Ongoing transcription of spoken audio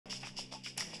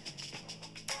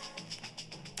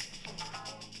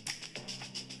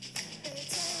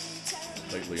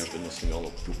lately I've been listening to all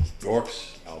of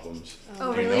Bjork's albums.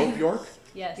 Oh, Do you really? know Bjork?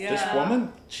 Yes. Yeah. This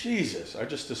woman? Jesus, I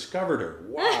just discovered her.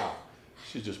 Wow.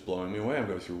 She's just blowing me away. I'm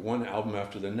going through one album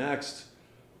after the next.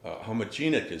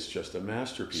 Homogenic is just a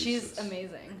masterpiece. She's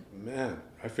amazing. Man,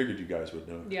 I figured you guys would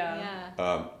know.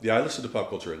 Yeah. Yeah, I listen to pop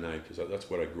culture at night because that's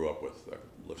what I grew up with,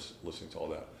 listening to all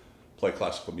that. Play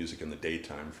classical music in the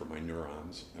daytime for my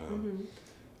neurons.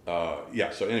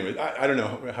 Yeah, so anyway, I don't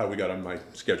know how we got on my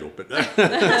schedule, but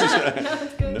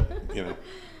That's good. you know,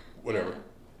 whatever.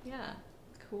 Yeah.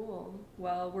 Cool.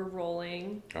 Well, we're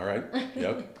rolling. All right.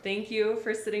 Yep. Thank you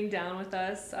for sitting down with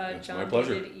us, It's John my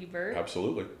pleasure. David Ebert.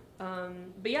 Absolutely.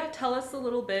 But yeah, tell us a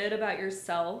little bit about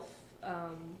yourself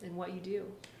and what you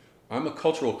do. I'm a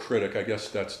cultural critic. I guess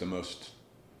that's the most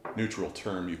neutral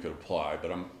term you could apply,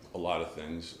 but I'm a lot of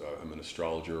things. I'm an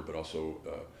astrologer, but also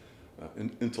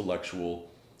an intellectual,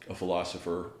 a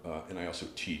philosopher, and I also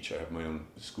teach. I have my own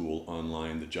school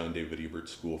online, the John David Ebert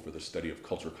School for the Study of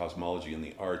Culture, Cosmology, and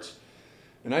the Arts.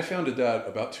 And I founded that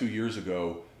about 2 years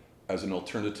ago as an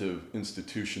alternative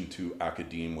institution to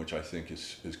academe, which I think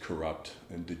is corrupt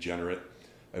and degenerate.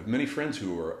 I have many friends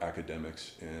who are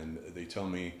academics, and they tell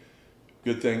me,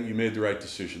 good thing you made the right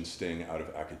decision staying out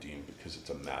of academe because it's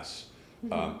a mess.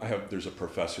 There's a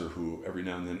professor who every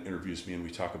now and then interviews me and we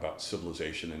talk about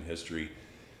civilization and history,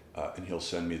 and he'll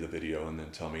send me the video and then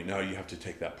tell me, no, you have to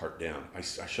take that part down. I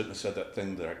shouldn't have said that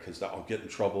thing because I'll get in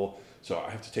trouble, so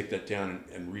I have to take that down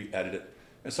and re-edit it.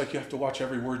 It's like you have to watch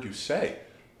every word you say.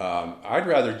 I'd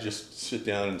rather just sit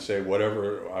down and say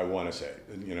whatever I want to say.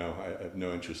 And, you know, I have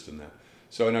no interest in that.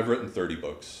 So, and I've written 30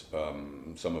 books,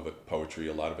 some of it poetry,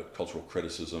 a lot of it cultural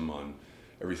criticism on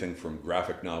everything from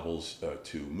graphic novels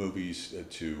to movies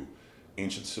to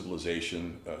ancient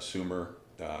civilization, Sumer,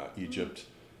 Egypt,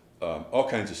 all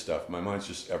kinds of stuff. My mind's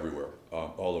just everywhere,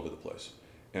 all over the place.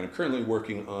 And I'm currently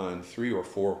working on 3 or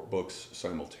 4 books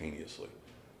simultaneously.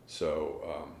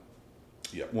 So,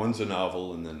 yeah, one's a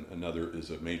novel and then another is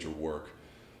a major work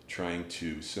trying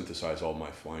to synthesize all my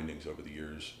findings over the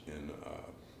years in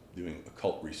doing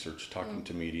occult research, talking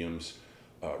to mediums,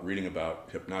 reading about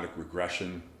hypnotic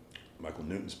regression. Michael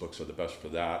Newton's books are the best for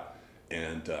that,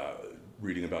 and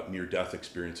reading about near-death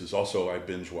experiences. Also, I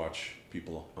binge watch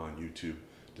people on YouTube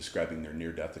describing their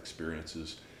near-death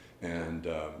experiences, and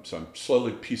so I'm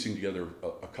slowly piecing together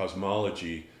a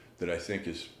cosmology that I think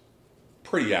is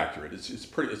pretty accurate.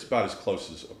 It's about as close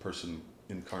as a person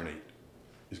incarnate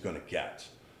is going to get,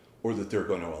 or that they're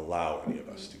going to allow any of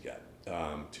us to get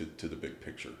to the big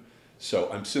picture.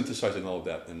 So I'm synthesizing all of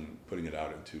that and putting it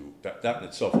out into that in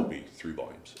itself will be 3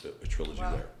 volumes, a trilogy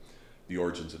there. The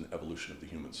Origins and Evolution of the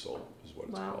Human Soul is what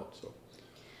it's called. So,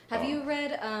 have you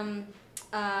read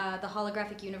The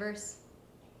Holographic Universe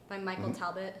by Michael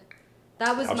Talbot?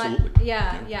 That was absolutely.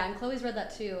 yeah, and Chloe's read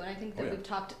that too, and I think that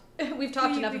we've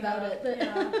talked enough about it.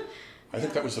 But I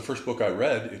think that was the first book I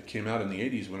read. It came out in the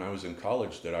 80s when I was in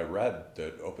college that I read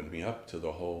that opened me up to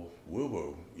the whole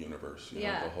woo-woo universe. You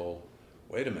know, the whole,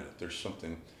 wait a minute, there's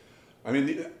something. I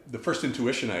mean, the first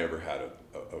intuition I ever had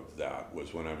of that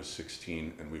was when I was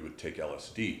 16 and we would take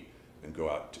LSD and go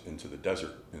out into the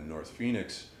desert in North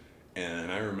Phoenix.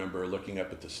 And I remember looking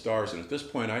up at the stars. And at this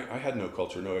point, I had no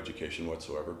culture, no education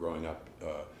whatsoever growing up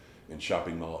in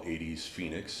shopping mall 80s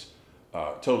Phoenix,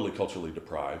 totally culturally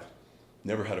deprived.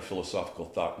 Never had a philosophical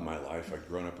thought in my life. I'd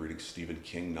grown up reading Stephen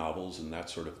King novels and that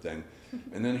sort of thing.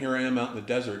 And then here I am out in the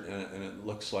desert, and it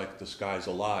looks like the sky's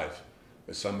alive.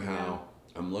 But somehow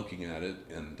I'm looking at it,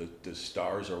 and the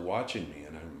stars are watching me,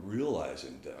 and I'm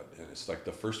realizing that. And it's like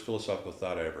the first philosophical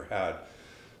thought I ever had,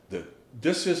 that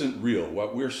this isn't real.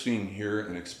 What we're seeing here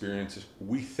and experiencing,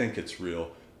 we think it's real,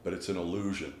 but it's an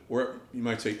illusion. Or you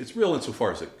might say it's real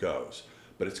insofar as it goes,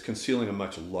 but it's concealing a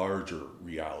much larger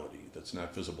reality that's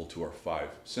not visible to our 5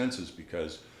 senses,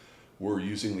 because we're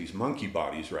using these monkey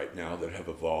bodies right now that have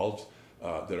evolved,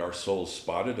 that our souls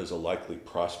spotted as a likely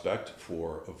prospect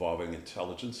for evolving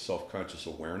intelligence, self-conscious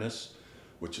awareness,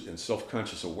 which in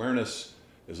self-conscious awareness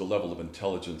is a level of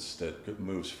intelligence that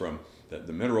moves from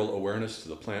the mineral awareness to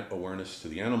the plant awareness to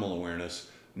the animal awareness.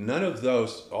 None of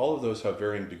those, all of those have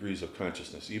varying degrees of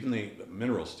consciousness, even the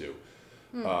minerals do.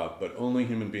 But only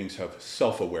human beings have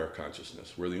self-aware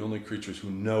consciousness. We're the only creatures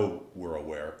who know we're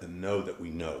aware and know that we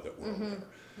know that we're aware.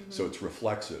 So it's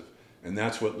reflexive. And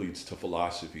that's what leads to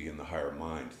philosophy and the higher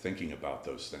mind, thinking about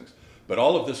those things. But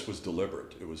all of this was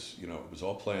deliberate. It was, you know, it was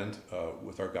all planned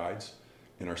with our guides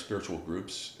in our spiritual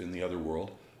groups in the other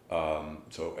world.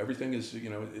 So everything is, you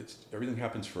know, everything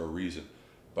happens for a reason.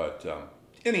 But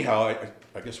anyhow,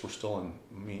 I guess we're still on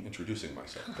me introducing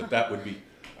myself. But that would be,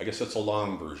 I guess that's a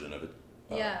long version of it.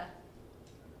 yeah.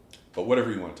 But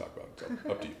whatever you want to talk about,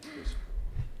 so up to you. Please.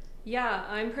 Yeah,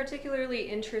 I'm particularly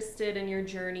interested in your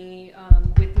journey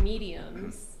with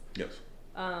mediums. Yes.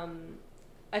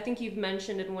 I think you've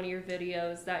mentioned in one of your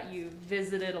videos that you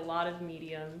visited a lot of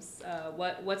mediums.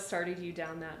 What started you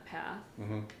down that path?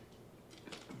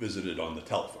 Visited on the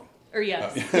telephone. Or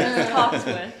yes, talked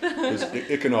with.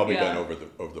 It can all be Yeah. done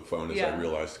over the phone, as I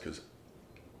realized, because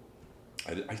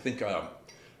I think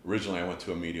originally I went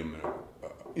to a medium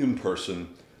in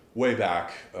person way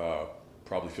back,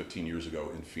 probably 15 years ago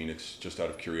in Phoenix, just out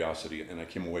of curiosity, and I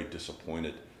came away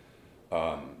disappointed.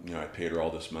 I paid her all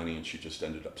this money, and she just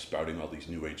ended up spouting all these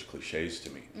New Age cliches to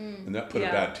me, and that put a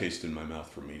bad taste in my mouth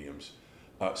for mediums.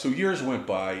 So years went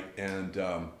by, and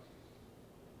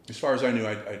as far as I knew,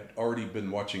 I'd already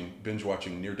been binge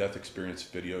watching near-death experience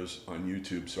videos on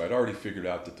YouTube, so I'd already figured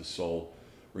out that the soul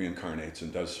reincarnates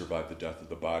and does survive the death of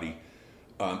the body.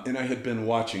 And I had been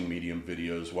watching medium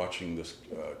videos, watching this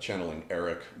channeling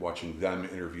Eric, watching them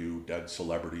interview dead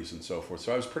celebrities and so forth.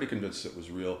 So I was pretty convinced it was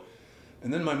real.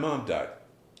 And then my mom died.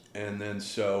 And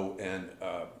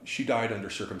she died under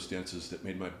circumstances that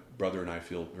made my brother and I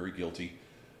feel very guilty.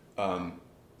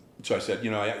 So I said,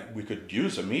 we could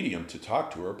use a medium to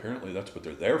talk to her. Apparently that's what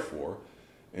they're there for.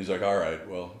 And he's like, all right,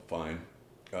 well, fine.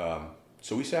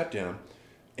 So we sat down,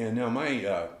 and now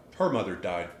her mother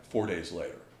died 4 days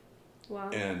later. Wow.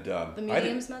 And The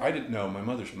medium's mother? I didn't know my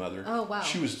mother's mother. Oh, wow.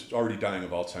 She was already dying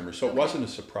of Alzheimer's, so it wasn't a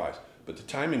surprise. But the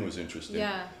timing was interesting.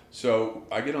 Yeah. So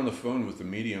I get on the phone with the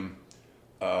medium,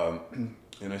 and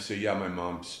I say, yeah, my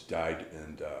mom's died,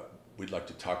 and we'd like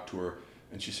to talk to her.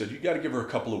 And she said, you got to give her a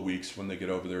couple of weeks when they get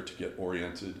over there to get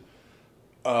oriented.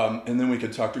 And then we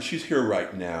can talk to her. She's here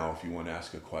right now if you want to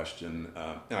ask a question.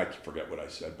 I forget what I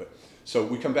said. But so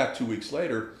we come back 2 weeks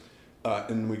later,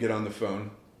 and we get on the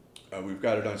phone. We've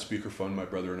got it on speakerphone. My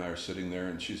brother and I are sitting there,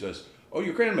 and she says, oh,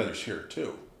 your grandmother's here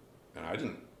too. And I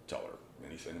didn't tell her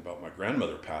anything about my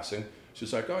grandmother passing.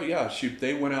 She's like, oh yeah,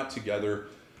 they went out together.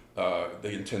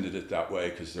 They intended it that way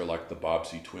because they're like the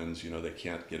Bobbsey twins. They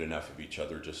can't get enough of each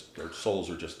other. Just their souls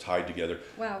are just tied together.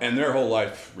 Wow. And their whole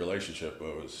life relationship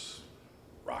was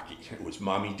rocky. It was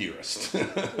mommy dearest.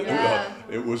 Yeah.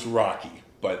 It was rocky.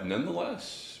 But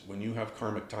nonetheless, when you have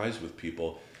karmic ties with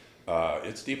people,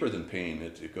 it's deeper than pain.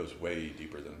 It goes way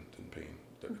deeper than pain.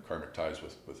 The karmic ties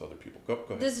with other people. Go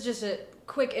ahead. This is just a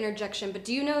quick interjection, but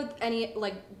do you know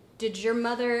did your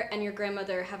mother and your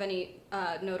grandmother have any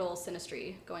nodal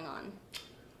synastry going on?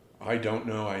 I don't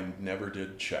know. I never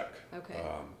did check. Okay.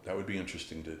 That would be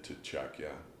interesting to check, yeah.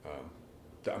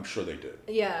 I'm sure they did.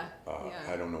 Yeah.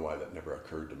 I don't know why that never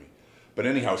occurred to me. But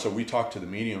anyhow, so we talked to the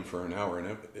medium for an hour,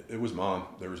 and it was Mom.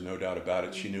 There was no doubt about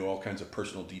it. She knew all kinds of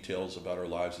personal details about our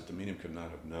lives that the medium could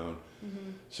not have known.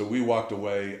 So we walked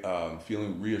away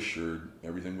feeling reassured.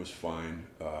 Everything was fine.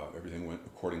 Everything went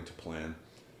according to plan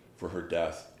for her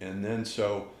death. And then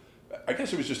so I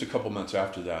guess it was just a couple months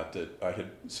after that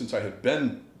since I had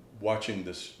been watching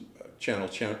this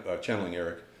channeling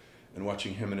Eric and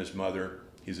watching him and his mother.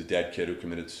 He's a dead kid who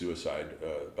committed suicide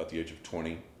about the age of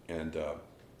 20, and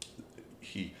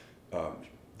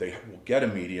they will get a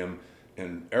medium,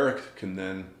 and Eric can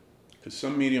then, because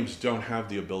some mediums don't have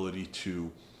the ability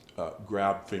to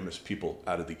grab famous people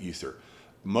out of the ether.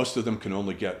 Most of them can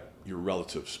only get your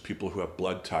relatives, people who have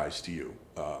blood ties to you,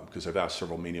 because I've asked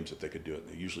several mediums if they could do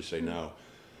it. They usually say no.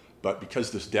 But because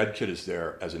this dead kid is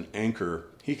there as an anchor,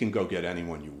 he can go get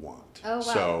anyone you want. Oh, wow.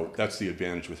 So that's the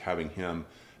advantage with having him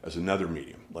as another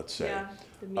medium, let's say. Yeah,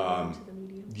 the medium to the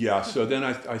medium. Yeah, so then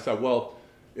I thought, well,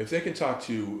 if they can talk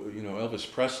to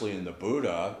Elvis Presley and the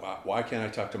Buddha, why can't I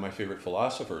talk to my favorite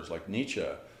philosophers like Nietzsche?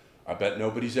 I bet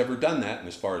nobody's ever done that, and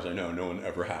as far as I know, no one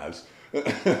ever has.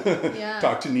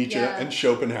 Talk to Nietzsche and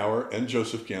Schopenhauer and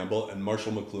Joseph Campbell and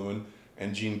Marshall McLuhan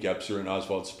and Gene Gebser and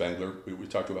Oswald Spengler. We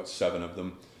talked to about 7 of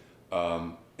them,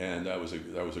 and that was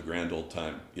a grand old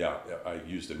time. Yeah, I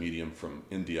used a medium from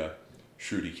India,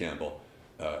 Shruti Campbell.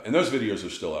 And those videos are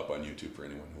still up on YouTube for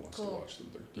anyone who wants to watch them.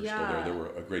 They're still there. They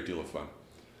were a great deal of fun.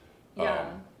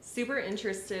 Yeah, super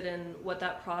interested in what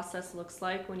that process looks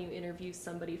like when you interview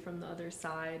somebody from the other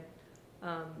side.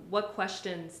 What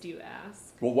questions do you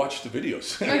ask? Well, watch the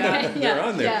videos. Okay. They're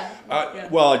on there.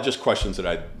 Well, just questions that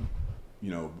I,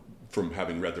 from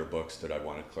having read their books, that I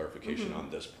wanted clarification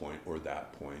on this point or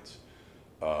that point.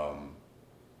 And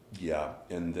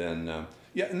then,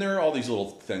 and there are all these little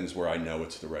things where I know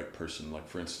it's the right person. Like,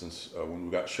 for instance, when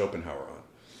we got Schopenhauer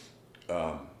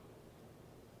on,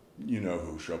 you know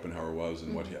who Schopenhauer was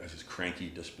and what he had, his cranky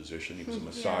disposition. He was a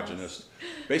misogynist,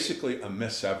 basically a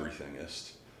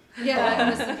miss-everythingist.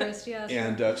 Yeah, misinterest, yes.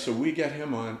 And so we get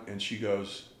him on, and she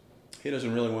goes, he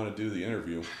doesn't really want to do the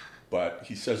interview, but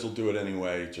he says he'll do it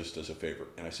anyway, just as a favor.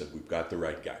 And I said, we've got the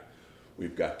right guy.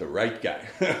 we've got the right guy.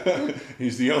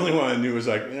 He's the only one who was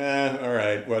like, all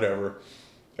right, whatever.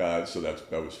 So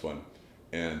that was fun.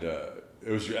 And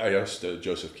I asked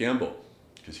Joseph Campbell,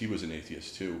 because he was an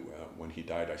atheist too. When he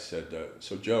died, I said,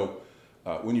 so Joe,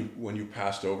 when you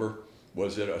passed over,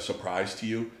 was it a surprise to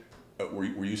you?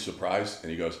 Were you surprised?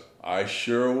 And he goes, I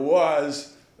sure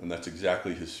was. And that's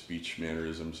exactly his speech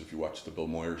mannerisms if you watch the Bill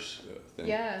Moyers thing.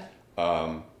 Yeah.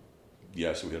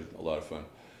 Yeah, so we had a lot of fun.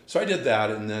 So I did that,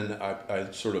 and then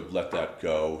I sort of let that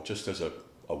go just as a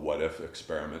what-if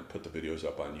experiment, put the videos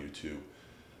up on YouTube.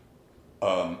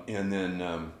 And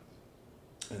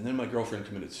then my girlfriend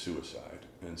committed suicide.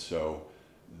 And so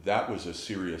that was a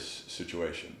serious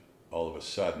situation all of a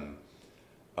sudden.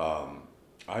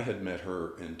 I had met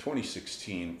her in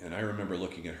 2016, and I remember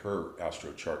looking at her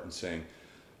astro chart and saying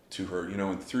to her,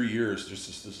 in 3 years, just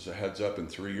as this is a heads up, in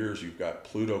 3 years you've got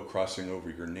Pluto crossing over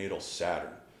your natal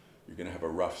Saturn. You're going to have a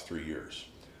rough 3 years.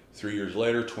 3 years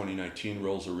later, 2019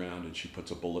 rolls around and she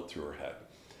puts a bullet through her head.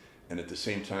 And at the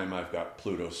same time, I've got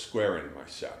Pluto squaring my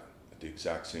Saturn at the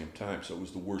exact same time. So it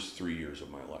was the worst 3 years of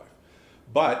my life.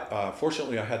 But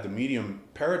fortunately, I had the medium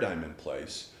paradigm in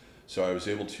place. So I was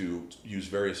able to use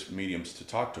various mediums to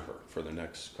talk to her for the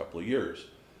next couple of years.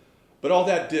 But all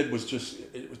that did was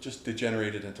just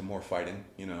degenerated into more fighting.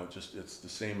 It's the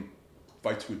same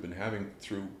fights we've been having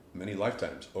through many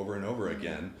lifetimes over and over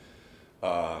again.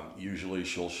 Usually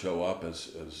she'll show up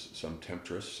as some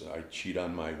temptress. I cheat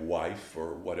on my wife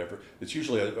or whatever. It's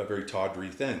usually a very tawdry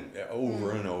thing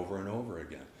over and over and over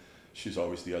again. She's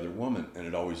always the other woman, and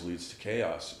it always leads to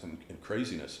chaos and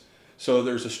craziness. So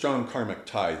there's a strong karmic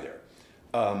tie there.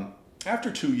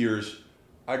 After 2 years,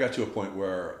 I got to a point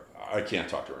where I can't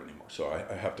talk to her anymore. So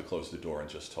I have to close the door and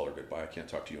just tell her goodbye. I can't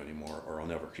talk to you anymore, or I'll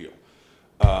never heal.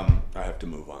 I have to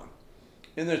move on.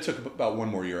 And then it took about 1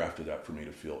 more year after that for me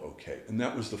to feel okay. And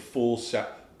that was the full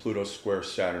Pluto square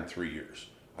Saturn 3 years.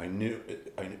 I knew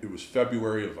it was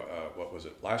February of,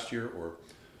 last year or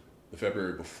the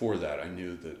February before that. I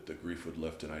knew that the grief would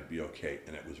lift and I'd be okay.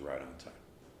 And it was right on time.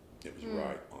 It was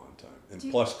right on time.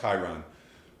 And plus Chiron,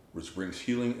 which brings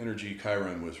healing energy.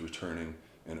 Chiron was returning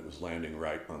and it was landing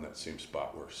right on that same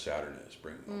spot where Saturn is,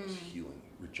 bringing all this healing,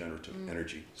 regenerative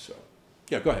energy. So.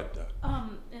 Yeah, go ahead.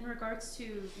 In regards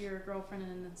to your girlfriend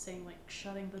and then saying like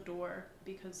shutting the door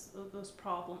because of those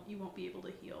problems, you won't be able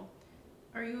to heal.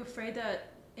 Are you afraid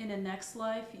that in a next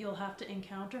life you'll have to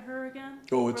encounter her again?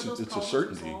 Oh, it's a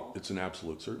certainty. Resolved? It's an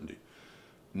absolute certainty.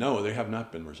 No, they have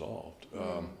not been resolved.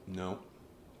 No.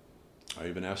 I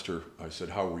even asked her, I said,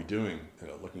 how are we doing?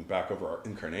 Looking back over our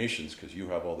incarnations, because you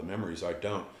have all the memories, I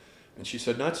don't. And she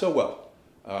said, not so well.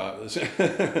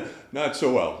 Not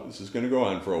so well. This is going to go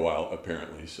on for a while,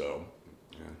 apparently. So,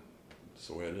 yeah, that's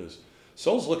the way it is.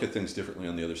 Souls look at things differently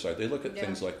on the other side. They look at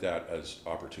things like that as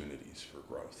opportunities for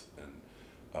growth,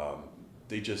 and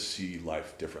they just see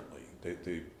life differently.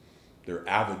 They're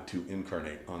avid to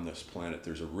incarnate on this planet.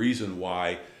 There's a reason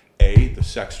why A, the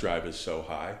sex drive is so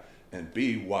high, and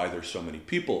B, why there's so many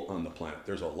people on the planet.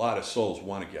 There's a lot of souls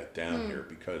want to get down here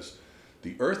because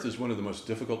the Earth is one of the most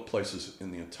difficult places in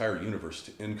the entire universe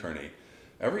to incarnate.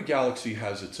 Every galaxy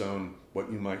has its own, what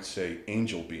you might say,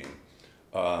 angel being.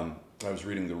 I was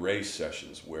reading the Ray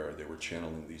sessions where they were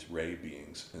channeling these Ray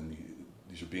beings, and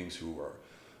these are beings who are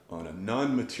on a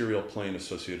non-material plane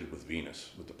associated with Venus,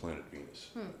 with the planet Venus,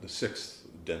 the 6th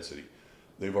density.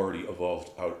 They've already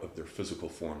evolved out of their physical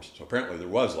forms. So apparently there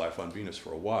was life on Venus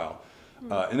for a while.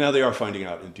 And now they are finding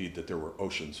out, indeed, that there were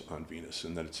oceans on Venus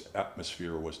and that its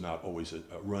atmosphere was not always a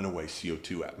runaway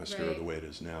CO2 atmosphere the way it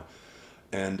is now.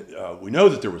 And we know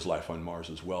that there was life on Mars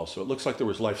as well. So it looks like there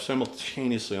was life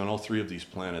simultaneously on all 3 of these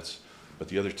planets, but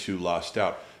the other 2 lost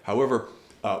out. However,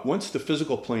 once the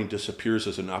physical plane disappears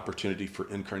as an opportunity for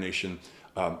incarnation,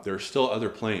 there are still other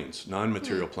planes,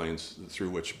 non-material planes,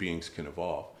 through which beings can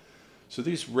evolve. So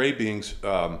these Ray beings,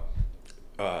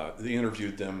 they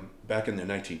interviewed them back in the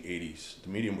 1980s. The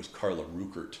medium was Carla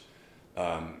Ruckert,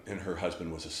 and her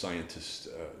husband was a scientist,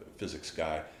 physics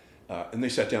guy. And they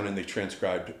sat down and they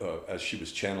transcribed as she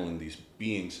was channeling these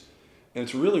beings. And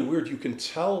it's really weird. You can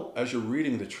tell as you're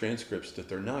reading the transcripts that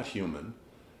they're not human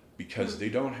because they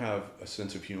don't have a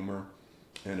sense of humor.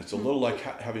 And it's a little like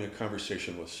having a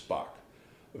conversation with Spock.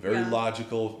 Very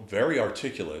logical, very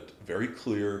articulate, very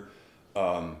clear,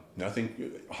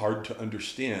 nothing hard to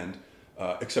understand.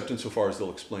 Except insofar as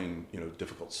they'll explain,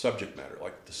 difficult subject matter,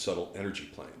 like the subtle energy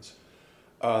planes.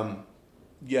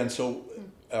 And so,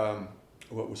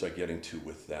 what was I getting to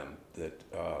with them? That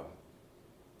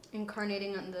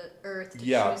incarnating on the Earth.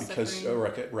 Because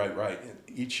right. And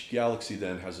each galaxy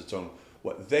then has its own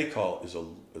what they call is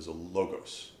a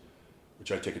logos.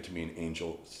 which I take it to mean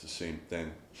angel. It's the same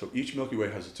thing. So each Milky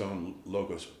Way has its own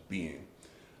logos being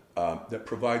that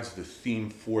provides the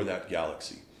theme for that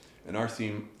galaxy. And our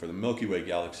theme for the Milky Way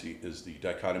galaxy is the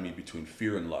dichotomy between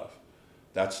fear and love.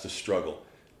 That's the struggle.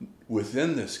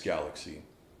 Within this galaxy,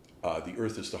 the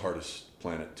Earth is the hardest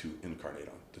planet to incarnate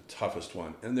on, the toughest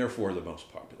one, and therefore the most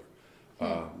popular.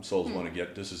 Souls want to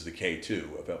get, this is the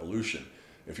K2 of evolution.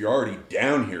 If you're already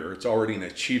down here, it's already an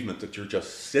achievement that you're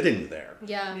just sitting there.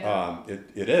 Yeah.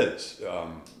 It is.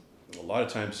 A lot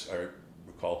of times I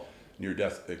recall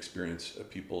near-death experience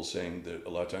of people saying that a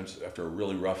lot of times after a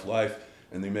really rough life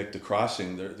and they make the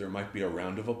crossing, there might be a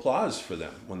round of applause for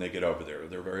them when they get over there.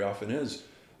 There very often is.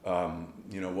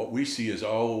 What we see is,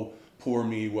 oh, poor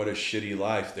me, what a shitty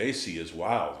life. They see is,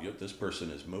 wow, this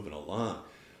person is moving along.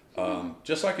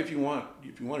 Just like if you want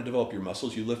to develop your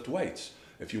muscles, you lift weights.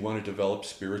 If you want to develop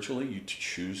spiritually, you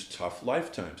choose tough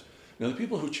lifetimes. Now, the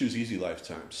people who choose easy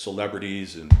lifetimes,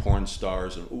 celebrities and porn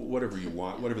stars and whatever you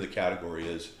want, whatever the category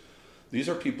is, these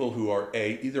are people who are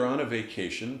either on a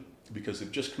vacation because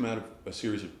they've just come out of a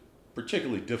series of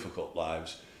particularly difficult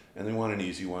lives and they want an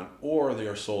easy one, or they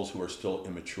are souls who are still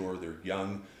immature, they're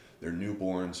young, they're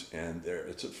newborns, and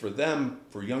for them,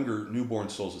 for younger newborn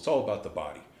souls, it's all about the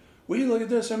body. Will you look at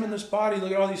this? I'm in this body.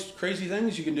 Look at all these crazy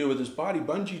things you can do with this body,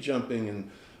 bungee jumping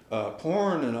and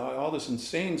porn and all this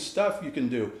insane stuff you can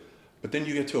do. But then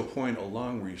you get to a point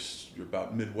along where you're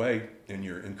about midway in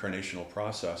your incarnational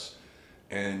process,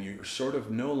 and you're sort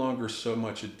of no longer so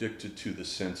much addicted to the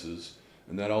senses,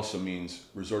 and that also means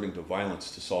resorting to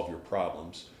violence to solve your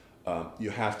problems.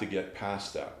 You have to get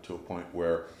past that to a point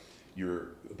where you're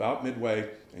about midway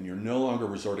and you're no longer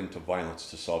resorting to violence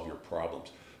to solve your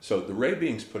problems. So the ray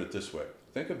beings put it this way.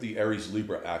 Think of the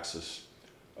Aries-Libra axis.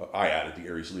 I added the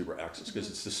Aries-Libra axis because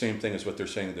it's the same thing as what they're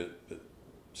saying, that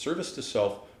service to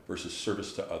self versus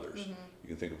service to others. You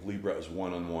can think of Libra as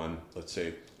one-on-one. Let's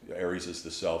say Aries is the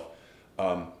self.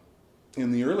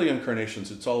 In the early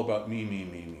incarnations, it's all about me, me,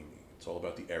 me, me, me. It's all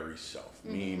about the Aries self.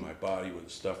 Me, my body with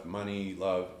the stuff, money,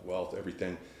 love, wealth,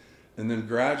 everything. And then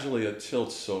gradually it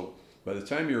tilts. So by the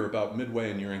time you're about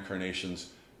midway in your incarnations,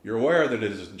 you're aware that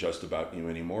it isn't just about you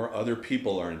anymore. Other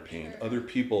people are in pain. Other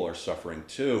people are suffering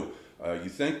too. You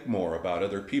think more about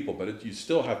other people, but you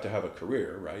still have to have a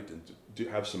career, right? And to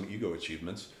have some ego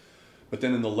achievements. But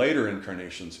then in the later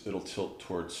incarnations, it'll tilt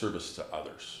towards service to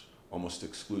others, almost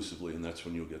exclusively. And that's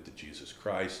when you'll get the Jesus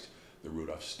Christ, the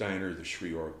Rudolf Steiner, the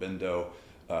Sri Aurobindo,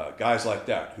 guys like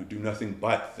that who do nothing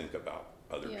but think about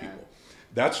other people.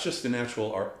 That's just the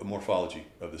natural morphology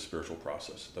of the spiritual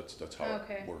process. That's how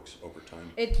it works over time.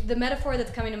 The metaphor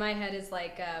that's coming to my head is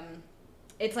like,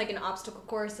 it's like an obstacle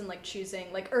course, and like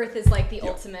choosing, like Earth is like the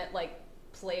ultimate like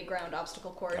playground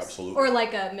obstacle course. Absolutely. Or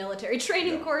like a military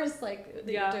training course, like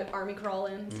the army crawl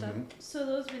in and stuff. So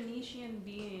those Venetian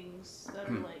beings that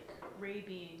are like ray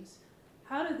beings,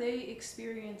 how do they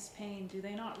experience pain? Do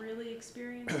they not really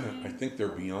experience pain? I think they're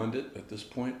beyond it at this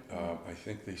point. I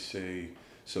think they say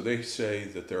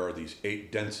that there are these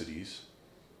 8 densities,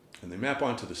 and they map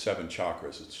onto the 7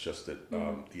 chakras. It's just that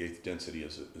the 8th density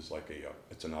is like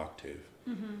it's an octave.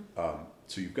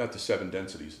 So you've got the 7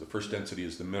 densities. The first density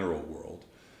is the mineral world.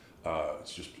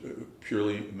 It's just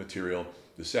purely material.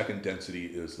 The second density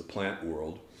is the plant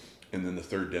world, and then the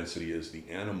third density is the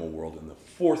animal world, and the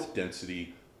fourth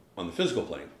density on the physical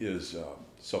plane is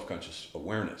self-conscious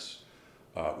awareness,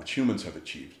 which humans have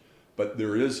achieved. But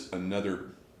there is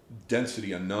another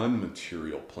density, a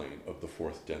non-material plane of the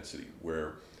fourth density,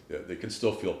 where they can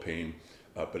still feel pain,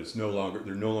 but they're no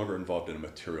longer involved in a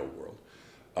material world.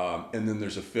 And then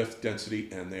there's a 5th density,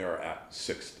 and they are at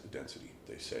 6th density.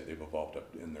 They say they've evolved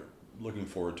up, and they're looking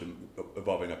forward to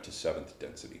evolving up to 7th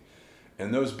density.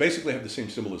 And those basically have the same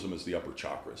symbolism as the upper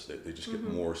chakras. They just get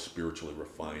more spiritually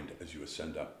refined as you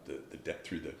ascend up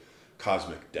through the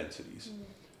cosmic densities.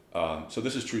 So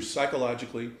this is true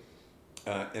psychologically,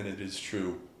 and it is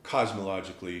true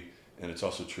cosmologically, and it's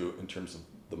also true in terms of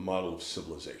the model of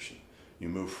civilization. You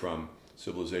move from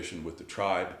civilization with the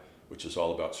tribe, which is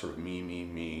all about sort of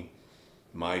me,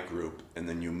 my group, and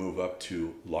then you move up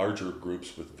to larger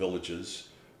groups with villages,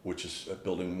 which is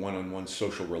building one-on-one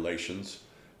social relations,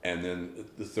 and then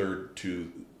the third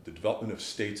to the development of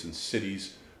states and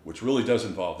cities, which really does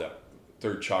involve that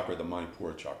third chakra, the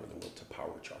Manipura chakra, the will to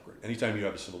power chakra. Anytime you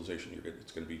have a civilization,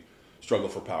 it's going to be struggle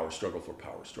for power, struggle for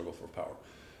power, struggle for power.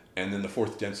 And then the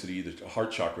 4th density, the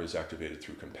heart chakra, is activated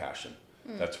through compassion.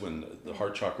 That's when the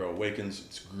heart chakra awakens.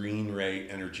 It's green ray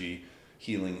energy,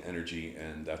 healing energy,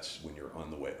 and that's when you're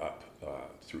on the way up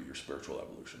through your spiritual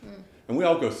evolution. And we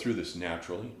all go through this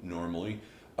naturally, normally,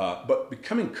 but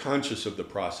becoming conscious of the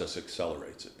process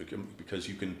accelerates it, because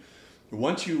you can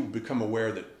once you become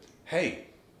aware that, hey,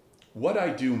 what I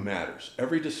do matters.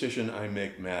 Every decision I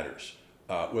make matters.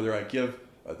 Whether I give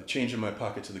the change in my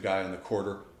pocket to the guy on the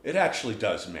quarter, it actually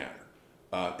does matter.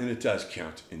 And it does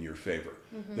count in your favor.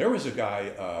 There was a guy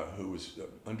who was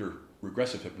under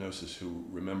regressive hypnosis who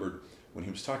remembered when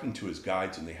he was talking to his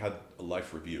guides and they had a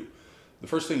life review. The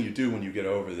first thing you do when you get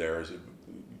over there is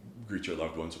greet your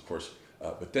loved ones, of course,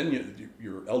 but then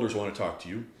your elders want to talk to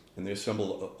you, and they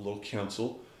assemble a little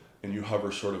council, and you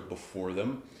hover sort of before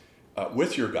them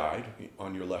with your guide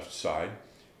on your left side,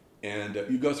 and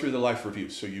you go through the life review.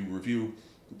 So you review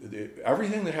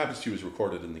everything that happens to you is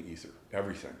recorded in the ether.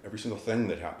 Everything, every single thing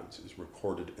that happens is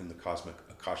recorded in the cosmic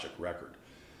Akashic record.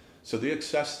 So they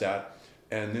access that,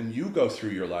 and then you go through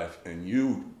your life and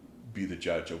you be the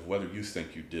judge of whether you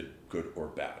think you did good or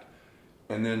bad.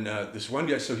 And then this one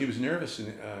guy, so he was nervous,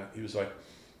 and he was like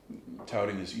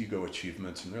touting his ego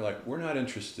achievements, and they're like, we're not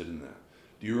interested in that.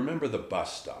 Do you remember the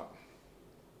bus stop?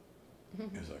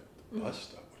 He was like, the bus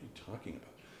stop? What are you talking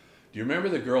about? Do you remember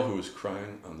the girl who was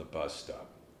crying on the bus stop?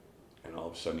 And all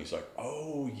of a sudden he's like,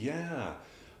 oh yeah,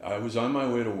 I was on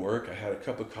my way to work, I had a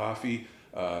cup of coffee,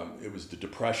 it was the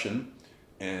Depression,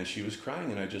 and she was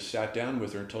crying, and I just sat down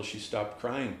with her until she stopped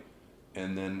crying,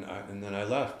 and then I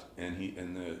left. And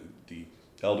the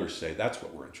elders say that's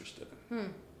what we're interested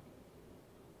in.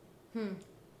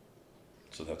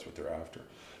 So that's what they're after.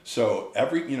 So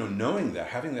knowing that,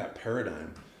 having that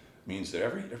paradigm means that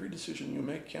every decision you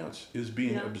make counts, is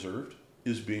being observed,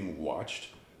 is being watched.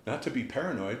 Not to be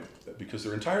paranoid, because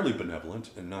they're entirely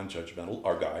benevolent and non-judgmental,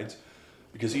 our guides,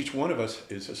 because each one of us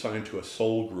is assigned to a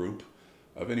soul group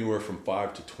of anywhere from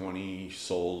 5 to 20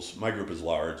 souls. My group is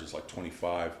large, it's like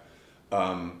 25.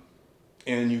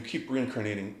 And you keep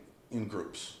reincarnating in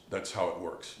groups. That's how it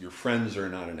works. Your friends are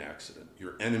not an accident.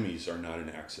 Your enemies are not an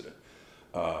accident.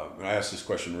 And I asked this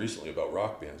question recently about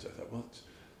rock bands. I thought, well,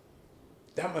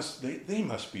 they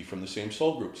must be from the same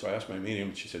soul group. So I asked my medium,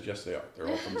 and she said, yes, they are. They're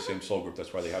all from the same soul group.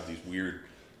 That's why they have these weird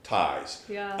ties.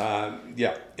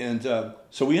 And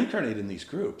so we incarnate in these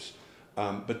groups.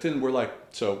 But then we're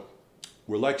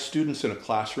like students in a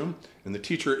classroom, and the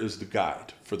teacher is the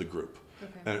guide for the group.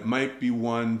 Okay. And it might be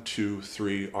 1, 2,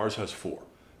 3. Ours has 4.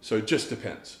 So it just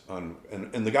depends on,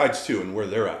 and the guides too, and where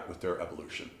they're at with their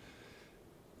evolution.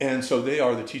 And so they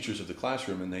are the teachers of the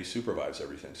classroom, and they supervise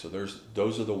everything. So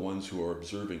those are the ones who are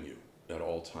observing you at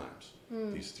all times.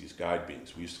 These guide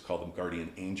beings. We used to call them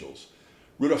guardian angels.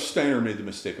 Rudolf Steiner made the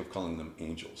mistake of calling them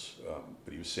angels,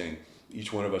 but he was saying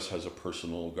each one of us has a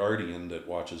personal guardian that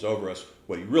watches over us.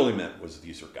 What he really meant was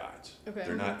these are guides. Okay.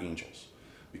 They're not angels,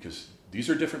 because these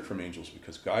are different from angels,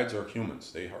 because guides are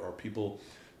humans. They are people,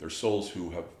 they're souls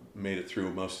who have made it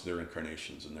through most of their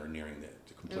incarnations, and they're nearing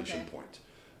the completion point.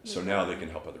 So now they can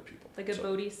help other people. Like a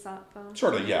bodhisattva?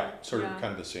 Sort of, yeah. Sort of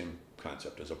kind of the same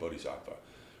concept as a bodhisattva.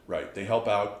 Right. They help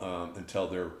out until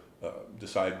they're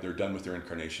decide they're done with their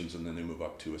incarnations, and then they move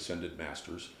up to ascended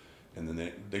masters, and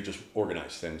then they just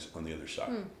organize things on the other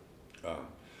side.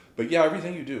 But yeah,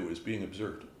 everything you do is being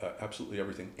observed, absolutely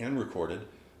everything, and recorded.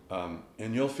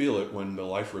 And you'll feel it when the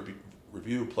life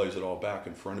review plays it all back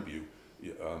in front of you.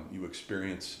 You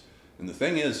experience, and the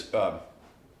thing is,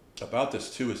 about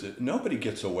this too, is that nobody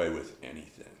gets away with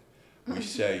anything. We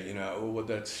say, well,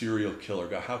 that serial killer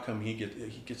guy, how come he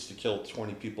gets to kill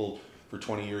 20 people for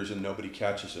 20 years and nobody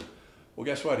catches him? Well,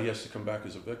 guess what? He has to come back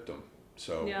as a victim.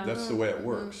 So that's the way it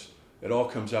works. It all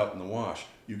comes out in the wash.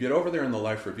 You get over there in the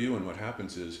life review, and what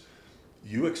happens is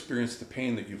you experience the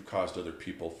pain that you've caused other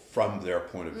people from their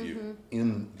point of view,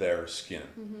 in their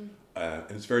skin. And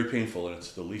it's very painful, and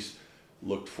it's the least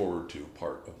looked forward to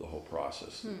part of the whole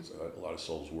process. A lot of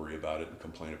souls worry about it and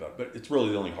complain about it, but it's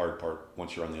really the only hard part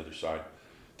once you're on the other side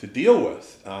to deal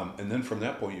with. And then from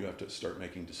that point, you have to start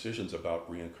making decisions about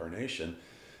reincarnation.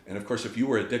 And of course, if you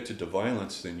were addicted to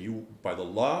violence, then you, by the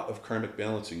law of karmic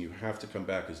balancing, you have to come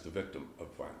back as the victim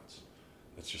of violence.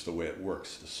 That's just the way it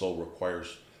works. The soul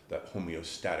requires that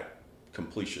homeostatic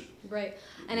completion. Right.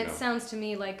 And it sounds to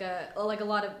me like a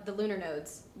lot of the lunar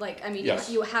nodes. Like, I mean, yes.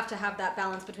 you have to have that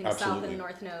balance between the Absolutely. south and the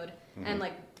north node. And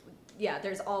like,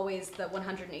 there's always the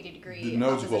 180 degree The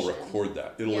nodes opposition. will record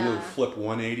that. It'll either flip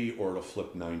 180 or it'll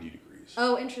flip 90 degrees.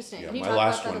 Oh, interesting. Yeah, my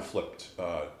last one flipped,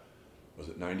 was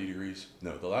it 90 degrees?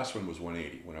 No, the last one was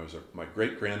 180. When I was my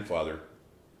great-grandfather,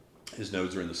 his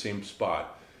nodes are in the same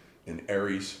spot in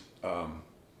Aries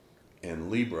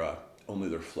and Libra, only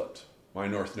they're flipped. My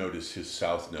north node is his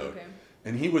south node. Okay.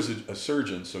 And he was a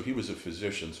surgeon, so he was a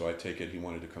physician, so I take it he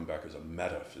wanted to come back as a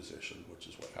metaphysician, which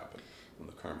is what happened when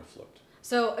the karma flipped.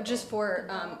 So just for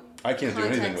I can't context. do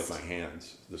anything with my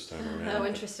hands this time around. Oh,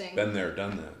 interesting. Been there,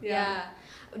 done that. Yeah.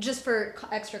 just for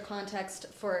extra context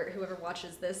for whoever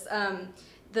watches this,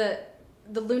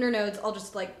 the lunar nodes, I'll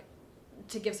just like,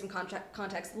 to give some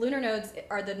context, lunar nodes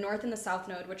are the north and the south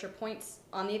node, which are points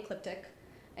on the ecliptic,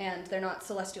 and they're not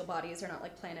celestial bodies, they're not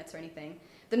like planets or anything.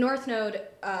 The north node,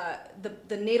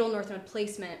 the natal north node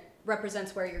placement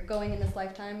represents where you're going in this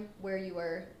lifetime, where you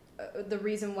are, the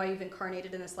reason why you've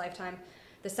incarnated in this lifetime.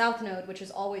 The south node, which is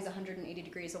always 180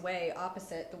 degrees away,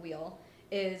 opposite the wheel,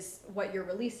 is what you're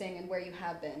releasing and where you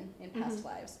have been in past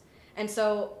lives. And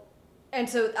so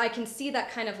I can see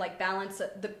that kind of like balance,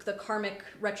 the karmic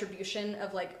retribution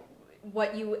of like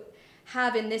what you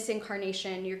have in this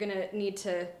incarnation, you're going to need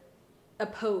to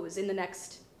oppose in the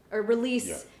next, or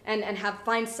release and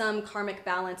find some karmic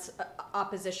balance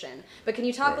opposition. But can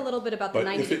you talk a little bit about the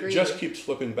 90 degree? But if it just keeps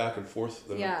flipping back and forth,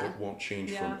 then it won't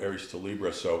change from Aries to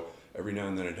Libra. So every now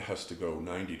and then it has to go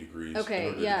 90 degrees in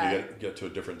order to get to a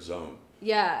different zone.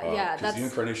 Because the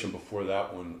incarnation before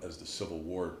that one as the Civil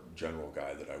War general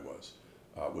guy that I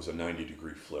was a 90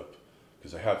 degree flip.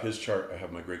 Because I have his chart, I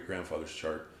have my great grandfather's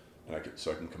chart, and I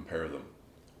can compare them.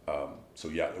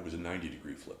 It was a 90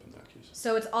 degree flip in that case.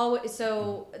 So it's always,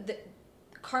 the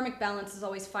karmic balance is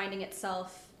always finding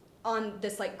itself on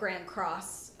this like grand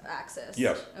cross axis.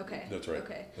 Yes. Okay. That's right.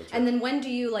 Okay. That's right. And then when do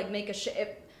you like make a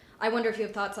shift? I wonder if you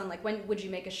have thoughts on like when would you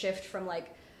make a shift from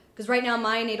like, because right now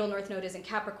my natal north node is in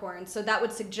Capricorn, so that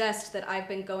would suggest that I've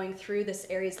been going through this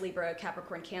Aries, Libra,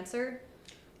 Capricorn, Cancer.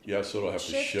 Yeah, so it'll have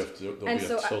to shift. There'll be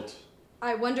a tilt.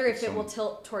 I wonder if it will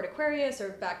tilt toward Aquarius or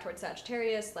back toward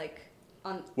Sagittarius, like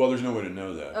on. Well, there's no way to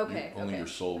know that. Okay. Only your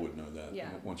soul would know that. Yeah.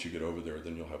 Once you get over there,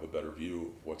 then you'll have a better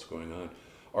view of what's going on.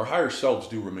 Our higher selves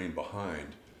do remain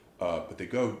behind, but they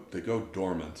go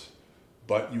dormant.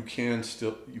 But you can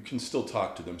still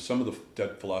talk to them. Some of the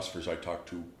dead philosophers I talked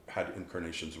to had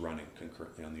incarnations running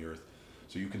concurrently on the earth,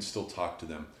 so you can still talk to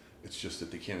them. It's just that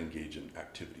they can't engage in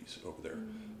activities over there.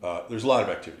 There's a lot of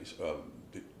activities.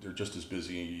 They're just as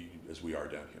busy as we are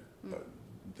down here.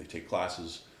 They take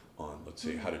classes on, let's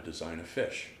say, how to design a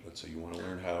fish. Let's say you want to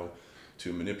learn how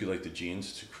to manipulate the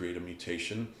genes to create a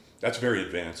mutation. That's very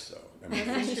advanced, though. I mean,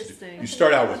 interesting. You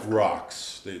start out with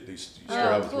rocks. You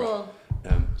start out with rocks.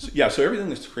 So everything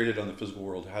that's created on the physical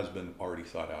world has been already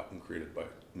thought out and created by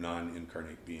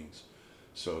non-incarnate beings.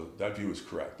 So that view is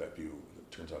correct. That view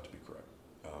turns out to be correct.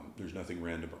 There's nothing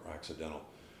random or accidental.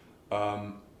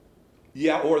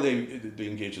 Or they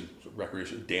engage in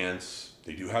recreation, dance.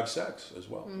 They do have sex as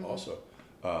well, also.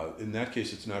 In that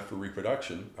case, it's not for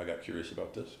reproduction. I got curious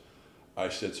about this. I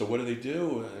said, so what do they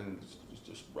do? And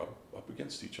just rub up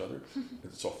against each other.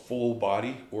 It's a full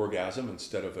body orgasm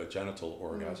instead of a genital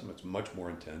orgasm. It's much more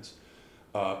intense.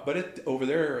 But over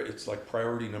there, it's like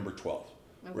priority number 12.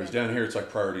 Okay. Whereas down here, it's like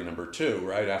priority number 2,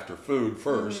 right? After food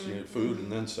first, you know, food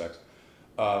and then sex.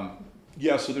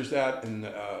 So there's that, and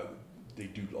they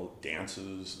do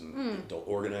dances, and they'll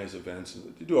organize events,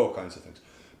 and they do all kinds of things.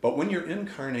 But when you're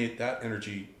incarnate, that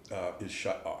energy is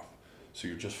shut off. So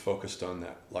you're just focused on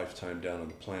that lifetime down on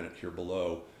the planet here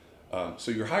below.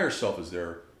 So your higher self is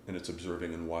there, and it's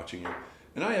observing and watching you.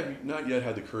 And I have not yet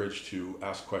had the courage to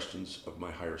ask questions of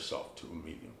my higher self to a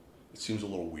medium. It seems a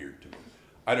little weird to me.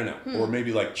 I don't know. Or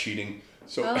maybe like cheating.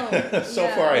 So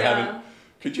far I haven't.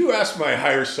 Could you ask my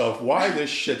higher self why this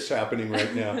shit's happening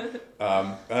right now?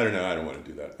 I don't know. I don't want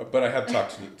to do that. But I have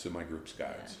talked to my group's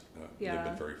guides. They've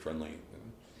been very friendly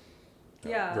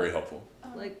and very helpful.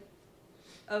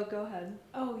 Go ahead.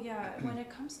 When it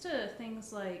comes to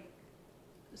things like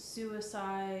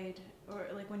suicide, or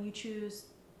like when you choose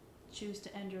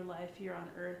to end your life here on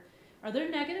Earth, are there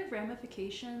negative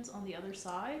ramifications on the other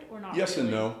side, or not? Yes really?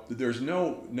 and no. There's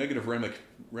no negative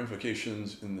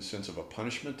ramifications in the sense of a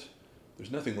punishment.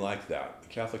 There's nothing like that. The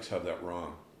Catholics have that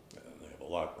wrong. They have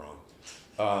a lot wrong.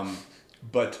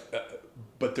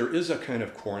 But there is a kind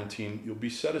of quarantine. You'll be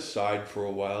set aside for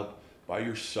a while by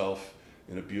yourself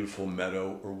in a beautiful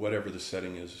meadow or whatever the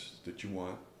setting is that you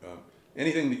want.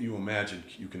 Anything that you imagine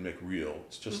you can make real.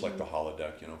 It's just like the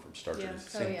holodeck, from Star Trek. It's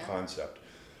the same concept.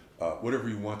 Whatever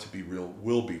you want to be real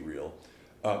will be real.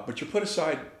 But you're put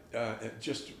aside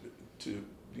just to,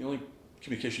 the only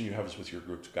communication you have is with your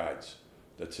group's guides.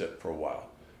 That's it for a while.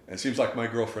 And it seems like my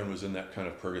girlfriend was in that kind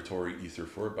of purgatory ether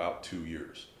for about 2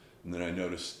 years. And then I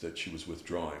noticed that she was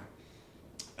withdrawing.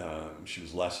 She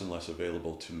was less and less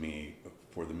available to me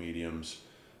for the mediums,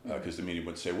 because the medium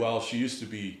would say, well, she used to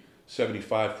be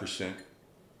 75%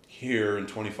 here and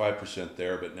 25%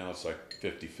 there, but now it's like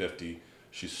 50-50.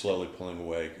 She's slowly pulling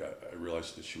away. I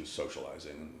realized that she was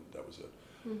socializing, and that was it.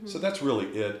 So that's really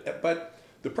it. But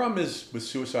the problem is with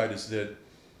suicide is that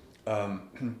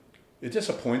it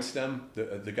disappoints them,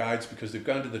 the guides, because they've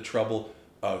gone to the trouble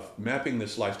of mapping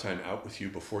this lifetime out with you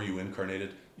before you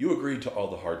incarnated. You agreed to all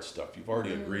the hard stuff. You've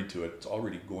already agreed to it. It's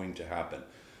already going to happen.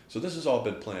 So this has all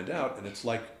been planned out, and it's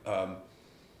like,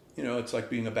 it's like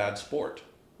being a bad sport.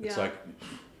 It's like,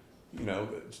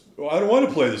 well, I don't want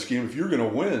to play this game if you're going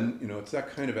to win. It's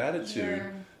that kind of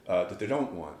attitude that they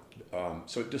don't want.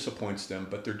 So it disappoints them,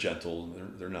 but they're gentle,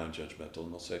 and they're non-judgmental,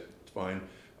 and they'll say, it's fine.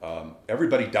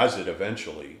 Everybody does it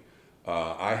eventually.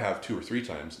 I have 2 or 3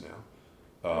 times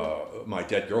now. My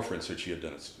dead girlfriend said she had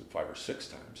done it 5 or 6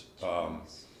 times.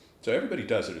 So everybody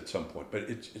does it at some point, but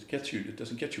it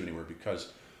doesn't get you anywhere,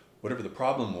 because whatever the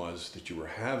problem was that you were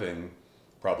having,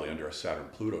 probably under a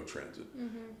Saturn-Pluto transit,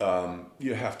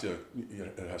 it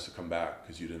has to come back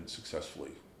because you didn't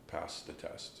successfully pass the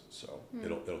test. So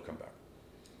it'll come back.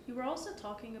 You were also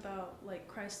talking about like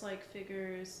Christ-like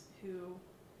figures who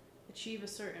achieve a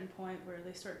certain point where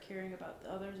they start caring about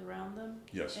the others around them.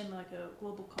 Yes. In like a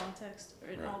global context,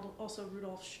 and Right. also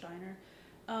Rudolf Steiner.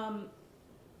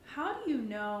 How do you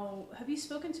know? Have you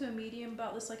spoken to a medium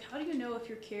about this? Like, how do you know if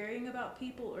you're caring about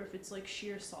people or if it's like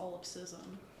sheer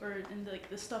solipsism, or in like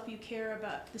the stuff you care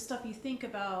about, the stuff you think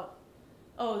about?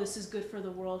 Oh, this is good for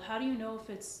the world. How do you know if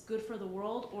it's good for the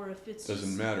world or if it's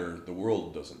Doesn't matter. The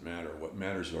world doesn't matter. What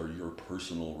matters are your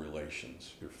personal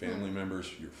relations, your family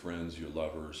members, your friends, your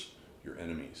lovers, your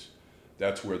enemies.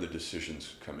 That's where the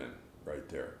decisions come in, right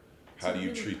there. How do you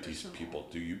really treat these personal. people?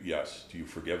 Do you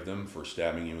forgive them for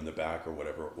stabbing you in the back or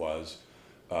whatever it was?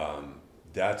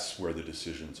 That's where the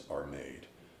decisions are made,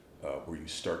 where you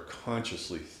start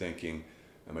consciously thinking,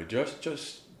 am I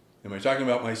am I talking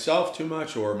about myself too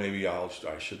much, or maybe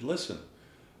I should listen?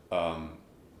 I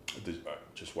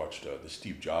just watched the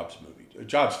Steve Jobs movie.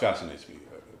 Jobs fascinates me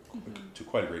to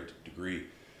quite a great degree,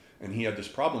 and he had this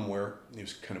problem where he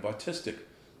was kind of autistic.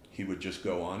 He would just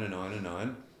go on and on and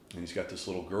on. And he's got this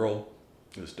little girl,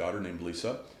 this daughter named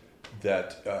Lisa,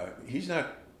 that he's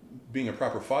not being a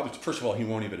proper father. First of all, he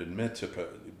won't even admit to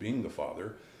being the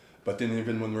father. But then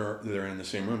even when they're in the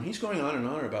same room, he's going on and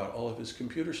on about all of his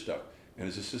computer stuff. And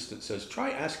his assistant says,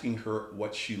 try asking her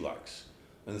what she likes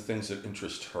and the things that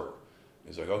interest her.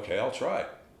 He's like, okay, I'll try.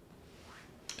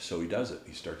 So he does it.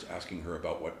 He starts asking her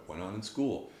about what went on in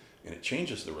school. And it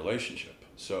changes the relationship.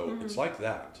 So it's like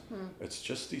that. It's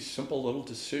just these simple little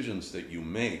decisions that you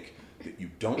make that you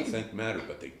don't think matter,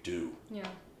 but they do. Yeah.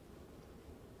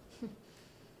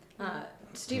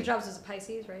 Steve Jobs was a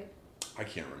Pisces, right? I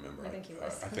can't remember. I think he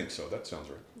was. I think so. That sounds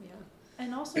right. Yeah.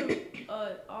 And also,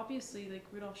 obviously, like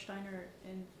Rudolf Steiner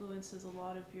influences a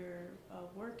lot of your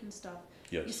work and stuff.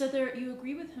 Yes. You said you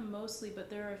agree with him mostly, but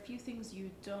there are a few things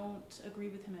you don't agree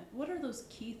with him at. What are those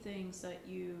key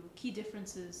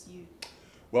differences you?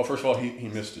 Well, first of all, he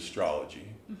missed astrology.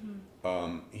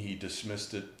 He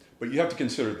dismissed it. But you have to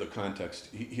consider the context.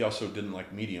 He also didn't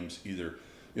like mediums either.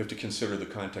 You have to consider the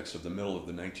context of the middle of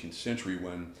the 19th century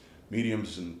when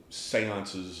mediums and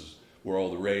seances were all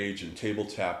the rage, and table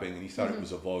tapping, and he thought it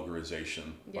was a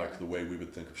vulgarization, like the way we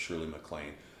would think of Shirley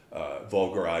MacLaine,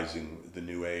 vulgarizing the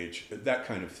New Age, that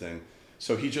kind of thing.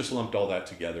 So he just lumped all that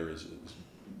together as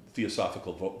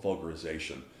theosophical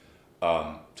vulgarization.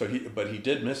 But he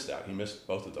did miss that. He missed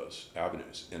both of those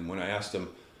avenues. And when I asked him,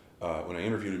 when I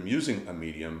interviewed him using a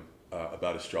medium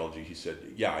about astrology, he said,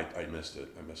 yeah, I missed it.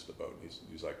 I missed the boat.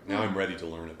 He's like, now I'm ready to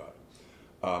learn about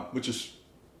it. Which is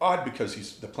odd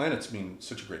because the planets mean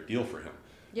such a great deal for him.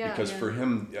 Because for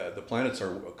him, the planets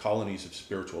are colonies of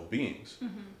spiritual beings.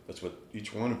 That's what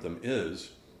each one of them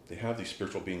is. They have these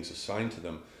spiritual beings assigned to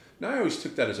them. Now I always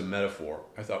took that as a metaphor.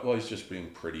 I thought, well, he's just being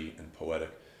pretty and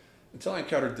poetic. Until I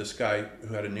encountered this guy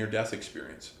who had a near-death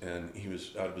experience, and he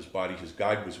was out of his body. His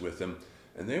guide was with him,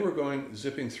 and they were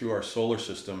zipping through our solar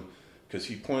system because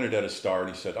he pointed at a star and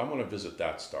he said, I want to visit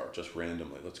that star just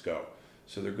randomly. Let's go.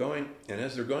 So they're going, and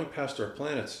as they're going past our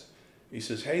planets, he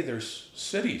says, hey, there's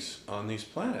cities on these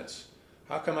planets.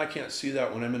 How come I can't see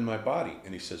that when I'm in my body?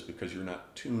 And he says, because you're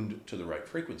not tuned to the right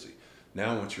frequency.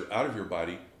 Now, once you're out of your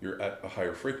body, you're at a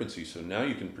higher frequency, so now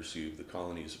you can perceive the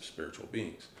colonies of spiritual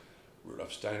beings.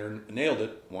 Rudolf Steiner nailed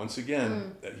it once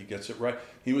again, that he gets it right.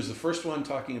 He was the first one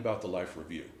talking about the life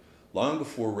review. Long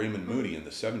before Raymond Moody in the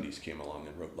 70s came along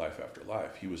and wrote Life After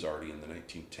Life, he was already in the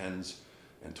 1910s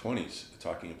and 20s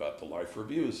talking about the life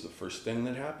review is the first thing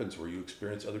that happens where you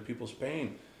experience other people's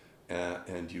pain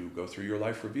and you go through your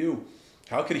life review.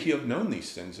 How could he have known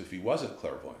these things if he wasn't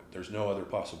clairvoyant? There's no other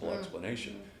possible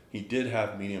explanation. He did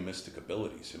have mediumistic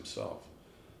abilities himself.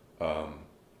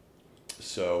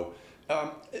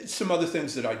 Some other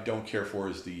things that I don't care for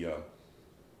is the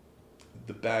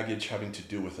baggage having to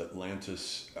do with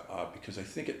Atlantis, because I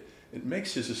think it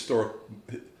makes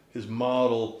his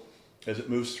model as it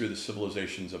moves through the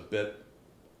civilizations a bit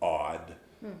odd.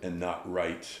 and not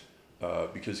right,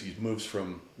 because he moves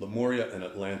from Lemuria and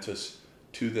Atlantis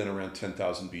to then around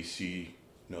 10,000 BC.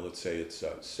 Let's say it's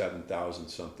 7,000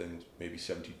 something, maybe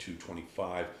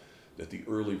 7225, that the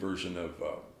early version of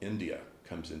India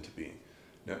comes into being.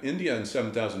 Now, India in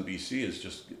 7,000 BC is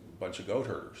just a bunch of goat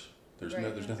herders. There's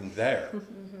nothing there.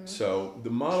 So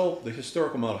the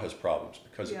historical model has problems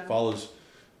because it follows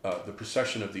the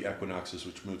precession of the equinoxes,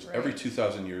 which moves every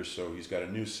 2,000 years. So he's got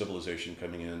a new civilization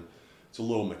coming in. It's a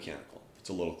little mechanical. It's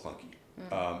a little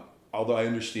clunky. Although I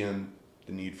understand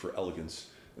the need for elegance,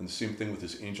 and the same thing with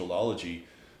his angelology.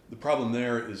 The problem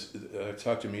there is, I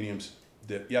talk to mediums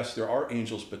that yes, there are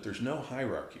angels, but there's no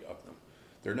hierarchy of them.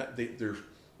 They're not. They're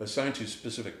assigned to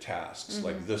specific tasks,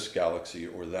 like this galaxy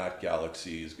or that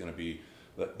galaxy is going to be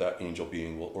that angel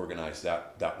being will organize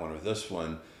that one or this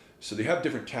one. So they have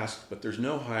different tasks, but there's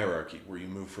no hierarchy where you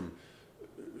move from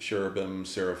cherubim,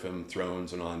 seraphim,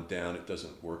 thrones, and on down. It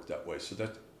doesn't work that way.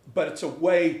 But it's a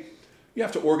way. You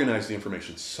have to organize the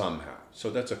information somehow. So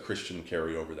that's a Christian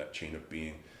carryover, that chain of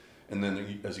being. And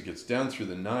then as he gets down through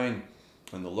the 9,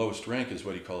 and the lowest rank is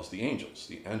what he calls the angels,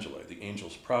 the angeli, the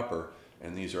angels proper.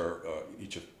 And these are,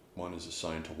 each of one is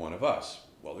assigned to one of us.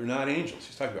 Well, they're not angels.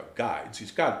 He's talking about guides.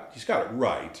 He's got it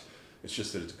right. It's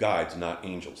just that it's guides, not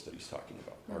angels, that he's talking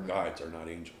about. Our guides are not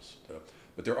angels.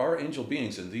 But there are angel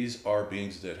beings, and these are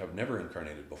beings that have never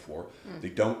incarnated before. They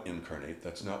don't incarnate.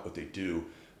 That's not what they do.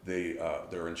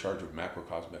 They're in charge of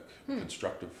macrocosmic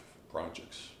constructive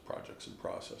projects and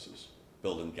processes,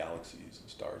 building galaxies and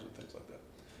stars and things like that.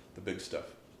 The big stuff.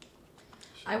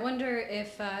 So. I wonder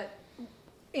if,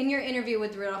 in your interview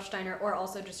with Rudolf Steiner, or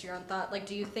also just your own thought,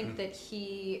 do you think that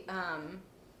he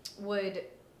would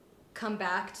come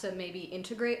back to maybe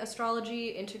integrate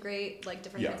astrology, different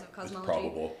kinds of cosmology? It's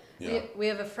probable. Yeah. We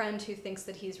have a friend who thinks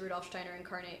that he's Rudolf Steiner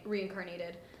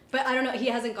reincarnated. But I don't know, he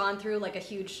hasn't gone through a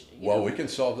huge... we can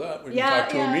solve that. We can talk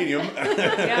to a medium.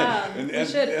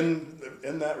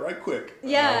 and that right quick.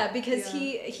 Yeah, because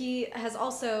he has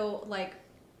also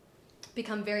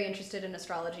become very interested in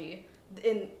astrology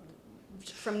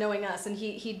from knowing us, and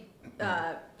he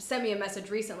sent me a message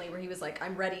recently where he was like,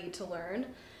 I'm ready to learn.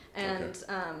 And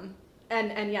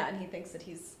and he thinks that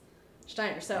he's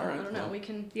Steiner, so right, I don't know. We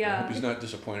can. I hope he's not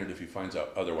disappointed if he finds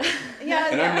out otherwise.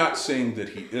 I'm not saying that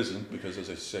he isn't, because as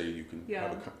I say, you can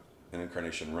have an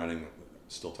incarnation running,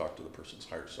 still talk to the person's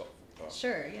higher self.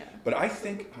 Sure, yeah. But I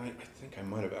think I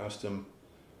might have asked him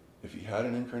if he had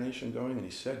an incarnation going, and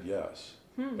he said yes,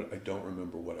 but I don't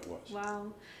remember what it was.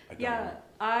 Wow.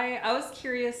 I was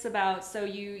curious about. So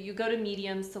you go to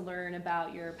mediums to learn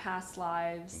about your past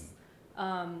lives.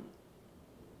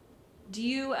 Do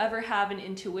you ever have an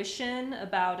intuition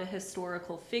about a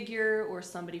historical figure or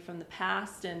somebody from the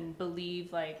past and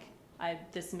believe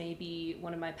this may be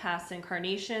one of my past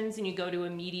incarnations, and you go to a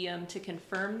medium to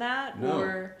confirm that? No.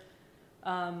 Or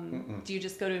do you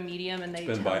just go to a medium and they tell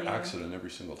you? It's been by accident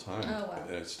every single time. Oh, wow.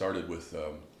 And it started with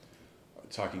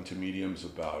talking to mediums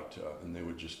about, and they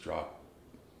would just drop.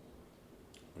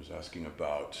 I was asking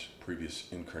about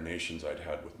previous incarnations I'd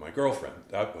had with my girlfriend.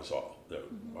 That was all that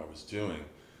I was doing.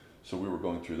 So we were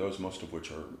going through those, most of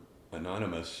which are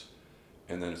anonymous.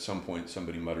 And then at some point,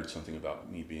 somebody muttered something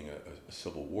about me being a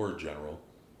Civil War general.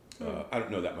 I don't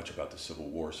know that much about the Civil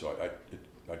War, so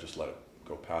I just let it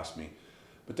go past me.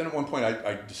 But then at one point,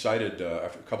 I decided,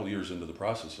 after a couple of years into the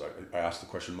process, I asked the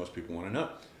question most people want to know.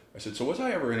 I said, so was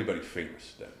I ever anybody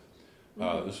famous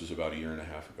then? This was about a year and a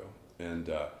half ago. And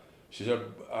she said,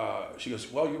 she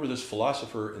goes, well, you were this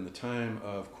philosopher in the time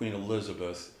of Queen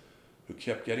Elizabeth who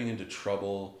kept getting into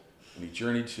trouble, and he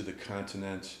journeyed to the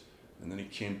continent, and then he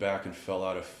came back and fell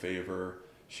out of favor.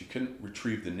 She couldn't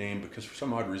retrieve the name because for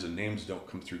some odd reason names don't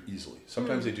come through easily.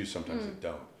 Sometimes they do, sometimes they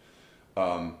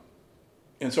don't.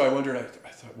 And so I wondered, I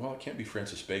thought, well, it can't be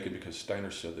Francis Bacon, because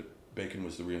Steiner said that Bacon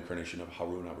was the reincarnation of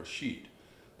Harun al-Rashid,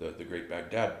 the great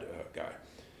Baghdad guy.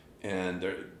 And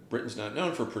Britain's not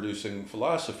known for producing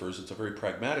philosophers. It's a very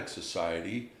pragmatic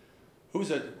society. Who was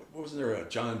that? Wasn't there a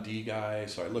John Dee guy?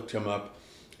 So I looked him up,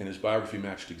 and his biography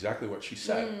matched exactly what she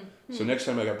said. So next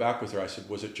time I got back with her, I said,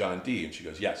 was it John Dee? And she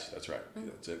goes, yes, that's right.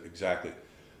 That's it, exactly.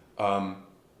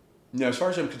 Now, as far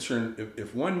as I'm concerned,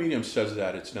 if one medium says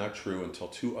that, it's not true until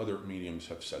 2 other mediums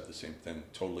have said the same thing,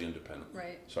 totally independently.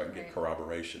 Right. So I can get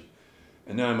corroboration.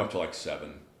 And now I'm up to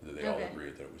 7. They all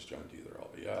agreed that it was John Dee. They're all,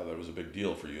 that was a big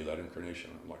deal for you, that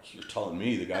incarnation. I'm like, you're telling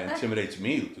me? The guy intimidates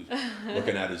me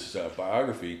looking at his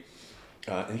biography.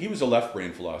 And he was a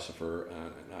left-brain philosopher,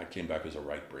 and I came back as a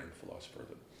right-brain philosopher.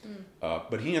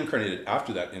 But he incarnated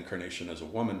after that incarnation as a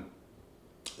woman,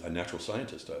 a natural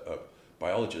scientist, a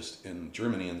biologist in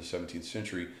Germany in the 17th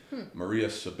century, Maria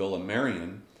Sibylla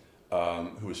Marian,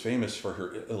 who was famous for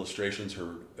her illustrations,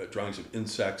 her drawings of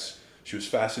insects. She was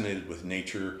fascinated with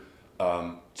nature.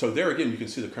 So there again, you can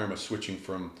see the karma switching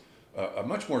from a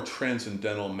much more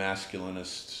transcendental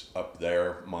masculinist up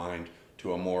there mind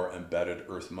to a more embedded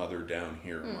Earth Mother down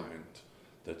here mind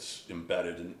that's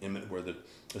embedded in where the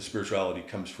spirituality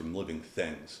comes from living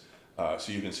things.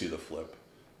 So you can see the flip.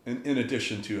 In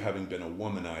addition to having been a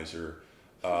womanizer,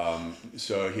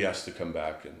 so he has to come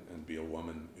back and be a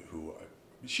woman who,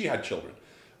 she had children.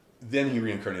 Then he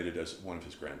reincarnated as one of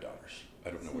his granddaughters. I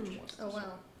don't know which one. Oh,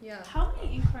 wow. Yeah. How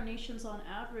many incarnations on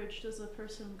average does a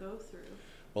person go through?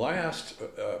 Well, I asked,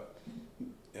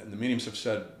 and the mediums have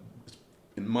said,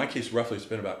 in my case, roughly it's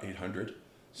been about 800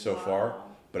 so far,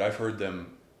 but I've heard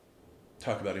them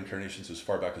talk about incarnations as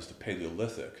far back as the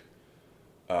Paleolithic.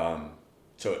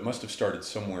 So it must have started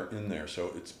somewhere in there.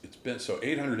 So it's been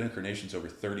 800 incarnations over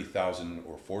 30,000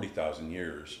 or 40,000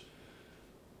 years.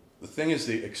 The thing is,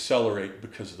 they accelerate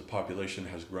because the population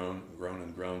has grown.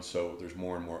 So there's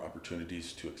more and more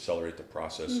opportunities to accelerate the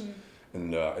process.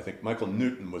 And I think Michael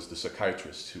Newton was the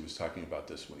psychiatrist who was talking about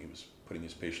this when he was putting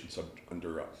his patients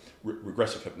under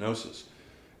regressive hypnosis.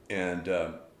 And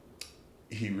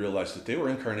he realized that they were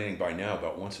incarnating by now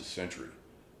about once a century.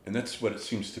 And that's what it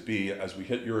seems to be as we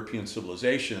hit European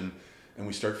civilization and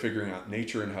we start figuring out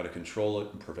nature and how to control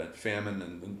it and prevent famine,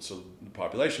 and so the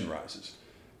population rises.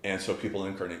 And so people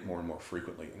incarnate more and more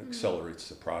frequently, and it accelerates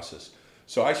the process.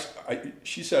 So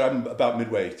she said, I'm about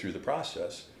midway through the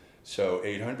process. So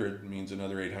 800 means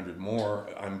another 800 more.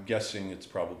 I'm guessing it's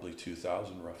probably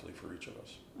 2,000 roughly for each of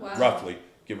us. Wow. Roughly,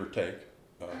 give or take.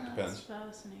 Depends. That's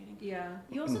fascinating. Yeah.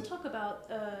 You also talk about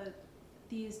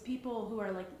these people who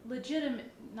are like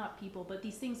legitimate, not people, but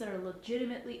these things that are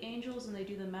legitimately angels, and they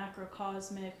do the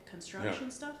macrocosmic construction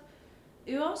stuff.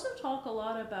 You also talk a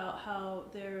lot about how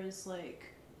there is like,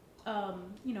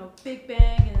 Big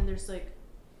Bang, and then there's like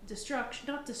destruction,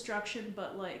 not destruction,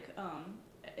 but like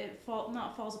it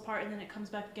falls apart and then it comes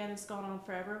back again. It's gone on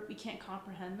forever. We can't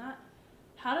comprehend that.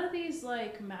 How do these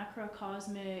like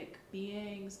macrocosmic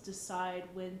beings decide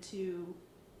when to,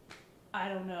 I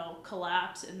don't know,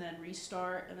 collapse and then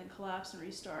restart, and then collapse and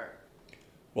restart?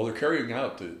 Well, they're carrying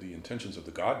out the intentions of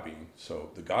the God being. So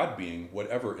the God being,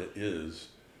 whatever it is,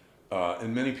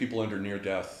 and many people under near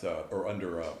death or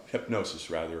under hypnosis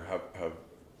rather have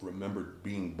remembered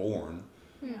being born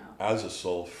as a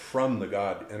soul from the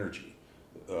God energy.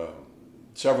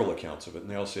 Several accounts of it, and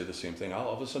they all say the same thing.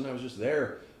 All of a sudden I was just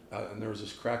there, and there was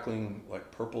this crackling,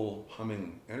 like purple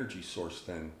humming energy source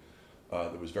thing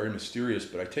that was very mysterious,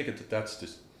 but I take it that that's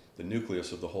just the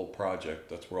nucleus of the whole project.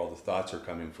 That's where all the thoughts are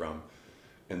coming from,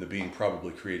 and the being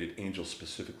probably created angels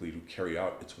specifically to carry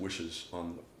out its wishes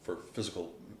for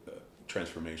physical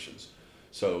transformations.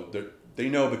 So they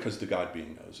know because the God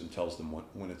being knows and tells them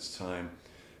when it's time.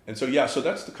 And so so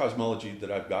that's the cosmology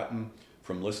that I've gotten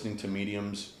from listening to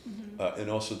mediums, and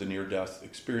also the near-death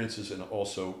experiences, and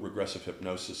also regressive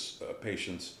hypnosis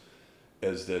patients,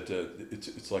 is that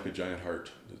it's like a giant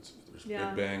heart. There's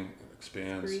Big Bang, it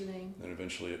expands, breathing, then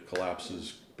eventually it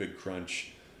collapses, big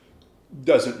crunch.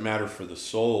 Doesn't matter for the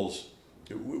souls.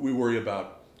 We worry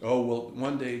about,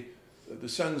 one day the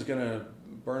sun's going to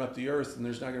burn up the earth and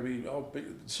there's not going to be,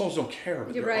 souls don't care.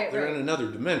 But they're in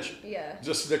another dimension. Yeah.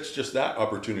 Just that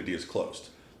opportunity is closed.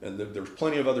 And there's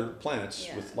plenty of other planets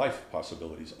with life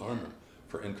possibilities on them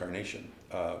for incarnation.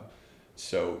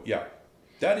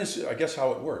 That is, I guess,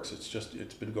 how it works.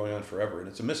 It's been going on forever, and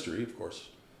it's a mystery, of course.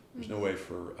 There's no way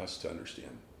for us to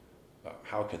understand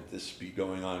how could this be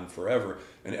going on forever.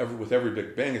 And with every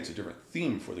Big Bang, it's a different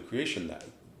theme for the creation.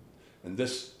 And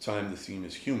this time, the theme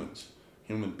is human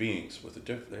beings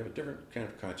they have a different kind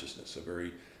of consciousness, a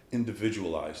very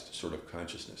individualized sort of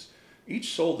consciousness.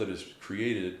 Each soul that is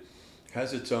created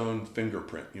has its own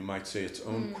fingerprint, you might say, its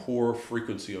own core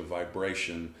frequency of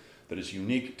vibration that is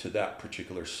unique to that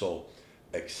particular soul,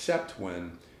 except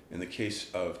when, in the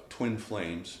case of twin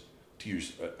flames, to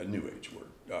use a New Age word,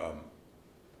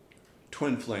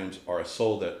 twin flames are a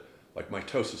soul that, like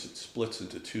mitosis, it splits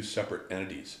into two separate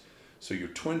entities. So your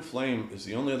twin flame is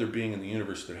the only other being in the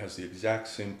universe that has the exact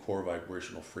same core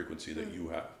vibrational frequency that you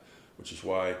have, which is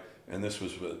why, and this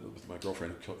was with my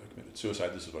girlfriend who committed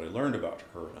suicide, this is what I learned about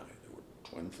her and I.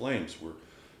 Twin flames were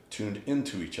tuned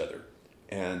into each other,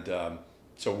 and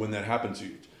so when that happens,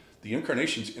 the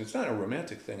incarnations, and it's not a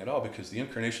romantic thing at all, because the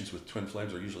incarnations with twin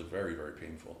flames are usually very, very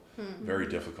painful, very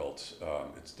difficult.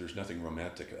 There's nothing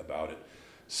romantic about it.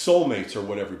 Soulmates are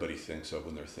what everybody thinks of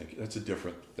when they're thinking. That's a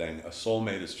different thing. A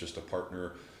soulmate is just a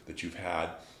partner that you've had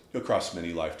across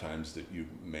many lifetimes that you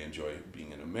may enjoy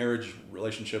being in a marriage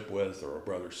relationship with, or a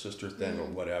brother-sister thing, or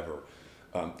whatever.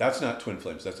 That's not twin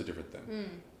flames. That's a different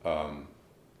thing.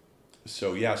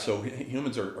 So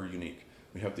humans are unique.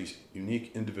 We have these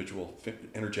unique individual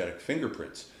energetic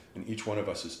fingerprints, and each one of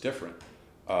us is different.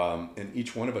 And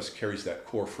each one of us carries that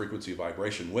core frequency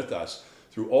vibration with us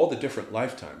through all the different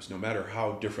lifetimes. No matter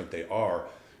how different they are,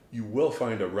 you will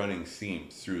find a running theme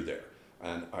through there.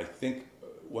 And I think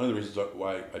one of the reasons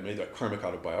why I made that karmic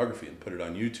autobiography and put it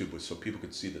on YouTube was so people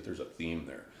could see that there's a theme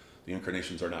there. The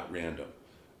incarnations are not random.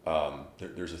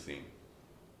 There's a theme.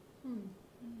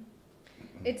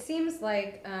 It seems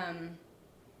like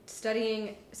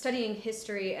studying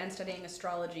history and studying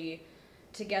astrology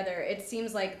together, it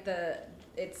seems like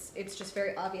it's just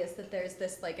very obvious that there's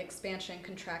this like expansion,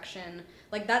 contraction.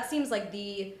 Like that seems like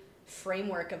the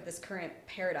framework of this current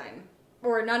paradigm.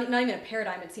 Or not even a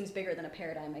paradigm, it seems bigger than a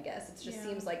paradigm, I guess. It just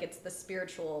seems like it's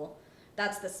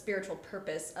that's the spiritual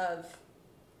purpose of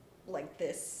like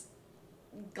this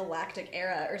galactic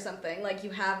era or something. Like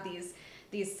you have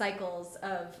these cycles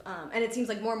of, and it seems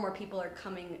like more and more people are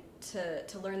coming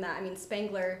to learn that. I mean,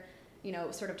 Spengler,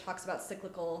 sort of talks about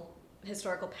cyclical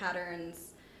historical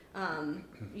patterns.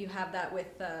 You have that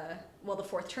with, The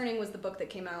Fourth Turning was the book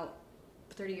that came out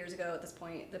 30 years ago at this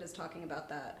point that is talking about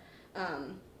that.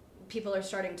 People are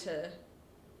starting to,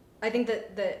 I think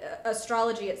that the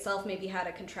astrology itself maybe had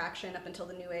a contraction up until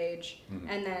the New Age,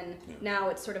 and then now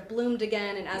it's sort of bloomed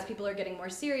again, and as people are getting more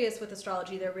serious with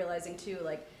astrology, they're realizing too,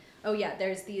 like, oh yeah,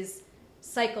 there's these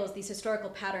cycles, these historical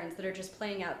patterns that are just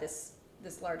playing out this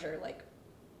larger, like,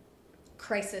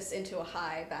 crisis into a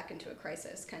high, back into a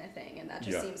crisis kind of thing, and that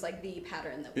just seems like the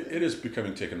pattern that it is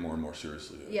becoming taken more and more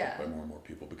seriously by more and more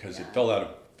people, because it Yeah. fell out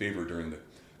of favor during the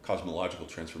cosmological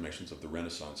transformations of the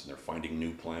Renaissance, and they're finding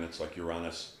new planets like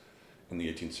Uranus in the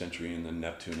 18th century, and then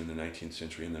Neptune in the 19th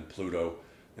century, and then Pluto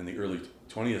in the early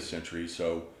 20th century.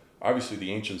 So obviously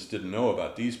the ancients didn't know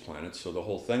about these planets, so the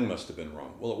whole thing must have been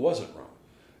wrong. Well, it wasn't wrong.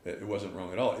 It wasn't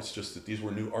wrong at all. It's just that these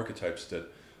were new archetypes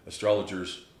that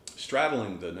astrologers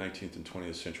straddling the 19th and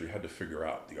 20th century had to figure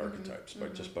out the archetypes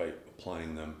just by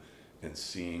applying them and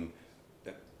seeing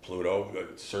that Pluto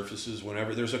surfaces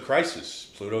whenever there's a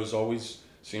crisis. Pluto's always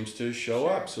seems to show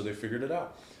up, so they figured it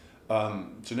out.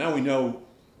 So now we know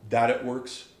that it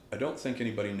works. I don't think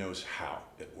anybody knows how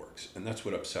it works, and that's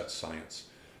what upsets science.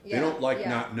 They don't like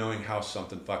not knowing how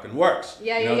something fucking works.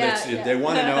 They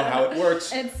want to know how it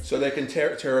works so they can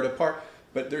tear it apart.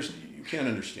 But you can't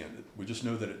understand it. We just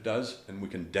know that it does, and we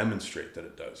can demonstrate that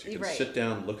it does. You can sit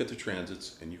down, look at the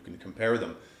transits, and you can compare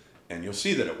them, and you'll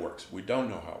see that it works. We don't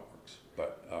know how it works,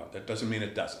 but that doesn't mean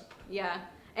it doesn't. Yeah.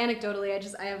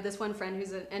 Anecdotally, I have this one friend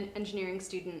who's an engineering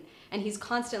student, and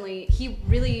he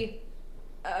really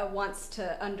wants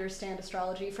to understand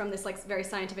astrology from this like very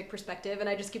scientific perspective, and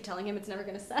I just keep telling him it's never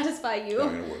going to satisfy you. It's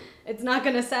not going to work. It's not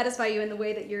going to satisfy you in the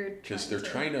way that you're because they're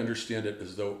trying to understand it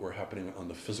as though it were happening on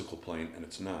the physical plane, and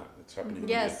it's not. It's happening on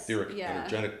the etheric,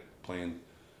 energetic plane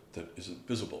that isn't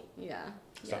visible.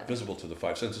 It's not visible to the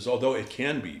five senses, although it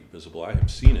can be visible. I have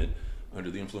seen it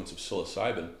under the influence of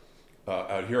psilocybin.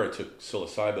 Out here, I took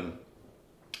psilocybin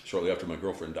shortly after my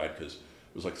girlfriend died, because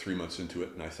it was like 3 months into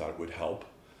it, and I thought it would help.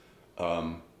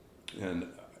 And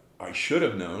I should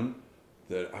have known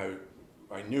that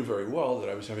I knew very well that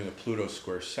I was having a Pluto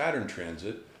square Saturn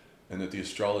transit, and that the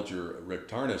astrologer Rick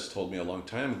Tarnas told me a long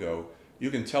time ago, you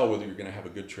can tell whether you're going to have a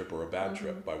good trip or a bad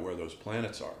trip by where those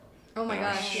planets are. Oh my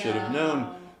gosh. I should have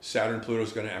known Saturn Pluto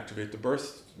is going to activate the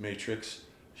birth matrix.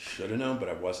 Should have known, but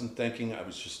I wasn't thinking. I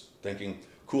was just thinking,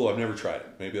 cool, I've never tried it.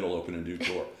 Maybe it'll open a new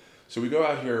door. So we go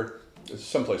out here,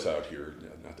 someplace out here,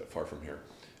 not that far from here,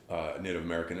 Native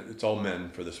American. It's all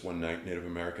men for this one night, Native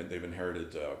American. They've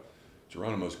inherited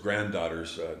Geronimo's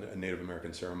granddaughter's Native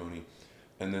American ceremony.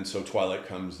 And then so twilight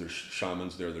comes, there's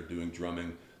shamans there, they're doing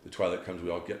drumming. The twilight comes,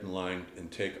 we all get in line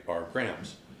and take our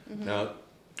grams. Now,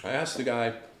 I asked the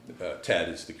guy, Ted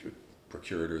is the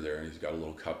procurator there, and he's got a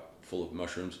little cup full of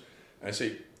mushrooms. And I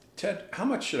say, Ted, how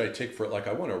much should I take for it? Like,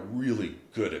 I want a really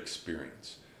good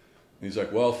experience. And he's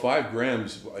like, well, 5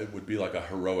 grams would be like a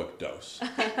heroic dose.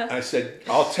 And I said,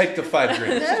 I'll take the 5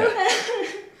 grams, Ted.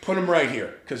 Put them right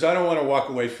here, because I don't want to walk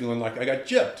away feeling like I got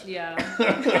gypped. Yeah.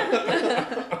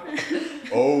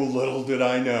 Oh, little did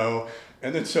I know.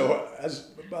 And then so as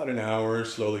about an hour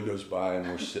slowly goes by, and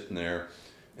we're sitting there,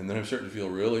 and then I'm starting to feel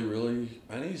really, really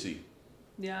uneasy.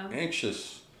 Yeah.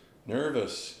 Anxious,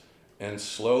 nervous. And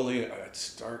slowly I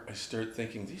start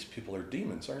thinking, these people are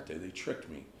demons, aren't they? They tricked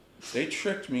me. They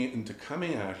tricked me into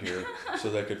coming out here so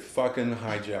they could fucking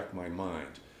hijack my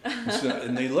mind.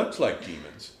 And they looked like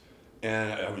demons.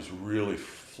 And I was really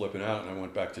flipping out, and I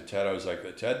went back to Ted. I was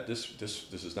like, Ted, this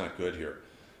is not good here.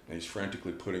 And he's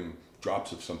frantically putting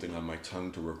drops of something on my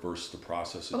tongue to reverse the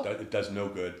process. It does no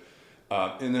good.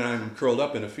 And then I'm curled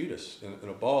up in a fetus, in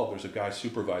a ball. There's a guy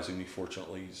supervising me,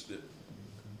 fortunately. He's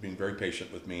being very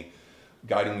patient with me,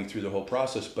 guiding me through the whole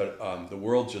process. But the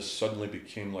world just suddenly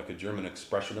became like a German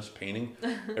expressionist painting.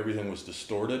 Everything was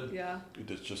distorted. Yeah. It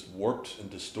was just warped and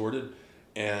distorted.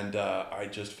 And I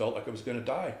just felt like I was going to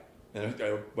die. And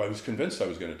I was convinced I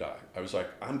was going to die. I was like,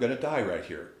 I'm going to die right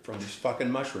here from these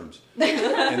fucking mushrooms.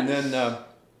 And then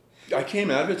I came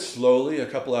out of it slowly. A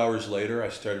couple hours later, I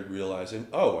started realizing,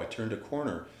 I turned a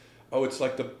corner. It's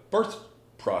like the birth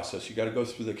process. You got to go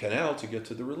through the canal to get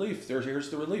to the relief. Here's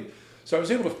the relief. So I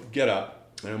was able to get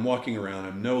up, and I'm walking around.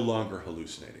 I'm no longer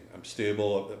hallucinating. I'm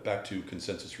stable, back to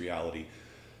consensus reality,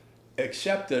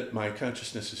 except that my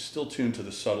consciousness is still tuned to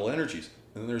the subtle energies.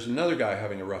 And there's another guy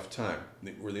having a rough time.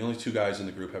 We're the only two guys in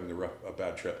the group having a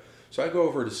bad trip. So I go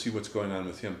over to see what's going on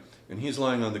with him. And he's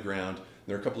lying on the ground.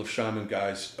 There are a couple of shaman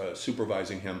guys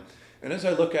supervising him. And as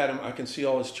I look at him, I can see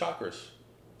all his chakras.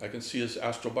 I can see his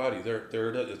astral body. There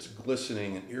it is. It's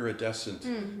glistening and iridescent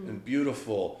and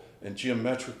beautiful and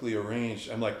geometrically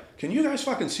arranged. I'm like, can you guys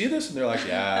fucking see this? And they're like,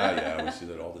 yeah, we see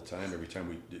that all the time, every time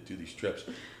we do these trips.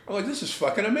 I'm like, this is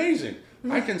fucking amazing.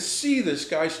 I can see this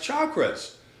guy's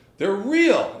chakras. They're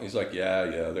real. He's like, yeah.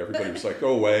 Everybody was like,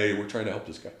 go away. We're trying to help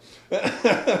this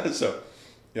guy. So,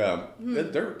 yeah,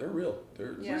 they're real.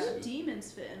 Where do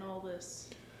demons fit in all this?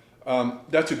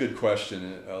 That's a good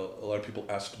question. A lot of people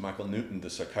asked Michael Newton, the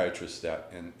psychiatrist,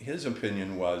 that, and his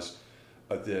opinion was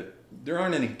that there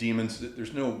aren't any demons. That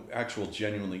there's no actual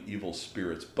genuinely evil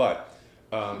spirits, but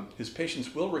his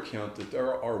patients will recount that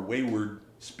there are wayward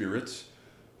spirits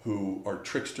who are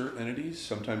trickster entities.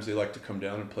 Sometimes they like to come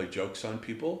down and play jokes on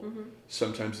people.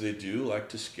 Sometimes they do like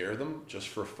to scare them just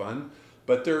for fun.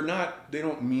 But they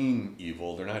don't mean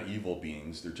evil. They're not evil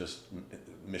beings. They're just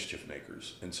mischief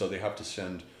makers. And so they have to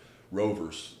send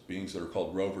rovers, beings that are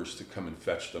called rovers, to come and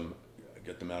fetch them,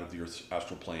 get them out of the Earth's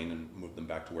astral plane and move them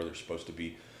back to where they're supposed to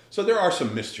be. So there are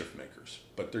some mischief makers,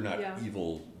 but they're not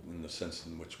evil in the sense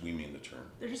in which we mean the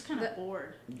term. They're just kind of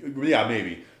bored. Yeah,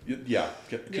 maybe. Yeah,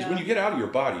 because when you get out of your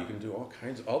body, you can do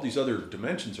all these other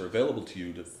dimensions are available to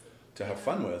you to have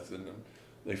fun with. And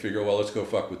they figure, well, let's go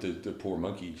fuck with the poor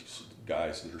monkey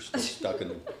guys that are still stuck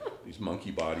in these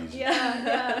monkey bodies.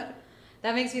 Yeah.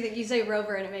 That makes me think, you say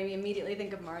rover, and it made me immediately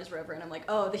think of Mars rover, and I'm like,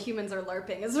 the humans are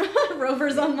LARPing as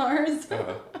rovers on Mars.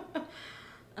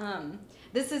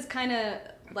 This is kind of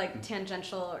like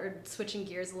tangential or switching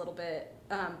gears a little bit,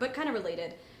 but kind of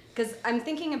related, because I'm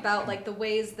thinking about like the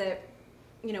ways that,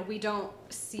 we didn't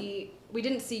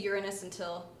see Uranus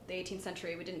until the 18th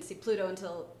century, we didn't see Pluto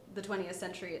until the 20th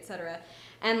century, etc.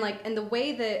 And the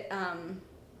way that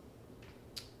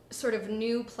sort of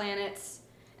new planets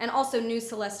and also new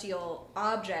celestial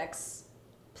objects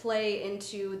play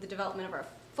into the development of our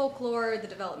folklore, the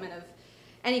development of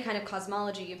any kind of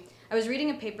cosmology. I was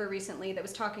reading a paper recently that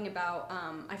was talking about,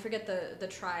 I forget the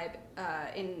tribe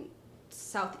in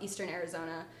southeastern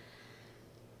Arizona,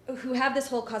 who have this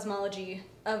whole cosmology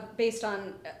based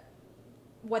on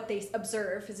what they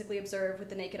physically observe with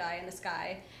the naked eye in the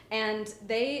sky. And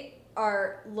they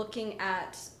are looking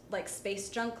at like space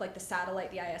junk, like the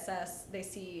satellite, the ISS.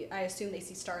 I assume they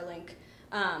see Starlink.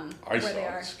 I saw it.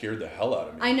 It scared the hell out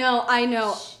of me. I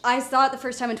know. I saw it the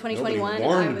first time in 2021. Nobody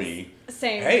warned me.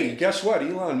 Same. Hey, guess what?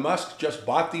 Elon Musk just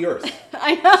bought the Earth.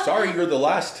 I know. Sorry, you're the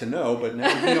last to know, but now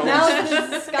you know. Now it's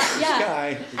the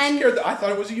sky. Yeah. I thought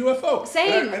it was a UFO.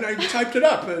 Same. And I typed it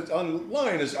up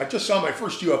online. I just saw my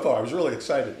first UFO. I was really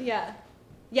excited. Yeah.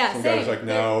 Some guy was like,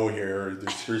 "No,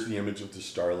 here's the image of the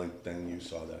Starlink thing. You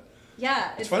saw that."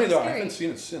 Yeah. It's funny though. Scary. I haven't seen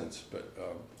it since, but.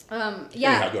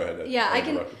 Yeah. Anyhow, go ahead. Yeah, I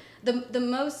can. The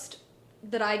most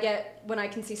that I get when I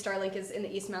can see Starlink is in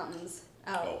the East Mountains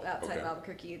outside of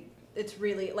Albuquerque. It's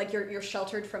really like you're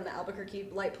sheltered from the Albuquerque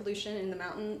light pollution in the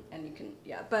mountain, and you can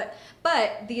but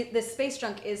the space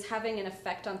junk is having an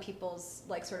effect on people's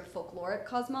like sort of folkloric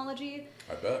cosmology.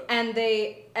 I bet. And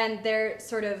they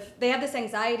have this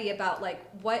anxiety about like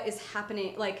what is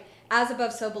happening, like as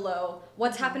above so below.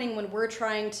 What's happening when we're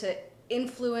trying to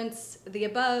influence the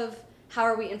above? How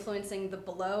are we influencing the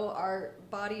below our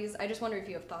bodies? I just wonder if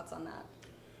you have thoughts on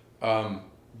that.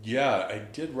 Yeah, I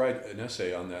did write an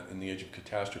essay on that in The Age of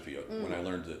Catastrophe when I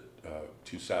learned that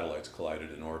two satellites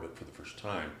collided in orbit for the first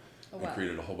time and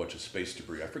created a whole bunch of space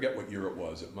debris. I forget what year it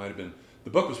was. It might have been, the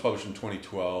book was published in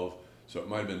 2012, so it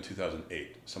might have been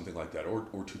 2008, something like that, or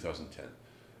 2010.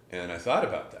 And I thought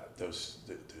about that. Those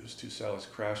two satellites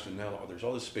crashed, and now there's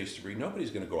all this space debris.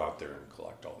 Nobody's going to go out there and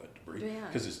collect all that debris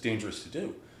because it's dangerous to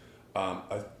do.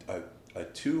 A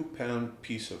 2-pound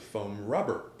piece of foam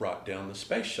rubber brought down the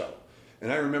space shuttle.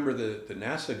 And I remember the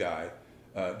NASA guy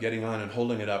getting on and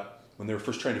holding it up when they were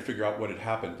first trying to figure out what had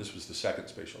happened. This was the second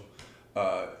space shuttle.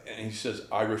 And he says,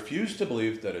 I refuse to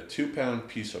believe that a 2-pound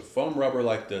piece of foam rubber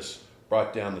like this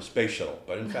brought down the space shuttle.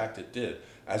 But in fact, it did.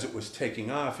 As it was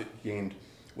taking off, it gained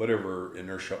whatever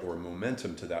inertia or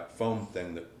momentum to that foam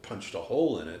thing that punched a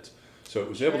hole in it. So it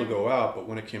was able to go out, but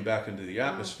when it came back into the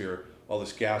atmosphere, all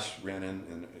this gas ran in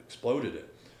and exploded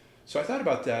it. So I thought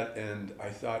about that, and I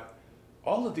thought,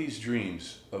 all of these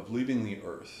dreams of leaving the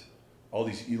Earth, all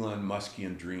these Elon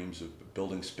Muskian dreams of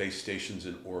building space stations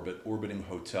in orbit, orbiting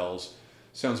hotels,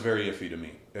 sounds very iffy to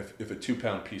me. If a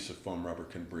 2-pound piece of foam rubber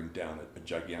can bring down a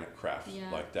gigantic craft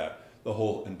like that, the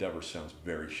whole endeavor sounds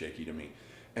very shaky to me.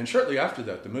 And shortly after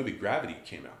that, the movie Gravity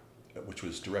came out, which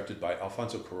was directed by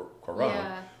Alfonso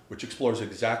Cuarón, which explores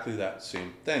exactly that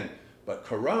same thing. But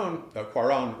Cuarón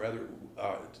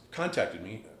contacted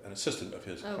me, an assistant of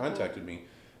his contacted me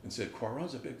and said,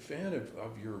 Cuarón's a big fan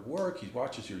of your work. He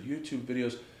watches your YouTube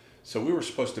videos. So we were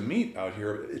supposed to meet out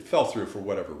here. It fell through for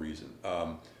whatever reason.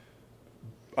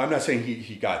 I'm not saying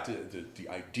he got the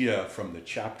idea from the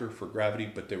chapter for Gravity,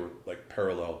 but they were like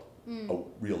parallel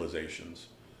realizations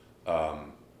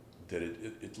that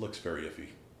it looks very iffy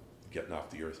getting off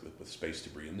the Earth with space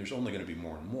debris. And there's only going to be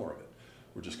more and more of it.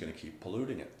 We're just going to keep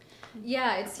polluting it.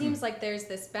 Yeah, it seems like there's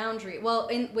this boundary. Well,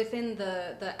 within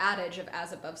the adage of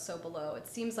as above, so below, it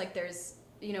seems like there's,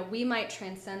 we might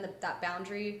transcend that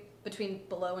boundary between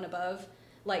below and above,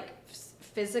 like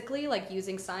physically, like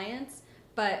using science,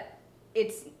 but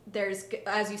there's,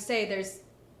 as you say,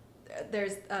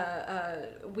 there's a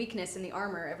weakness in the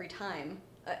armor every time.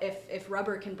 If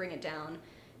rubber can bring it down,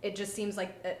 it just seems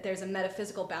like there's a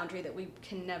metaphysical boundary that we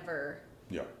can never...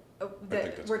 Yeah.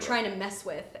 That we're trying to mess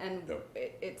with, and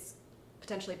it's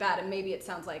potentially bad. And maybe it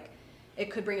sounds like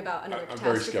it could bring about another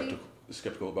catastrophe. I'm very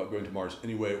skeptical about going to Mars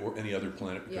anyway, or any other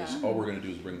planet, because all we're going to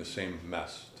do is bring the same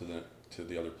mess to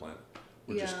the other planet.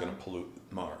 We're just going to pollute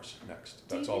Mars next.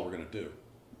 That's all we're going to do.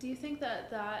 Do you think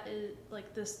that is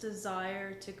like this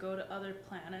desire to go to other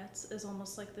planets is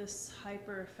almost like this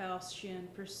hyper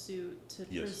Faustian pursuit to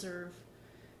preserve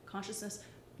consciousness?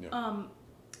 Yeah.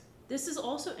 This is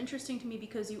also interesting to me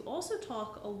because you also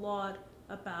talk a lot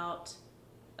about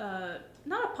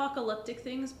not apocalyptic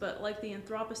things, but like the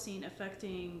Anthropocene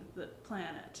affecting the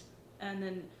planet, and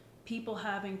then people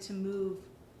having to move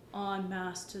en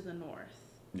masse to the north.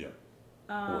 Yeah.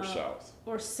 Or south.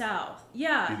 Or south.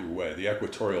 Yeah. Either way, the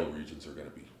equatorial regions are going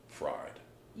to be fried.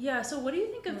 Yeah. So what do you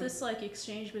think of this like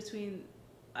exchange between,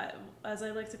 as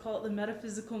I like to call it, the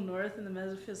metaphysical north and the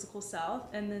metaphysical south,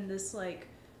 and then this like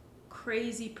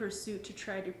crazy pursuit to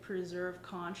try to preserve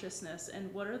consciousness,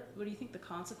 and what do you think the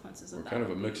consequences of that? We're kind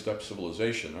of a mixed up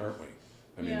civilization, aren't we?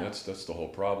 I mean, that's the whole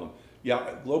problem.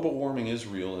 Yeah, global warming is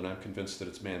real, and I'm convinced that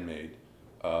it's man-made.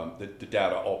 The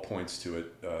data all points to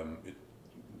it.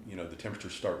 The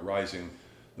temperatures start rising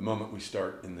the moment we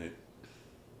start in the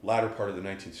latter part of the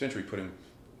 19th century putting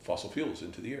fossil fuels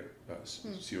into the air,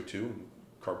 CO2 and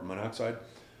carbon monoxide.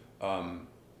 And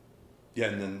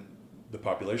then the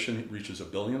population reaches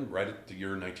 1 billion right at the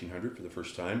year 1900 for the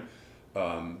first time.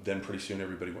 Then pretty soon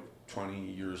 20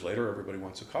 years later, everybody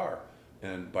wants a car.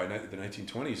 And by the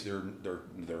 1920s,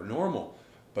 they're normal.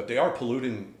 But they are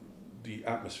polluting the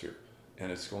atmosphere,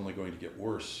 and it's only going to get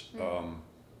worse.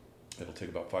 It'll take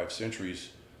about 5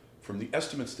 centuries. From the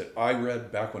estimates that I read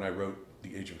back when I wrote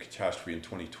The Age of Catastrophe in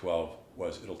 2012,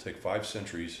 it'll take 5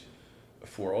 centuries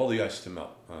for all the ice to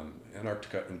melt on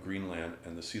Antarctica and Greenland,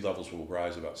 and the sea levels will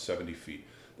rise about 70 feet.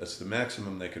 That's the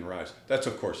maximum they can rise. That's,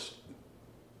 of course,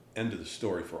 end of the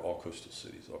story for all coastal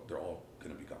cities. They're all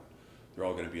going to be gone. They're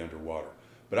all going to be underwater.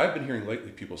 But I've been hearing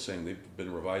lately people saying they've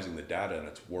been revising the data, and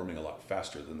it's warming a lot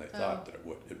faster than they thought that it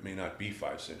would. It may not be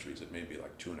 5 centuries. It may be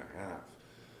like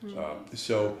 2.5.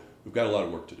 So we've got a lot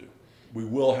of work to do. We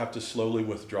will have to slowly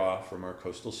withdraw from our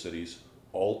coastal cities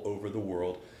all over the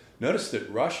world. Notice that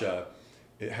Russia,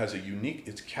 it has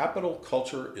its capital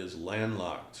culture is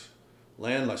landlocked.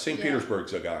 St.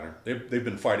 Petersburg's a goner. They've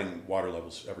been fighting water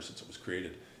levels ever since it was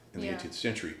created in the 18th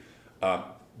century.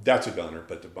 That's a goner,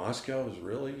 but Moscow is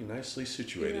really nicely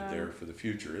situated there for the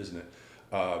future, isn't it?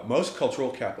 Most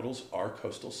cultural capitals are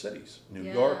coastal cities. New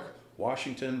York,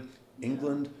 Washington,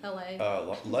 England,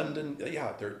 LA, London.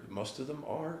 Most of them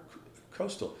are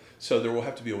coastal. So there will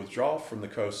have to be a withdrawal from the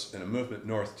coast and a movement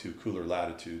north to cooler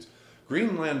latitudes.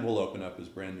 Greenland will open up as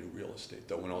brand new real estate,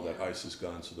 though, when all that ice is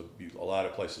gone. So there'll be a lot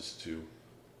of places to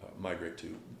migrate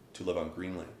to live on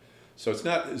Greenland. So it's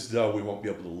not as though we won't be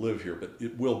able to live here, but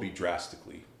it will be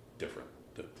drastically different.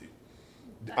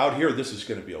 Out here, this is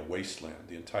going to be a wasteland,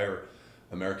 the entire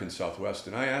American Southwest.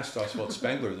 And I asked Oswald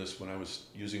Spengler this when I was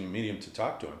using a medium to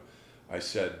talk to him. I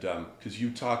said, because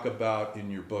you talk about in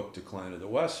your book Decline of the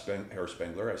West, Herr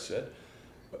Spengler, I said,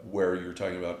 where you're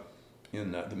talking about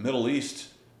in the Middle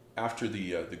East, after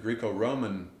the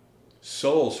Greco-Roman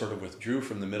soul sort of withdrew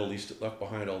from the Middle East, it left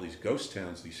behind all these ghost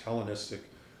towns, these Hellenistic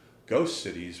ghost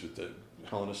cities with the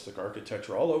Hellenistic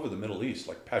architecture all over the Middle East,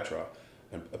 like Petra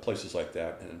and places like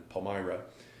that, and Palmyra.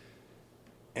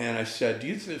 And I said, do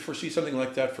you foresee something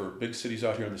like that for big cities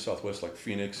out here in the Southwest, like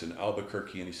Phoenix and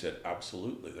Albuquerque? And he said,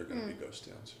 absolutely, they're going to be ghost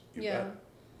towns. You bet.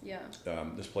 Yeah.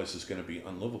 This place is going to be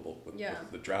unlivable with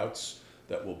the droughts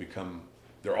that will become,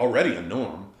 they're already a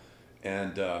norm.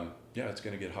 And it's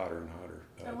going to get hotter and hotter.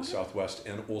 The Southwest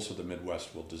and also the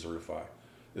Midwest will desertify.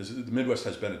 The Midwest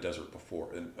has been a desert before,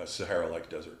 a Sahara-like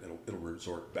desert. It'll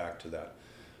resort back to that.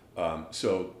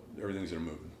 So everything's going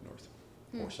to move north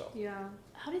or south. Yeah.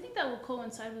 How do you think that will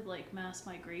coincide with like mass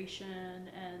migration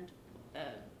and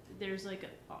there was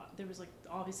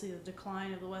obviously the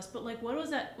decline of the West, but like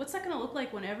what's that going to look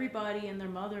like when everybody and their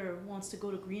mother wants to go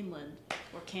to Greenland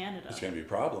or Canada? It's going to be a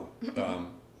problem.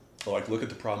 Like look at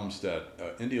the problems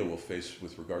that India will face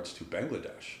with regards to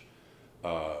Bangladesh.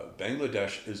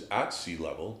 Bangladesh is at sea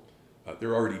level.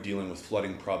 They're already dealing with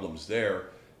flooding problems there,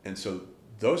 and so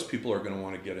those people are going to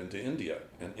want to get into India,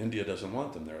 and India doesn't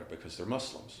want them there because they're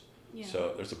Muslims. Yeah.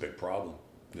 So there's a big problem.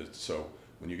 So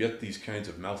when you get these kinds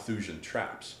of Malthusian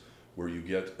traps, where you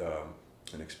get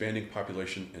an expanding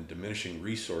population and diminishing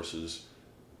resources,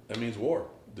 that means war.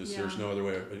 There's no other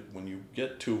way. When you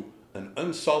get to an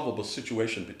unsolvable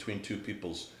situation between two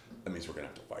peoples, that means we're going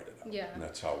to have to fight it out. Yeah. And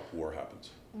that's how war happens.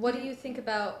 What do you think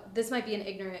about, this might be an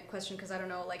ignorant question because I don't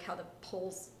know like how the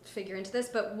poles figure into this,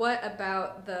 but what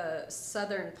about the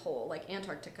southern pole, like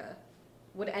Antarctica?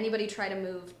 Would anybody try to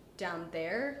move down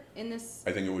there in this?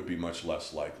 I think it would be much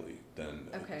less likely than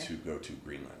to go to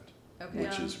Greenland,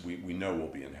 which is, we know will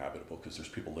be inhabitable because there's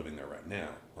people living there right now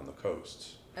on the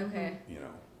coasts. Okay. You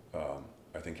know,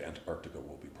 I think Antarctica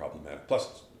will be problematic. Plus,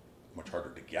 it's much harder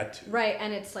to get to. Right,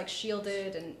 and it's like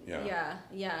shielded and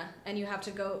and you have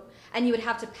to go, and you would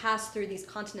have to pass through these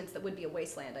continents that would be a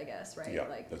wasteland, I guess, right? Yeah,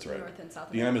 like that's right. North and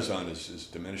South The America. Amazon is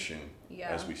diminishing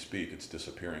as we speak. It's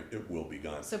disappearing. It will be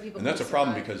gone. So people and that's a can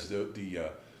problem survive. because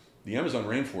the Amazon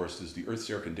rainforest is the Earth's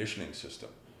air conditioning system.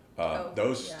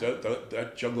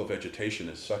 That jungle vegetation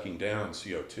is sucking down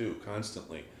CO2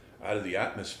 constantly out of the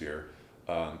atmosphere.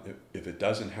 If it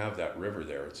doesn't have that river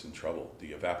there, it's in trouble.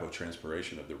 The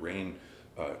evapotranspiration of the rain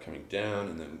coming down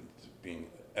and then being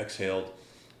exhaled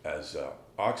as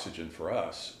oxygen for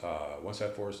us, once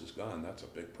that forest is gone, that's a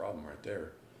big problem right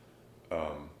there.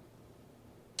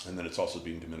 And then it's also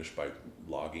being diminished by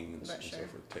logging and so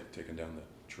forth, taking down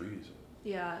the trees.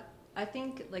 Yeah, I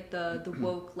think like the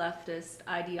woke leftist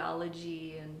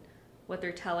ideology and what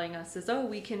they're telling us is, oh,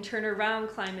 we can turn around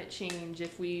climate change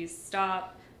if we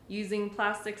stop using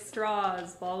plastic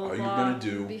straws, blah, blah, blah. All you're going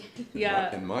to do,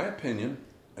 in my opinion,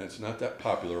 and it's not that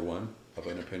popular one of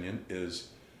an opinion, is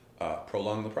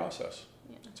prolong the process.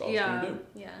 Yeah. That's all it's going to do.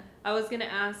 Yeah. I was going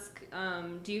to ask,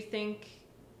 do you think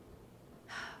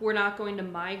we're not going to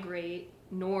migrate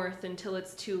north until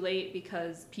it's too late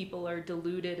because people are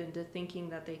deluded into thinking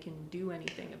that they can do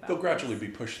anything about it? They'll gradually be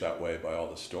pushed that way by all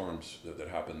the storms that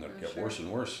happen that get worse and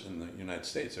worse in the United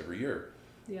States every year.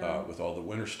 With all the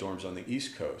winter storms on the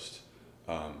East Coast.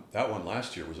 That one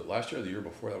last year, was it last year or the year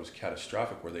before? That was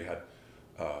catastrophic, where they had,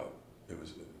 it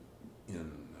was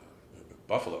in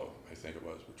Buffalo, I think it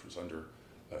was, which was under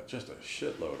just a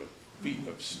shitload of feet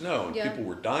of snow, and people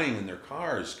were dying in their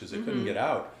cars because they couldn't get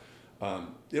out.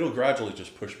 It'll gradually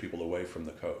just push people away from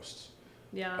the coasts.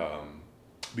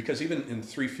 Because even in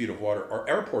 3 feet of water, our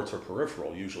airports are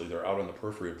peripheral. Usually they're out on the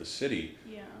periphery of the city.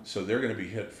 So they're going to be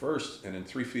hit first. And in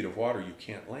 3 feet of water, you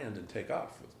can't land and take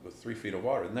off with 3 feet of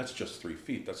water. And that's just 3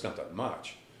 feet. That's not that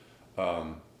much.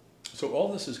 So all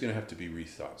this is going to have to be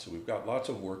rethought. So we've got lots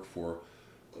of work for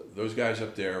those guys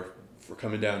up there for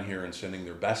coming down here and sending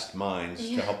their best minds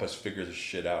to help us figure this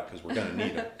shit out, because we're going to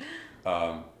need it.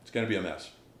 It's going to be a mess,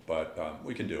 but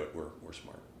we can do it. We're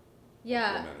smart.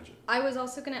 Yeah, I was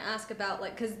also going to ask about,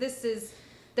 like, because this is,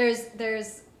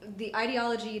 there's the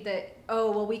ideology that,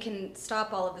 oh, well, we can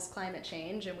stop all of this climate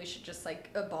change and we should just, like,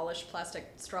 abolish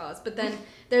plastic straws. But then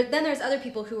there's other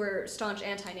people who are staunch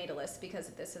anti-natalists because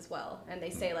of this as well. And they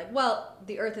say, like, well,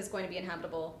 the Earth is going to be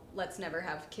inhabitable. Let's never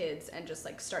have kids and just,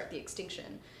 like, start the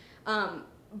extinction.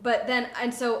 But then,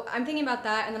 and so I'm thinking about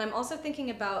that, and then I'm also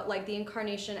thinking about, like, the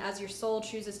incarnation as your soul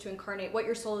chooses to incarnate, what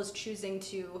your soul is choosing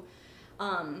to,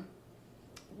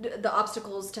 the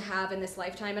obstacles to have in this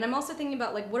lifetime. And I'm also thinking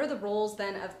about, like, what are the roles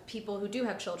then of people who do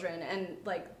have children, and,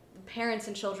 like, parents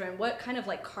and children? What kind of,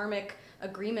 like, karmic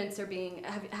agreements are being,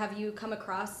 have you come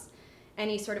across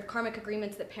any sort of karmic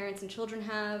agreements that parents and children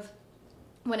have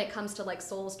when it comes to like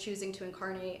souls choosing to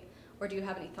incarnate? Or do you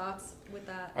have any thoughts with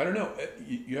that? I don't know.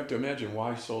 You have to imagine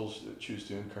why souls choose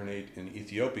to incarnate in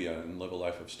Ethiopia and live a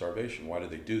life of starvation. Why do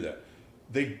they do that?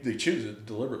 They choose it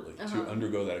deliberately to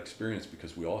undergo that experience,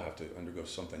 because we all have to undergo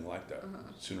something like that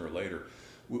sooner or later.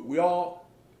 We all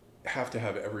have to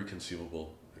have every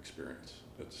conceivable experience.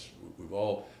 We've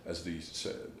all, as the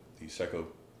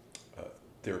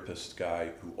psychotherapist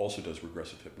guy who also does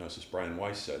regressive hypnosis, Brian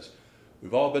Weiss, says,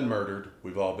 we've all been murdered,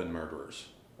 we've all been murderers.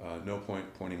 No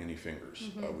point pointing any fingers.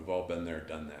 We've all been there,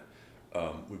 done that.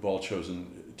 We've all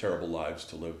chosen terrible lives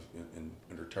to live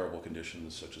under terrible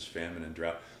conditions such as famine and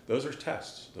drought. Those are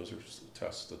tests. Those are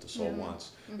tests that the soul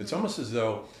wants. It's almost as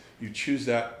though you choose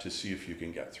that to see if you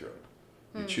can get through it.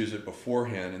 You choose it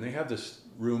beforehand, and they have this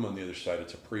room on the other side.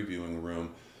 It's a previewing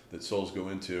room that souls go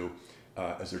into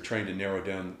as they're trying to narrow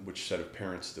down which set of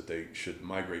parents that they should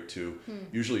migrate to.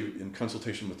 Usually in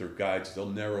consultation with their guides, they'll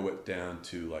narrow it down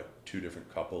to like 2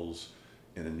 different couples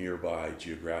in a nearby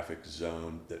geographic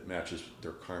zone that matches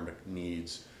their karmic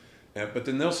needs. But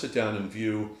then they'll sit down and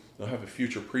they'll have a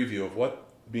future preview of what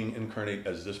being incarnate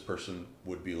as this person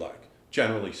would be like,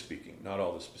 generally speaking, not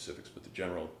all the specifics, but the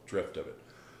general drift of it.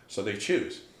 So they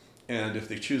choose. And if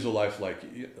they choose a life like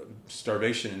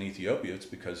starvation in Ethiopia, it's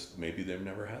because maybe they've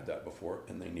never had that before,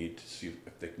 and they need to see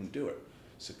if they can do it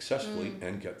successfully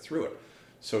and get through it.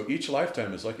 So each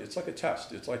lifetime is it's like a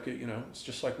test. It's like, it's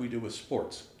just like we do with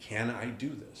sports. Can I do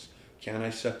this? Can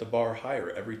I set the bar higher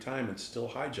every time and still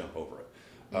high jump over it?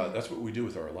 That's what we do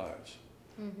with our lives.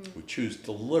 We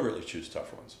deliberately choose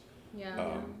tough ones.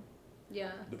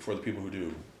 For the people who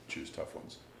do choose tough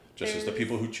ones. Just as the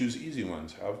people who choose easy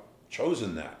ones have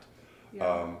chosen that.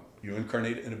 You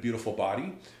incarnate in a beautiful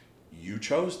body. You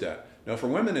chose that. Now, for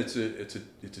women, it's a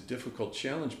difficult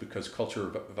challenge because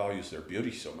culture values their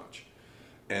beauty so much,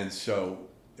 and so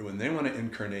when they want to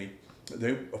incarnate,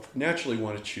 they naturally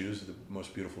want to choose the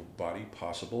most beautiful body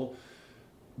possible.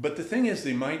 But the thing is,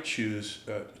 they might choose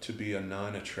to be a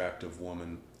non-attractive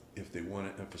woman if they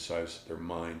want to emphasize their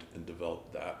mind and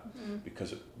develop that.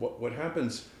 Because what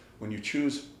happens when you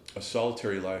choose a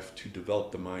solitary life to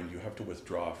develop the mind, you have to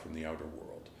withdraw from the outer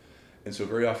world. And so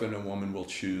very often a woman will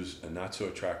choose a not so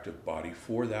attractive body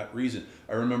for that reason.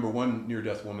 I remember one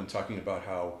near-death woman talking about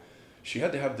how she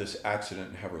had to have this accident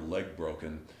and have her leg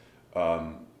broken.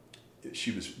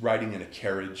 She was riding in a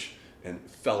carriage and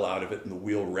fell out of it, and the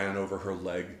wheel ran over her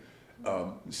leg.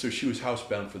 So she was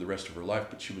housebound for the rest of her life,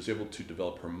 but she was able to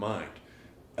develop her mind.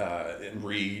 And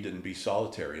read and be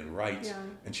solitary and write.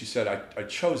 And she said, I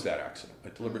chose that accident. I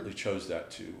deliberately chose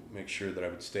that to make sure that I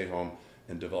would stay home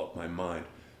and develop my mind.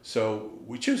 So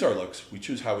we choose our looks. We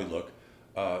choose how we look.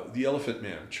 The Elephant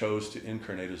Man chose to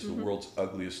incarnate as the world's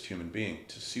ugliest human being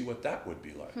to see what that would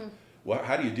be like.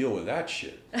 How do you deal with that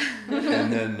shit?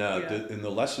 And then in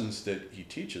the lessons that he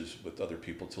teaches with other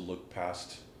people to look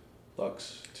past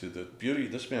looks to the beauty.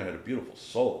 This man had a beautiful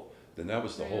soul. Then that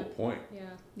was the whole point.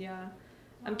 Yeah.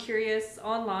 I'm curious,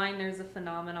 online there's a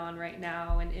phenomenon right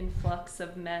now, an influx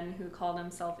of men who call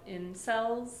themselves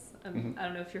incels. I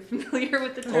don't know if you're familiar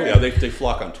with the term. Oh yeah, they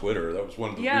flock on Twitter. That was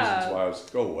one of the reasons why I was,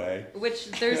 go away.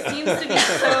 Which there seems to be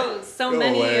so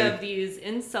many of these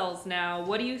incels now.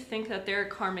 What do you think that their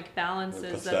karmic balance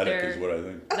is that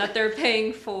they're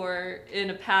paying for in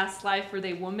a past life? Were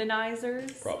they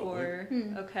womanizers? Probably.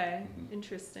 Okay,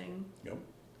 interesting. Yep.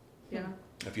 Yeah.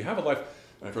 If you have a life,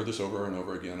 and I've heard this over and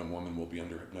over again, a woman will be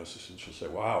under hypnosis and she'll say,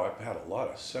 wow, I've had a lot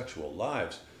of sexual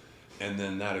lives. And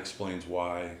then that explains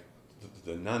why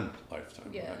the nun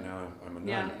lifetime. Right now I'm a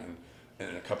nun.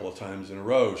 And a couple of times in a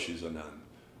row she's a nun.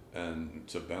 And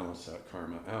to balance that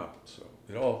karma out. So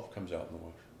it all comes out in the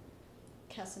wash.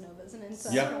 Casanova's an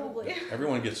incel, probably.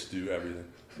 Everyone gets to do everything.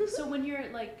 So when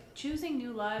you're like choosing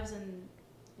new lives and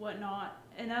whatnot,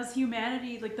 and as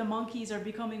humanity, like the monkeys are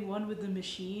becoming one with the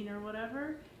machine or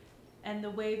whatever, and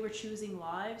the way we're choosing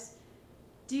lives,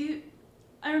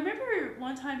 I remember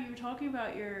one time you were talking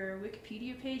about your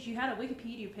Wikipedia page. You had a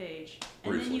Wikipedia page,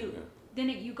 and briefly, then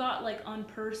you got like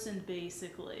unpersoned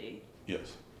basically.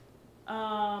 Yes.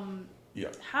 How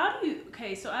do you?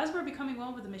 Okay, so as we're becoming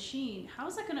one with the machine, how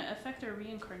is that going to affect our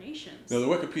reincarnations? Now the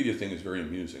Wikipedia thing is very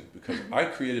amusing because I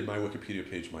created my Wikipedia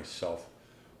page myself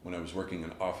when I was working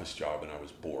an office job and I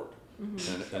was bored,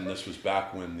 and this was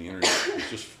back when the internet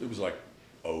was like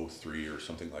 03 or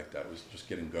something like that. It was just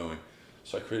getting going.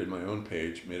 So I created my own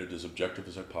page, made it as objective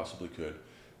as I possibly could,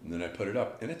 and then I put it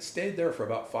up. And it stayed there for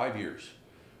about 5 years.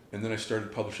 And then I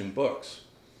started publishing books.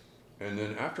 And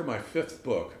then after my 5th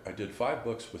book, I did 5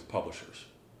 books with publishers,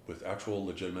 with actual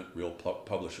legitimate real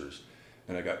publishers.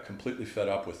 and I got completely fed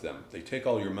up with them. They take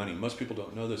all your money. Most people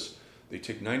don't know this. They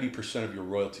take 90% of your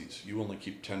royalties. You only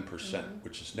keep 10%,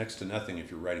 which is next to nothing if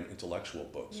you're writing intellectual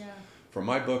books. Yeah. For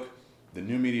my book, The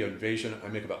New Media Invasion, I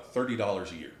make about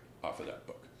 $30 a year off of that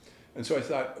book. And so I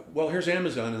thought, well, here's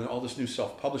Amazon and all this new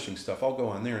self-publishing stuff. I'll go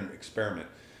on there and experiment.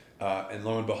 And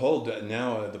lo and behold,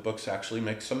 now the books actually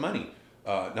make some money.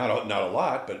 Not a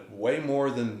lot, but way more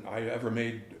than I ever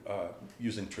made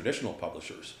using traditional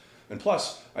publishers. And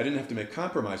plus, I didn't have to make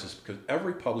compromises because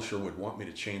every publisher would want me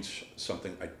to change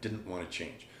something I didn't want to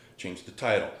change. Change the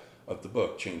title of the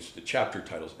book, change the chapter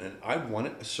titles, and I want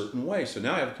it a certain way. So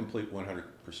now I have complete 100%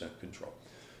 control.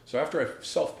 So after I've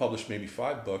self-published maybe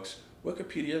 5 books,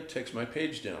 Wikipedia takes my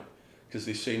page down because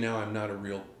they say now I'm not a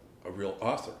real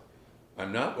author.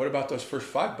 I'm not. What about those first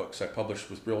 5 books I published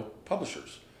with real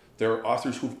publishers? There are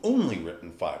authors who've only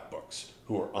written 5 books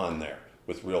who are on there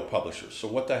with real publishers. So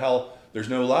what the hell? There's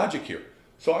no logic here.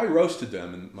 So I roasted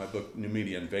them in my book, New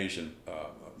Media Invasion.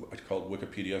 I called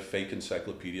Wikipedia fake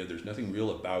encyclopedia. There's nothing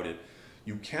real about it.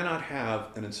 You cannot have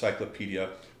an encyclopedia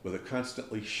with a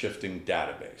constantly shifting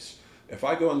database. If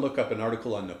I go and look up an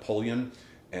article on Napoleon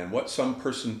and what some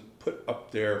person put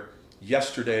up there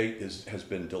yesterday has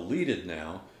been deleted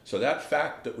now, so that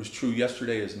fact that was true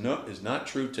yesterday is not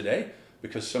true today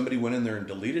because somebody went in there and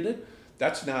deleted it,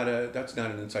 that's not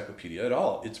an encyclopedia at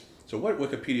all. So what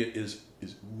Wikipedia is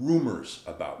rumors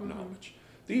about knowledge.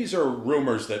 These are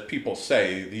rumors that people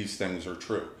say these things are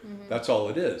true. That's all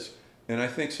it is. And I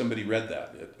think somebody read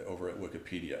that over at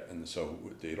Wikipedia, and so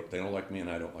they don't like me and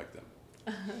I don't like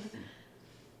them.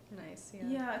 Nice, yeah.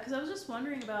 Yeah, because I was just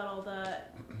wondering about all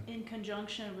that in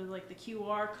conjunction with like the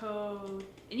QR code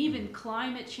and even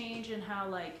climate change and how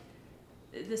like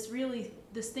this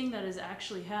thing that is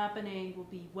actually happening will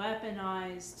be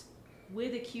weaponized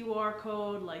with a QR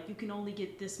code. Like you can only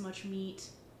get this much meat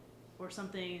or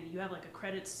something, and you have like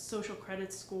a social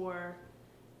credit score.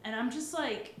 And I'm just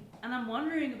like, and I'm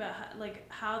wondering about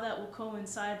how that will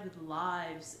coincide with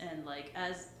lives and like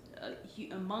as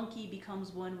a monkey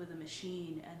becomes one with a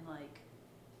machine, and like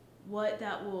what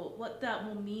that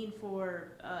will mean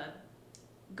for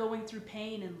going through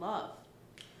pain and love.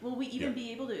 Will we even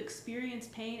be able to experience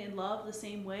pain and love the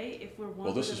same way if we're one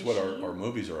with a machine? Well, this is what our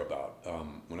movies are about.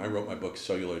 When I wrote my book,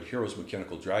 Celluloid Heroes,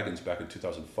 Mechanical Dragons, back in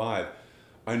 2005,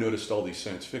 I noticed all these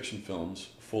science fiction films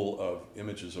full of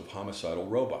images of homicidal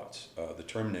robots, the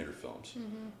Terminator films,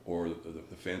 or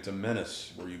the Phantom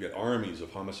Menace, where you get armies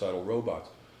of homicidal robots.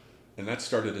 And that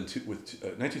started with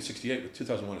 1968 with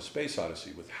 2001: A Space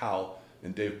Odyssey, with HAL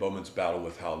and Dave Bowman's battle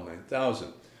with HAL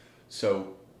 9000.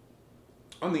 So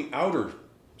on the outer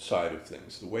side of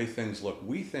things, the way things look,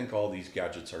 we think all these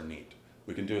gadgets are neat.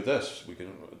 We can do this, we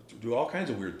can do all kinds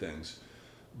of weird things.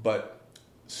 But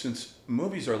since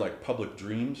movies are like public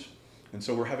dreams, and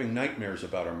so we're having nightmares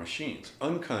about our machines,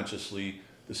 unconsciously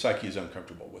the psyche is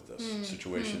uncomfortable with this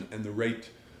situation and the rate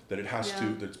that it has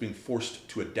to, that's being forced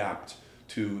to adapt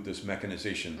to this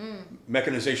mechanization.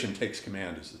 Mechanization Takes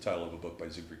Command is the title of a book by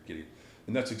Siegfried Gideon.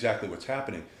 And that's exactly what's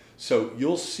happening. So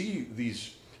you'll see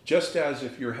these, just as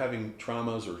if you're having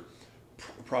traumas or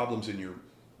problems in your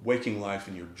waking life,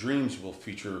 and your dreams will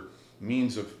feature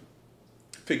means of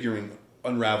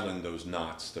unraveling those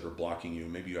knots that are blocking you.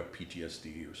 Maybe you have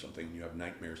PTSD or something, you have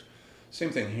nightmares. Same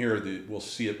thing here, we'll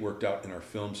see it worked out in our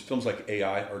films. Films like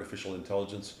AI, artificial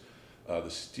intelligence, the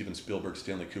Steven Spielberg,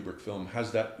 Stanley Kubrick film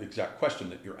has that exact question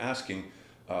that you're asking.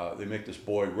 They make this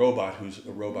boy robot who's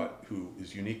a robot who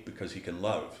is unique because he can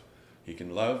love. He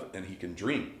can love and he can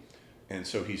dream. And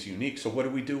so he's unique. So what do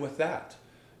we do with that?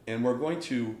 And we're going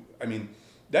to,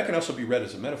 that can also be read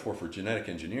as a metaphor for genetic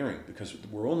engineering, because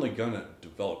we're only going to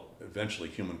develop eventually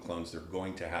human clones. They're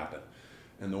going to happen.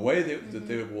 And the way that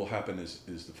they will happen is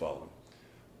the following.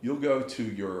 You'll go to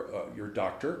your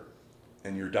doctor,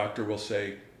 and your doctor will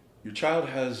say, your child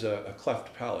has a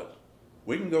cleft palate.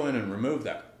 We can go in and remove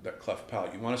that cleft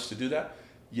palate. You want us to do that?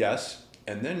 Yes.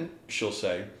 And then she'll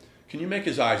say, can you make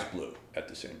his eyes blue at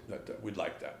the same, we'd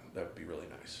like that. That would be really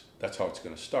nice. That's how it's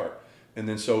going to start. And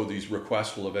then so these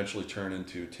requests will eventually turn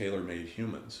into tailor-made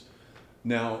humans.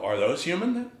 Now, are those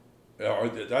human then?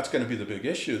 That's going to be the big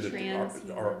issue,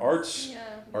 that our arts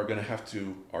are going to have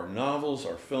to, our novels,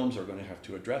 our films are going to have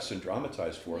to address and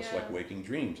dramatize for us, like Waking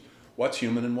Dreams. What's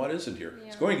human and what isn't here?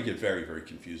 It's going to get very, very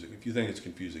confusing. If you think it's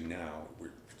confusing now,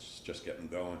 we're just getting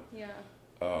going.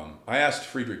 I asked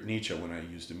Friedrich Nietzsche when I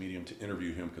used a medium to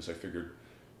interview him, because I figured,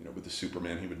 with the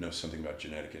Superman, he would know something about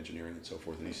genetic engineering and so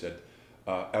forth. And he said,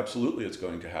 absolutely, it's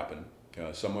going to happen.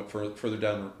 Somewhat further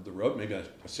down the road, maybe a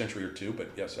century or two,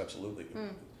 but yes, absolutely.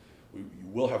 You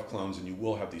will have clones and you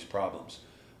will have these problems.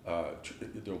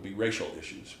 There will be racial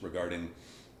issues regarding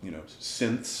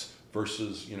synths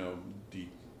versus, the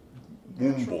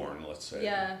womb-born, let's say.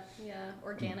 Yeah,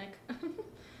 organic.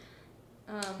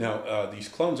 Now, these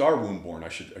clones are womb-born. I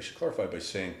should clarify by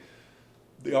saying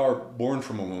they are born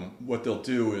from a womb. What they'll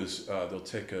do is they'll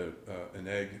take an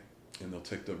egg, and they'll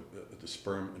take the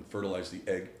sperm and fertilize the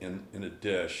egg in a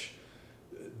dish.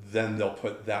 Then they'll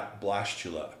put that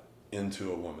blastula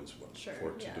into a woman's womb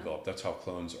for it to develop. That's how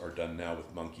clones are done now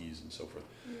with monkeys and so forth.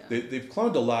 Yeah. They've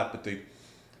cloned a lot, but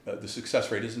the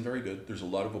success rate isn't very good. There's a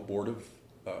lot of abortive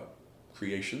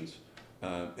creations.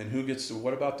 And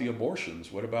what about the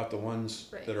abortions? What about the ones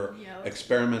that are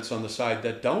experiments on the side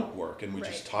that don't work, and we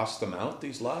just toss them out,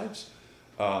 these lives?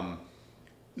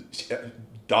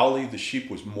 Dolly, the sheep,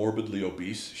 was morbidly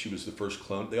obese. She was the first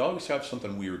clone. They always have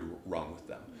something weird wrong with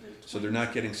them. So they're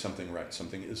not getting something right.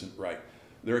 Something isn't right.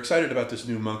 They're excited about this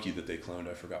new monkey that they cloned.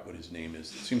 I forgot what his name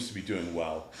is. It seems to be doing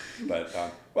well. But,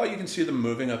 you can see them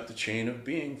moving up the chain of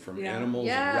being from animals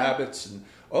and rabbits. And,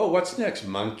 what's next?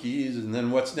 Monkeys. And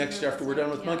then what's next after we're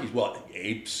done with monkeys? Well,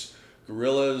 apes,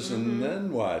 gorillas, and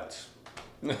then what?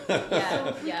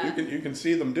 You can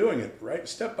see them doing it, right?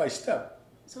 Step by step.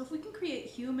 So if we can create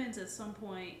humans at some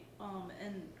point,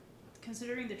 and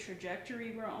considering the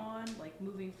trajectory we're on, like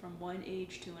moving from one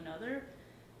age to another,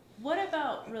 what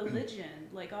about religion?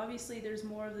 Like, obviously, there's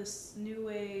more of this New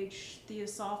Age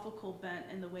theosophical bent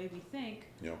in the way we think.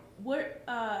 Yeah.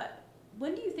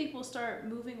 When do you think we'll start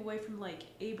moving away from, like,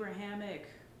 Abrahamic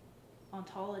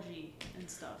ontology and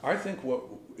stuff? I think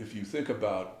if you think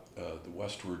about the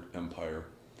westward empire,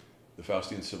 the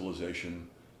Faustian civilization,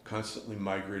 constantly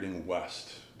migrating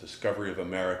west, discovery of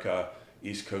America,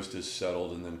 East Coast is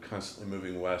settled, and then constantly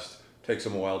moving west. Takes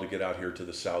them a while to get out here to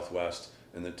the Southwest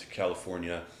and then to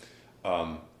California.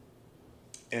 And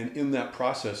in that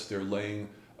process, they're laying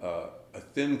a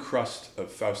thin crust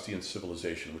of Faustian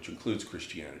civilization, which includes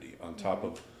Christianity, on top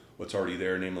of what's already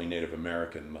there, namely Native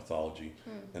American mythology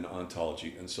and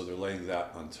ontology. And so they're laying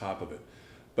that on top of it.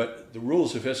 But the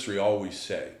rules of history always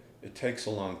say, it takes a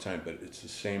long time, but it's the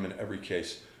same in every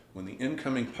case. When the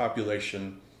incoming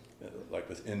population, like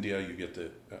with India, you get the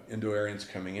Indo-Aryans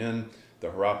coming in, the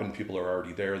Harappan people are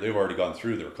already there, they've already gone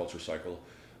through their culture cycle,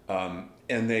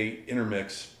 and they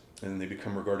intermix, and they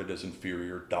become regarded as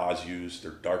inferior. Dasyus,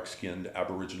 they're dark-skinned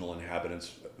Aboriginal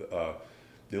inhabitants.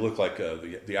 They look like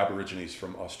the Aborigines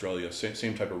from Australia,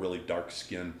 same type of really dark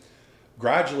skin.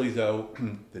 Gradually, though,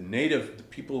 the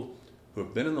people who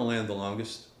have been in the land the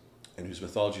longest and whose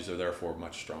mythologies are therefore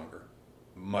much stronger,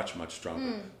 much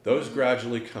stronger, those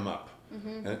gradually come up.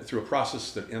 And through a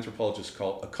process that anthropologists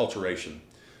call acculturation.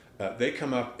 They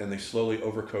come up and they slowly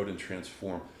overcode and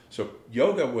transform. So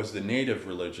yoga was the native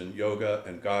religion, yoga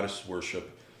and goddess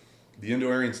worship. The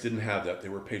Indo-Aryans didn't have that. They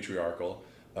were patriarchal.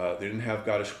 They didn't have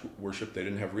goddess worship. They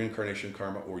didn't have reincarnation,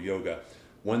 karma, or yoga.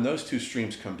 When those two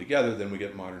streams come together, then we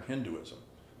get modern Hinduism,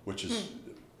 which is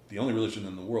the only religion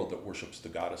in the world that worships the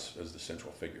goddess as the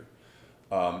central figure.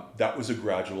 That was a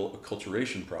gradual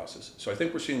acculturation process. So I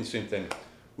think we're seeing the same thing.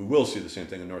 We will see the same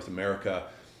thing in North America.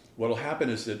 What will happen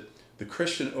is that the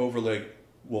Christian overlay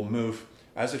will move,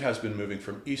 as it has been moving,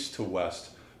 from east to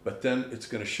west, but then it's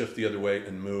going to shift the other way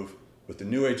and move with the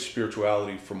New Age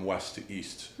spirituality from west to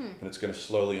east. And it's going to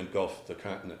slowly engulf the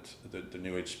continent, the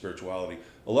New Age spirituality,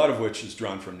 a lot of which is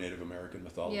drawn from Native American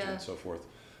mythology and so forth.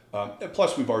 And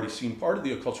plus, we've already seen part of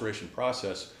the acculturation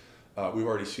process. We've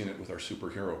already seen it with our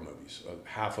superhero movies.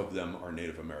 Half of them are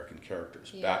Native American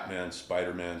characters. Batman,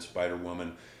 Spider-Man,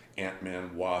 Spider-Woman,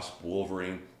 Ant-Man, Wasp,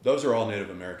 Wolverine. Those are all Native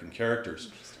American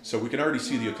characters. So we can already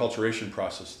see the acculturation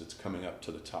process that's coming up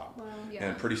to the top.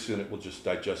 And pretty soon it will just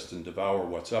digest and devour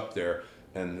what's up there.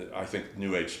 And I think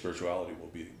New Age spirituality will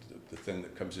be the thing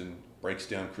that comes in, breaks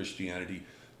down Christianity,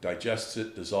 digests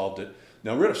it, dissolved it.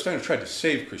 Now, Rudolf Steiner tried to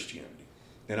save Christianity.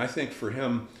 And I think for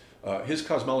him, his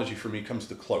cosmology for me comes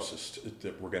the closest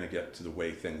that we're going to get to the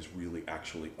way things really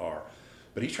actually are.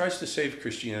 But he tries to save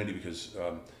Christianity because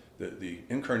the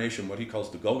incarnation, what he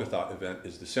calls the Golgotha event,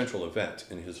 is the central event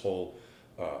in his whole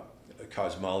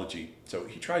cosmology. So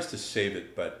he tries to save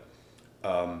it, but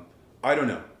I don't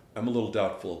know. I'm a little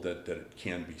doubtful that it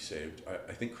can be saved.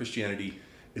 I think Christianity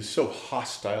is so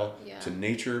hostile to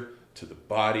nature, to the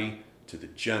body, to the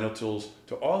genitals,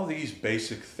 to all these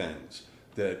basic things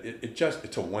that it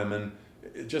to women,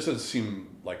 it just doesn't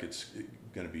seem like it's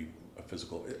going to be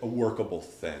a workable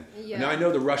thing. Now, I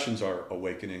know the Russians are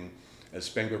awakening, as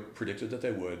Spengler predicted that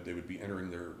they would be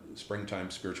entering their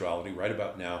springtime spirituality right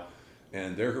about now,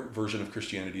 and their version of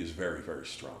Christianity is very, very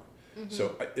strong.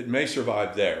 So it may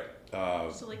survive there.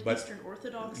 So like but, Eastern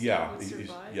Orthodox would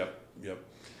survive? Yep.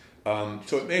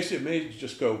 So it may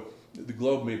just go the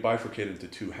globe may bifurcate into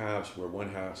two halves, where one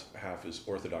half is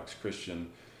Orthodox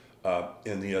Christian,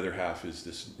 and the other half is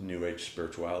this New Age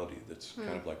spirituality that's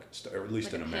kind of like, or at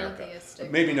least Like in a America.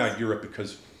 pantheistic- Maybe not Europe,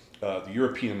 because the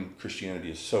European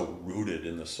Christianity is so rooted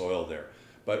in the soil there.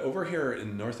 But over here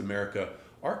in North America,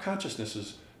 our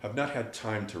consciousnesses have not had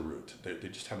time to root. They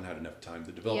just haven't had enough time.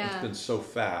 The development's Yeah. been so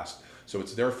fast, so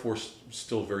it's therefore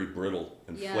still very brittle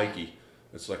and flaky.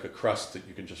 It's like a crust that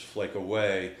you can just flake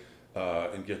away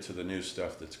and get to the new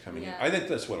stuff that's coming in. I think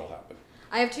that's what'll happen.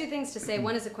 I have two things to say.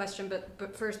 One is a question,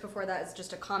 but first, before that, is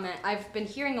just a comment. I've been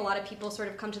hearing a lot of people sort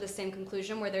of come to the same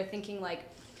conclusion, where they're thinking like,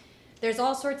 there's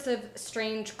all sorts of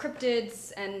strange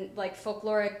cryptids and like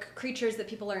folkloric creatures that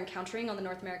people are encountering on the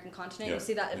North American continent. Yeah, You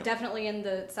see that yeah. definitely in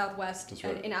the Southwest, That's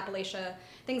right. in Appalachia,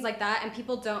 things like that. And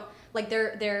people don't, like,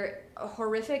 they're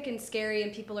horrific and scary,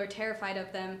 and people are terrified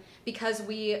of them because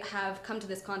we have come to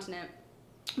this continent,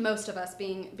 most of us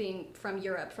being from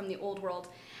Europe, from the old world,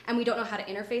 and we don't know how to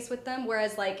interface with them.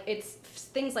 Whereas like it's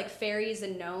things like fairies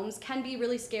and gnomes can be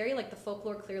really scary. Like the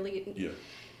folklore clearly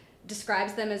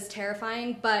describes them as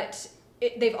terrifying, but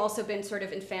they've also been sort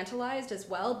of infantilized as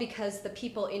well, because the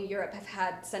people in Europe have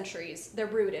had centuries, they're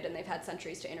rooted, and they've had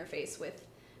centuries to interface with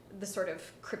the sort of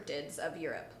cryptids of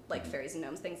Europe, like fairies and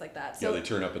gnomes, things like that. So they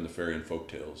turn up in the fairy and folk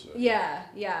tales.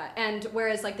 yeah. And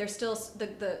whereas like there's still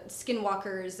the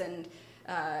skinwalkers and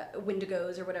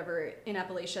Wendigos or whatever in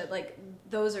Appalachia, like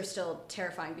those are still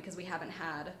terrifying because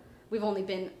we've only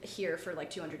been here for like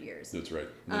 200 years. That's right.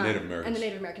 The Native Americans, and the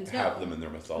Native Americans have know. them in their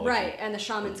mythology. Right, and the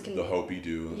shamans can... The Hopi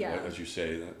do, Yeah. as you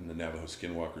say, and the Navajo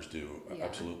skinwalkers do. Yeah.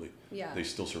 Absolutely. Yeah. They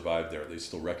still survive there. They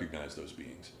still recognize those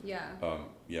beings. Yeah.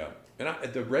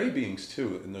 And the Ray beings,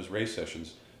 too, in those Ray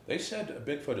sessions, they said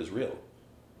Bigfoot is real.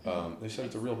 They said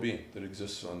it's a real being that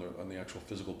exists on the actual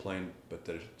physical plane, but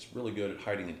that it's really good at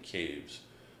hiding in caves,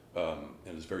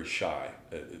 and is very shy.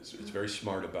 It's very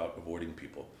smart about avoiding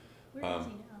people. Where is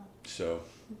he now? So,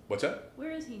 what's that?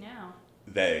 Where is he now?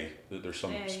 There's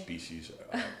some They. species.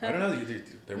 I don't know.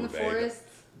 They were in the vague.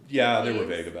 forests. Yeah, they were caves?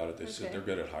 vague about it. They said Okay. they're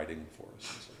good at hiding in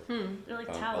forests. And so forth. They're like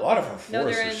A lot of our No, forests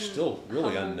they're are in still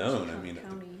really Humboldt unknown. I mean,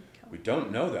 County. we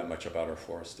don't know that much about our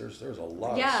forests. There's a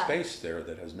lot Yeah. of space there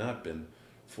that has not been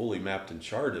fully mapped and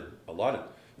charted. A lot of,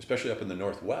 especially up in the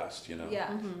Northwest, you know. Yeah.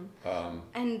 Mm-hmm.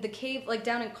 And the cave, like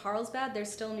down in Carlsbad,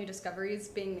 there's still new discoveries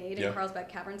being made in Yeah. Carlsbad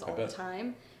Caverns all the bet.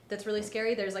 time. That's really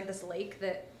scary. There's like this lake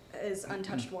that is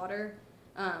untouched water.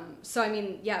 So I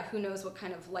mean, yeah, who knows what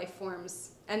kind of life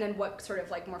forms, and then what sort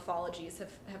of like morphologies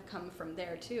have come from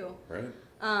there too. Right.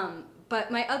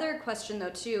 But my other question though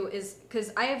too is,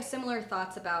 because I have similar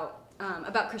thoughts about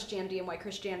Christianity and why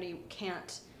Christianity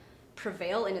can't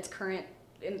prevail in its current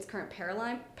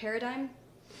paradigm.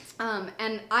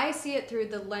 And I see it through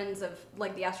the lens of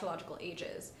like the astrological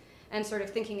ages, and sort of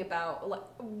thinking about like,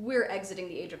 we're exiting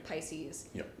the age of Pisces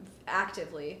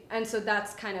actively, and so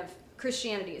that's kind of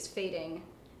Christianity is fading,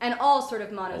 and all sort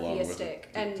of monotheistic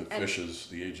Along with the fishes,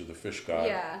 the age of the fish god.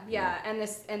 yeah, and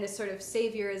this sort of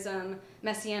saviorism,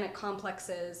 messianic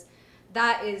complexes,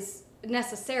 that is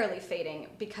necessarily fading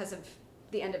because of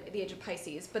the end of the age of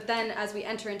Pisces. But then as we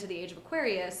enter into the age of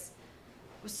Aquarius,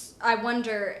 I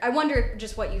wonder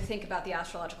just what you think about the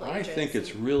astrological ages. I think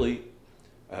it's really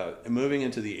moving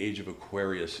into the age of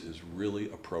Aquarius is really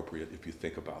appropriate if you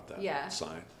think about that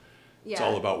sign. Yeah. It's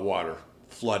all about water,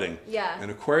 flooding. Yeah.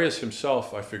 And Aquarius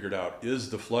himself, I figured out,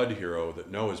 is the flood hero that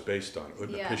Noah is based on,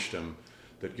 Utnapishtim,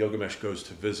 that Gilgamesh goes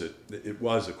to visit. It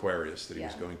was Aquarius that he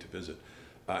was going to visit.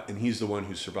 And he's the one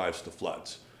who survives the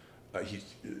floods.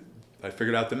 I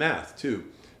figured out the math, too,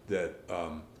 that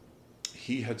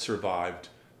he had survived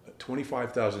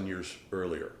 25,000 years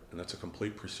earlier, and that's a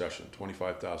complete precession,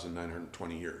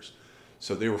 25,920 years.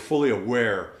 So they were fully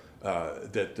aware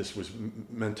that this was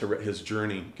meant to his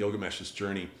journey, Gilgamesh's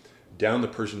journey, down the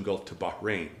Persian Gulf to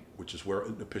Bahrain, which is where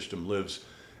Utnapishtim lives.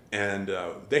 And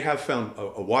they have found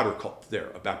a water cult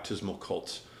there, a baptismal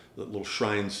cult, a little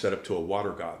shrine set up to a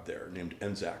water god there named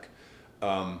Enzak.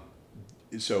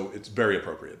 So it's very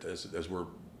appropriate as we're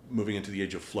moving into the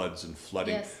age of floods and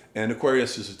flooding. Yes. And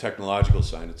Aquarius is a technological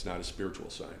sign. It's not a spiritual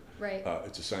sign. Right.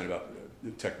 It's a sign about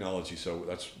technology. So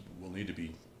we'll need to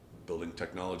be building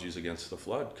technologies against the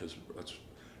flood, because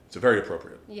it's a very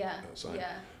appropriate sign.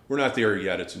 Yeah. We're not there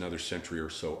yet. It's another century or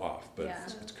so off, but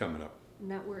it's coming up.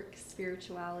 Network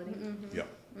spirituality. Yeah.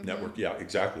 Network. Yeah,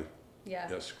 exactly. Yeah.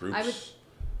 Yes, groups.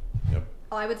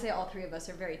 I would say all three of us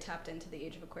are very tapped into the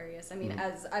age of Aquarius. I mean,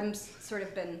 as I'm sort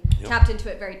of been Yep. tapped into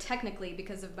it very technically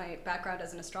because of my background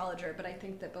as an astrologer, but I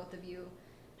think that both of you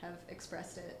have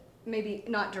expressed it, maybe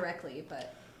not directly,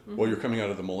 but Well, you're coming out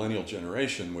of the millennial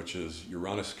generation, which is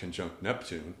Uranus conjunct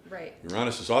Neptune. Right.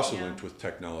 Uranus is also Yeah. linked with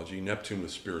technology, Neptune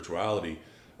with spirituality.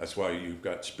 That's why you've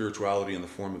got spirituality in the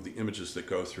form of the images that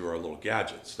go through our little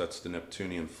gadgets. That's the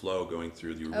Neptunian flow going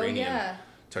through the Oh, Uranian yeah.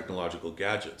 technological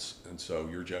gadgets. And so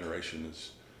your generation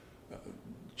is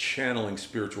channeling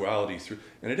spirituality through,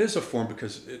 and it is a form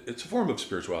because it's a form of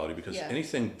spirituality because Yeah.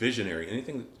 anything visionary,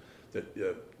 anything that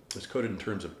is coded in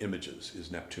terms of images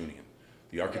is Neptunian.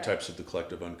 The archetypes of the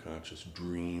collective unconscious,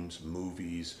 dreams,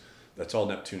 movies, that's all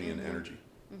Neptunian energy.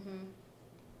 And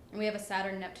we have a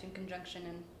Saturn-Neptune conjunction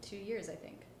in 2 years, I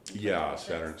think. in Yeah,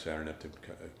 2026. Saturn, Neptune.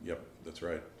 Yep, that's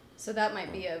right. So that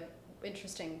might be a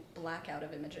interesting blackout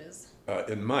of images.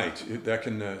 It might. That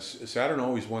can. Saturn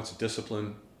always wants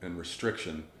discipline and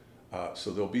restriction,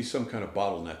 so there'll be some kind of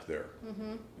bottleneck there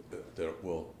that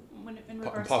will When, in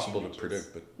regards impossible to images.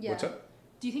 predict. But Yeah. what's that?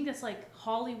 Do you think that's like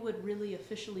Hollywood really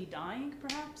officially dying,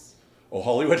 perhaps? Oh,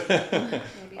 Hollywood.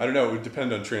 Maybe. I don't know. It would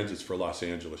depend on transits for Los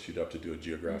Angeles. You'd have to do a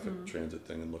geographic transit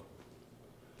thing and look.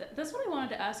 That's what I wanted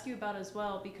to ask you about as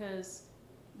well, because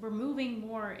we're moving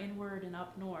more inward and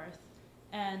up north,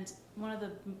 and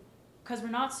because we're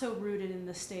not so rooted in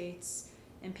the States,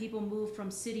 and people move from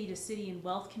city to city, and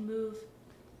wealth can move.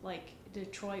 Like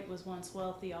Detroit was once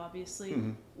wealthy, obviously.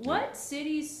 Mhm. What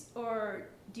cities or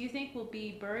do you think will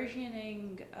be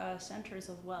burgeoning centers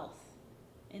of wealth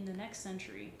in the next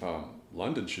century?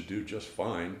 London should do just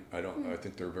fine. I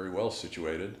think they're very well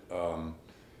situated.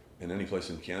 In any place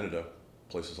in Canada,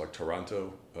 places like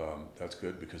Toronto, that's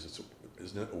good because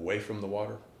isn't it away from the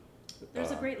water? There's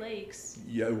the Great Lakes.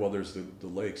 Yeah, well, there's the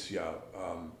lakes. Yeah,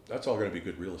 that's all going to be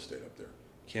good real estate up there.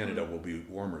 Canada will be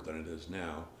warmer than it is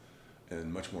now,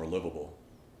 and much more livable.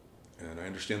 And I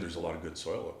understand there's a lot of good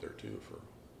soil up there too for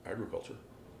agriculture.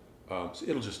 So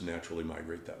it'll just naturally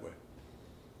migrate that way.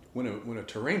 When a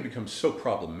terrain becomes so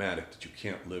problematic that you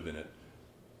can't live in it,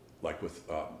 like with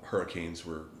hurricanes,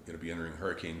 we're going to be entering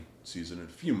hurricane season in a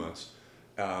few months.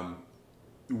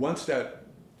 Once that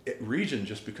region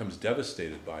just becomes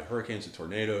devastated by hurricanes and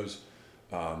tornadoes,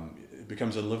 it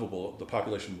becomes unlivable, the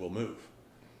population will move.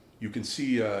 You can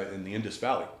see in the Indus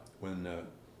Valley, when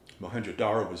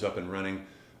Mohenjo-Daro was up and running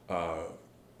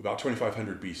about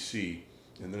 2500 BC,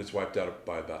 and then it's wiped out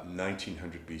by about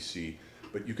 1900 BC.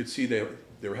 But you could see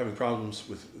they were having problems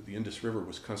with the Indus River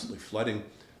was constantly flooding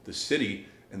the city,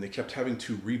 and they kept having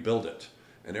to rebuild it.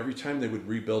 And every time they would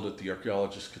rebuild it, the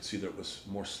archaeologists could see that it was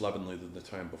more slovenly than the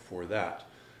time before that.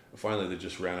 And finally, they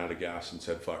just ran out of gas and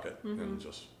said, fuck it, and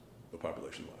just the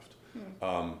population left.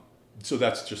 So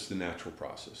that's just the natural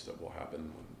process that will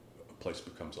happen when a place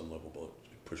becomes unlivable.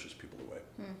 It pushes people away.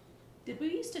 Did we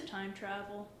used to time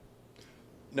travel?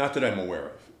 Not that I'm aware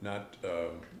of. Not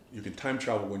you can time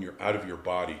travel when you're out of your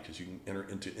body because you can enter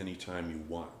into any time you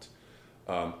want.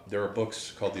 There are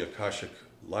books called the Akashic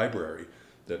Library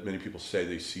that many people say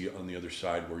they see on the other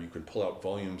side, where you can pull out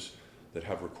volumes that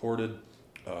have recorded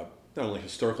not only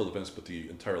historical events but the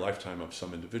entire lifetime of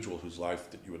some individual whose life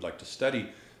that you would like to study,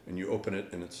 and you open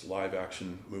it and it's live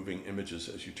action moving images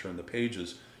as you turn the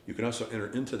pages. You can also enter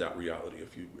into that reality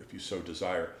if you so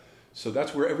desire. So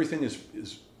that's where everything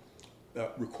is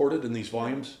recorded in these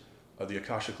volumes of the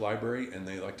Akashic Library, and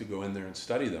they like to go in there and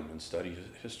study them and study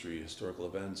history, historical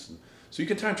events. And so you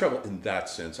can time travel in that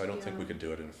sense. I don't think we could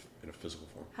do it in a physical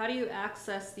form. How do you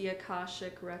access the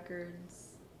Akashic records?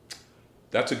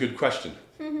 That's a good question.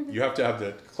 You have to have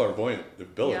that clairvoyant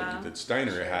ability that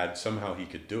Steiner had. Somehow he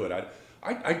could do it.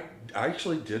 I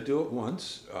actually did do it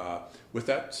once with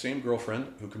that same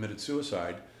girlfriend who committed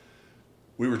suicide.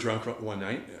 We were drunk one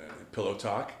night, pillow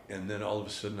talk, and then all of a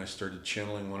sudden I started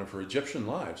channeling one of her Egyptian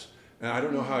lives. And I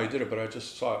don't know how I did it, but I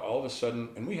just saw it all of a sudden.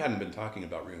 And we hadn't been talking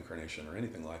about reincarnation or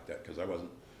anything like that because I wasn't,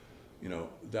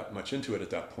 that much into it at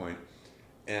that point.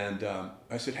 And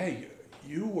I said, hey,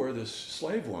 you were this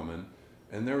slave woman,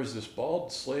 and there was this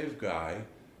bald slave guy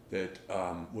that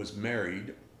was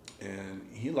married, and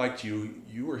he liked you.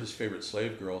 You were his favorite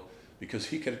slave girl because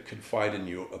he could confide in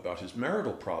you about his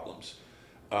marital problems.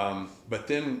 But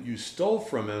then you stole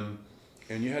from him,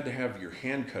 and you had to have your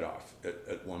hand cut off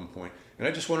at one point. And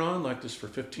I just went on like this for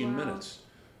 15 minutes.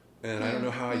 And I don't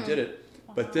know how I did it.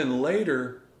 But then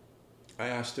later, I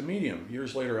asked a medium.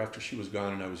 Years later, after she was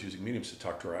gone and I was using mediums to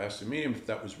talk to her, I asked a medium if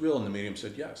that was real, and the medium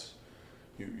said, yes.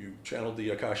 You channeled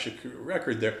the Akashic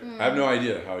record there. I have no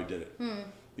idea how I did it.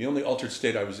 The only altered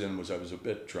state I was in was I was a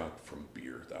bit drunk from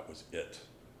beer. That was it.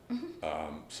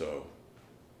 So,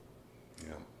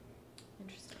 yeah.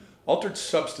 Interesting. Altered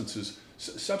substances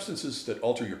that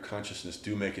alter your consciousness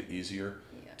do make it easier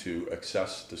to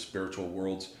access the spiritual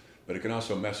worlds, but it can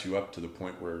also mess you up to the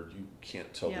point where you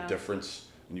can't tell the difference,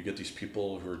 and you get these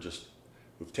people who are just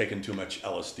who've taken too much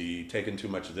LSD, taken too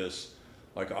much of this,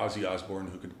 like Ozzy Osbourne,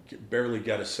 who could barely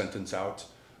get a sentence out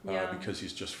because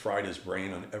he's just fried his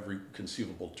brain on every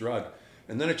conceivable drug.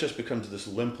 And then it just becomes this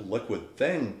limp liquid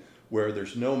thing where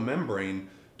there's no membrane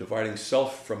dividing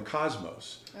self from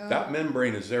cosmos. That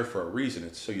membrane is there for a reason.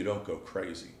 It's so you don't go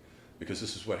crazy. Because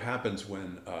this is what happens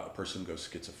when a person goes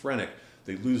schizophrenic.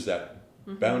 They lose that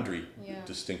boundary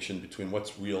distinction between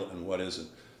what's real and what isn't.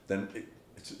 Then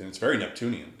it's very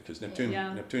Neptunian, because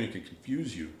Neptunian can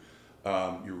confuse you,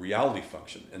 your reality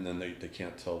function, and then they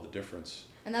can't tell the difference.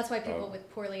 And that's why people with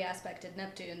poorly aspected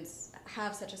Neptunes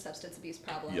have such a substance abuse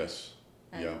problem. Yes.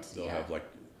 And, they'll have like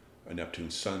a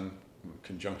Neptune-Sun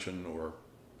conjunction, or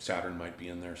Saturn might be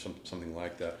in there, something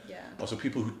like that. Yeah. Also,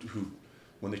 people who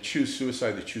when they choose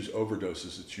suicide, they choose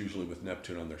overdoses. It's usually with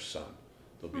Neptune on their sun.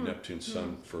 There'll be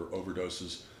Neptune-Sun for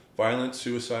overdoses. Violent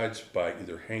suicides by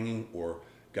either hanging or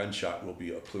gunshot will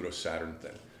be a Pluto-Saturn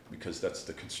thing, because that's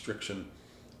the constriction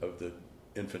of the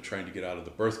infant trying to get out of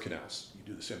the birth canals. You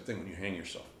do the same thing when you hang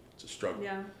yourself. It's a struggle.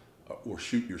 Yeah. Or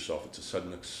shoot yourself. It's a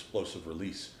sudden explosive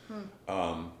release.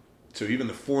 So even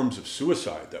the forms of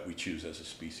suicide that we choose as a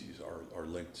species are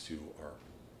linked to our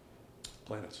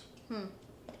planets.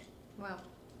 Wow.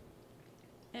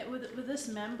 And with this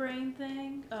membrane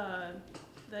thing,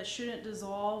 that shouldn't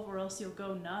dissolve or else you'll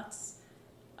go nuts.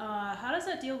 How does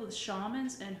that deal with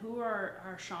shamans, and who are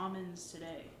our shamans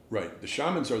today? Right. The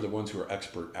shamans are the ones who are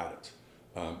expert at it,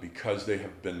 because they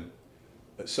have been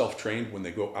self-trained. When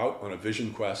they go out on a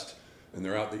vision quest and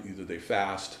they're out, either they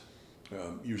fast,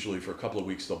 usually for a couple of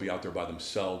weeks they'll be out there by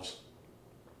themselves,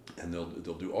 and they'll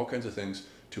do all kinds of things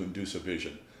to induce a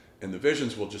vision. And the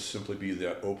visions will just simply be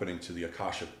that opening to the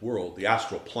Akashic world, the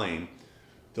astral plane.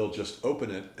 They'll just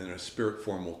open it, and a spirit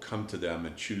form will come to them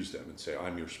and choose them and say,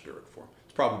 I'm your spirit form.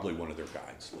 It's probably one of their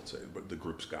guides, let's say, the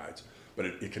group's guides. But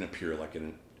it can appear like in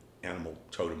an animal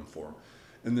totem form.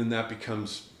 And then that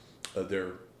becomes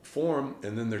their form,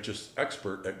 and then they're just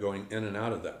expert at going in and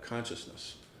out of that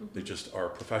consciousness. They just are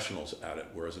professionals at it,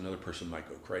 whereas another person might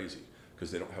go crazy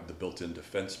because they don't have the built-in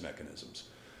defense mechanisms.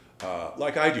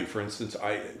 Like I do, for instance,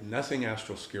 nothing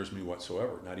astral scares me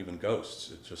whatsoever, not even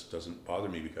ghosts. It just doesn't bother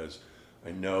me, because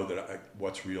I know that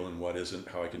what's real and what isn't,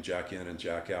 how I can jack in and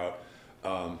jack out.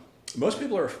 Most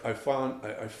people I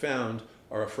found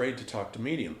are afraid to talk to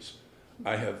mediums.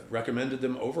 I have recommended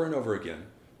them over and over again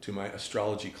to my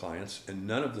astrology clients, and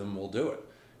none of them will do it.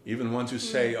 Even ones who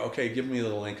say, okay, give me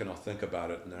the link and I'll think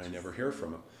about it, and then I never hear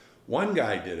from them. One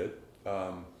guy did it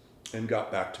and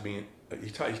got back to me. He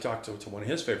talked to one of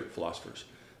his favorite philosophers.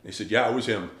 And he said, yeah, it was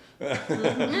him.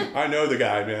 I know the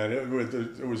guy, man.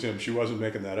 It was him. She wasn't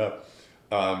making that up.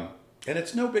 And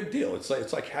it's no big deal. It's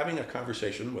like having a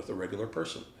conversation with a regular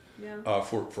person. Yeah.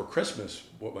 For Christmas,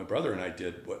 what my brother and I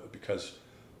did, because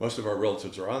most of our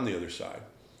relatives are on the other side,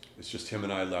 it's just him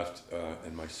and I left,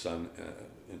 and my son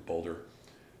in Boulder,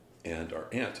 and our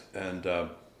aunt. And so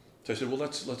I said, well,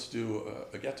 let's do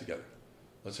a get-together.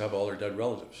 Let's have all our dead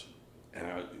relatives.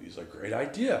 And he's like, great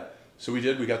idea. So we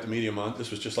did. We got the medium on.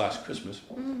 This was just last Christmas.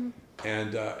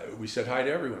 And we said hi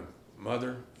to everyone.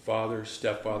 Mother, father,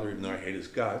 stepfather, even though I hate his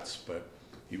guts, but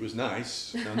he was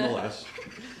nice nonetheless.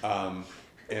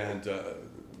 And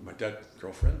my dead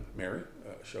girlfriend, Mary,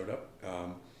 showed up.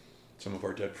 Some of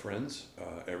our dead friends,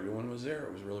 everyone was there.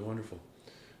 It was really wonderful.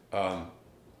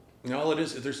 And all it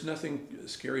is, there's nothing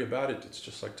scary about it. It's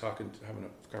just like having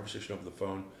a conversation over the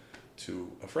phone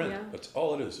to a friend. Yeah. That's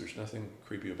all it is. There's nothing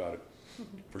creepy about it.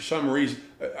 For some reason,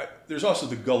 there's also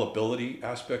the gullibility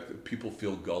aspect, that people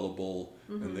feel gullible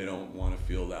and they don't want to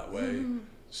feel that way.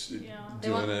 They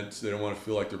don't want to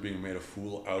feel like they're being made a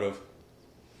fool out of.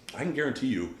 I can guarantee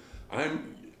you,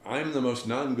 I'm the most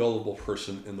non-gullible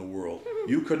person in the world.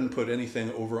 You couldn't put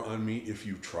anything over on me if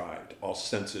you tried. I'll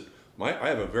sense it. I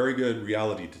have a very good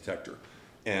reality detector,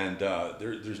 and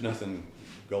there's nothing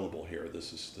gullible here.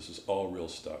 This is all real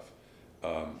stuff.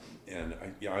 And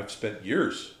I've spent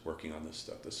years working on this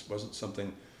stuff. This wasn't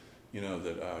something,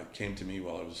 that came to me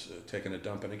while I was taking a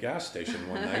dump in a gas station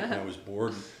one night and I was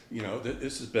bored.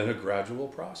 This has been a gradual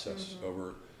process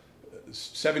over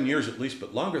 7 years at least,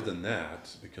 but longer than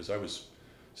that, because I was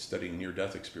studying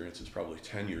near-death experiences probably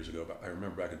 10 years ago. But I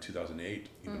remember back in 2008,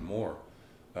 even more,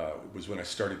 was when I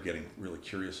started getting really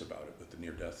curious about it with the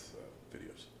near-death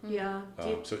videos. Yeah.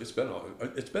 So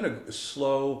it's been a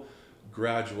slow,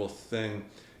 gradual thing.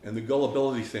 And the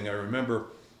gullibility thing, I remember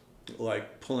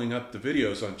like pulling up the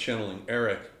videos on Channeling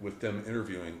Eric with them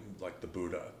interviewing like the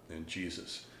Buddha and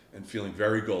Jesus, and feeling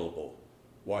very gullible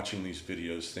watching these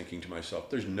videos, thinking to myself,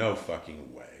 there's no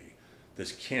fucking way.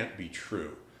 This can't be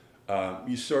true.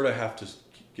 You sort of have to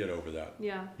get over that.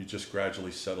 Yeah. You just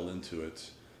gradually settle into it.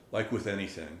 like with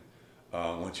anything,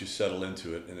 once you settle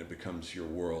into it and it becomes your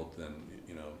world, then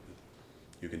you know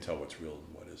you can tell what's real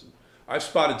and what isn't. I've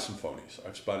spotted some phonies.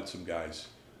 I've spotted some guys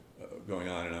going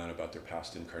on and on about their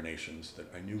past incarnations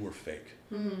that I knew were fake,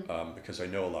 because I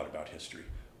know a lot about history.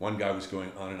 One guy was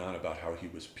going on and on about how he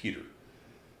was Peter,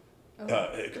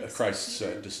 Christ's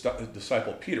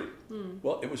disciple Peter.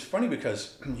 Well, it was funny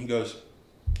because he goes,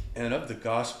 and of the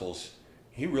Gospels,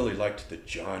 he really liked the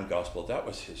John Gospel. That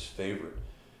was his favorite.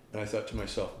 And I thought to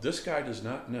myself, this guy does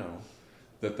not know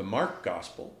that the Mark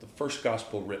Gospel, the first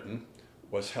Gospel written,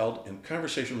 was held in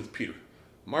conversation with Peter.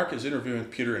 Mark is interviewing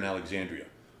Peter in Alexandria.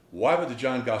 Why would the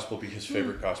John Gospel be his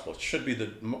favorite Gospel? It should be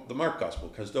the Mark Gospel,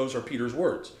 because those are Peter's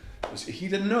words. He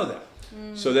didn't know that.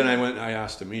 So then I went and I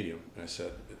asked a medium, and I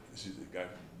said, is the guy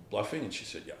bluffing? And she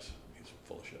said, yes, he's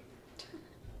full of shit.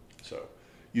 So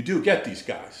you do get these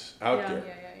guys out there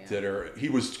that are, he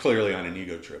was clearly on an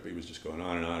ego trip. He was just going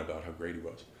on and on about how great he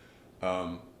was.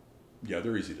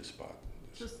 They're easy to spot.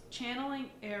 Just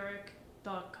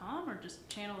channelingerik.com or just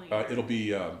channeling? It'll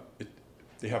be,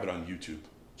 they have it on YouTube,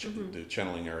 the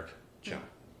Channeling Eric channel.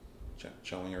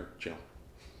 Channeling Eric channel.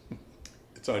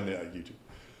 It's on YouTube.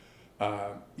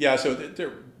 So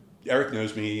Eric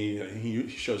knows me. He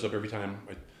shows up every time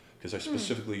because I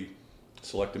specifically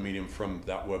select a medium from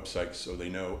that website so they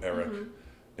know Eric.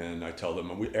 And I tell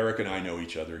them, Eric and I know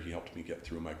each other. He helped me get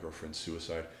through my girlfriend's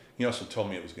suicide. He also told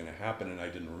me it was going to happen, and I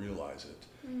didn't realize it.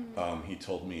 He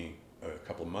told me a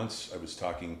couple of months, I was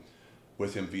talking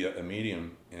with him via a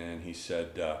medium, and he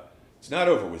said, it's not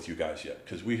over with you guys yet,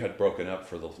 because we had broken up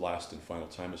for the last and final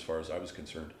time as far as I was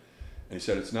concerned. And he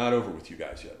said, it's not over with you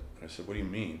guys yet. And I said, what do you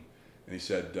mean? And he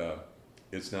said,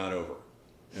 it's not over.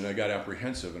 And I got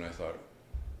apprehensive, and I thought,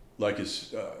 like,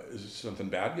 is something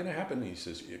bad going to happen? And he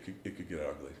says, it could get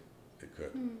ugly. It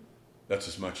could. That's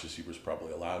as much as he was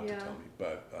probably allowed to tell me.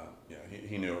 But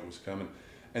he knew it was coming.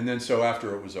 And then so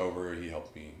after it was over, he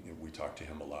helped me. We talked to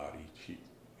him a lot.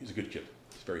 He's a good kid.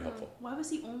 He's very helpful. Why was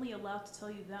he only allowed to tell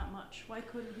you that much? Why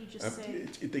couldn't he just say?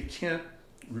 They can't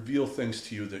reveal things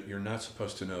to you that you're not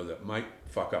supposed to know that might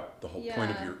fuck up the whole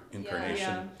point of your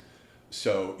incarnation.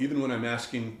 So even when I'm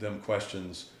asking them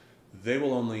questions, they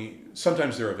will only,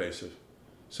 sometimes they're evasive.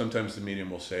 Sometimes the medium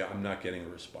will say, I'm not getting a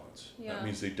response. That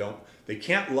means they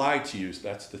can't lie to you.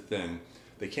 That's the thing.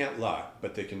 They can't lie,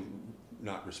 but they can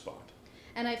not respond.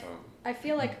 And I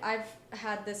feel like I've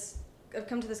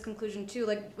come to this conclusion too.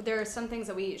 Like, there are some things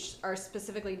that we are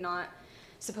specifically not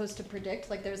supposed to predict.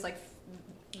 Like, there's like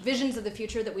visions of the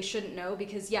future that we shouldn't know,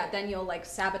 because then you'll like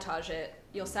sabotage it.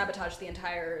 You'll sabotage the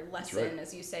entire lesson,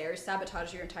 as you say, or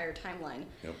sabotage your entire timeline,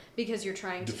 because you're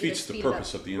trying to defeats the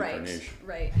purpose of the incarnation.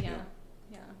 Right.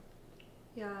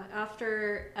 Yeah,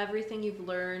 after everything you've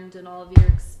learned and all of your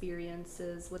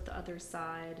experiences with the other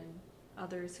side and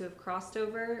others who have crossed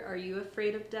over, are you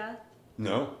afraid of death?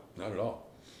 No, not at all.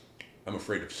 I'm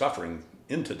afraid of suffering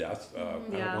into death. I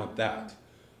don't want that.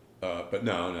 But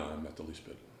no, I'm not the least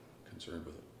bit concerned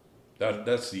with it.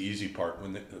 That's the easy part.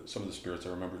 When some of the spirits, I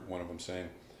remember one of them saying,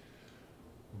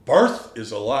 birth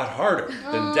is a lot harder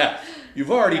than death. You've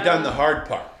already done the hard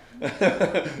part.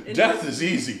 Death is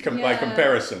easy by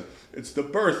comparison. It's the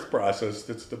birth process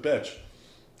that's the bitch.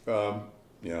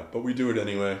 But we do it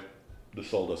anyway. The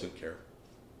soul doesn't care.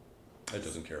 It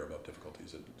doesn't care about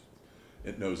difficulties.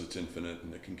 It knows it's infinite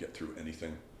and it can get through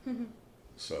anything.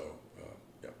 So,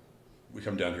 we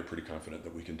come down here pretty confident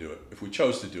that we can do it. If we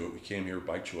chose to do it, we came here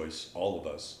by choice, all of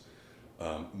us.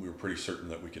 We were pretty certain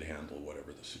that we could handle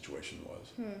whatever the situation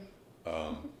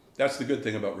was. That's the good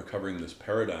thing about recovering this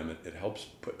paradigm. It helps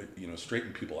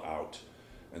straighten people out,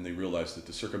 and they realize that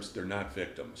they're not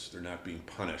victims. They're not being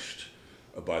punished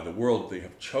by the world. They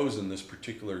have chosen this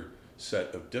particular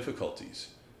set of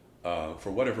difficulties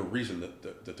for whatever reason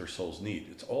that their souls need.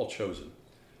 It's all chosen,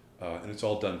 and it's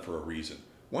all done for a reason.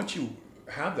 Once you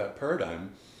have that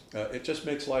paradigm, it just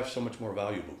makes life so much more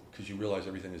valuable, because you realize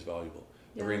everything is valuable.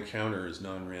 Every encounter is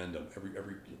non-random.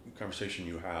 Every conversation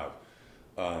you have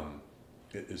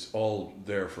it is all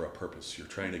there for a purpose. You're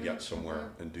trying to get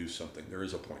somewhere and do something. There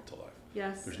is a point to life.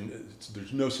 Yes.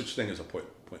 There's no such thing as a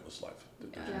pointless life.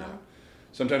 There's not.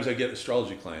 Sometimes I get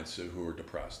astrology clients who are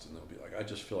depressed, and they'll be like, I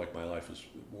just feel like my life is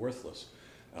worthless.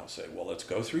 And I'll say, well, let's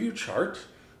go through your chart,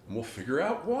 and we'll figure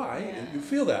out why and you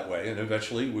feel that way. And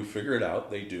eventually we figure it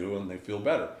out. They do, and they feel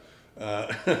better.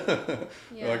 They're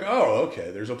like, oh,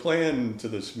 okay, there's a plan to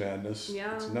this madness.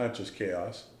 It's not just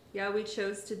chaos. We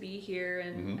chose to be here,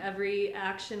 and every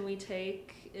action we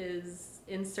take is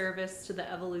in service to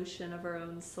the evolution of our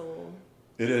own soul.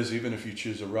 It is, even if you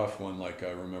choose a rough one, like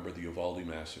I remember the Uvalde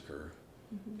massacre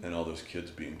and all those kids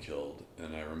being killed.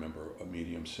 And I remember a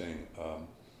medium saying,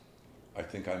 I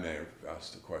think I may have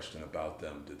asked a question about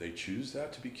them. Did they choose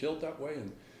that to be killed that way?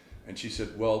 And she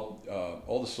said, well,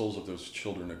 all the souls of those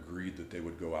children agreed that they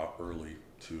would go out early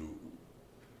to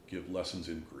give lessons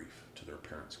in grief to their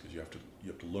parents, because you have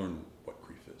to learn what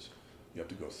grief is. You have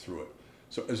to go through it.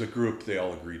 So as a group, they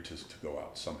all agreed to go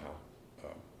out somehow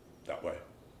that way.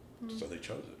 So they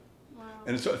chose it. Wow.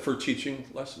 And it's for teaching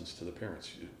lessons to the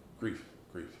parents. Grief.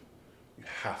 You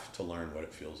have to learn what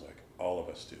it feels like. All of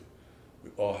us do. We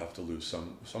all have to lose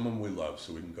someone we love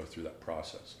so we can go through that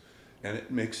process. And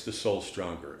it makes the soul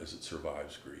stronger as it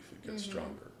survives grief. It gets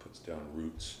stronger, it puts down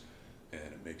roots, and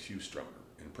it makes you stronger.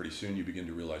 And pretty soon you begin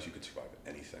to realize you can survive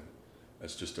anything.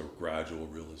 That's just a gradual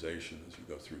realization as you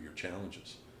go through your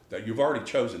challenges that you've already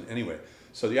chosen anyway.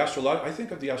 So I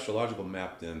think of the astrological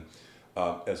map then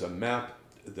as a map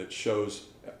that shows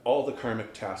all the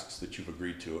karmic tasks that you've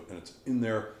agreed to, and it's in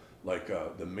there like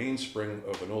the mainspring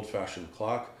of an old-fashioned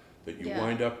clock that you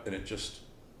wind up and it just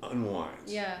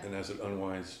unwinds. Yeah. And as it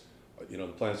unwinds, the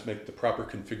planets make the proper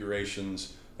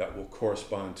configurations that will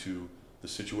correspond to the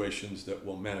situations that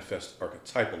will manifest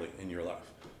archetypally in your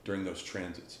life during those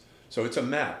transits. So it's a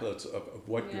map of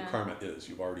what your karma is.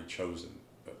 You've already chosen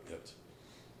it.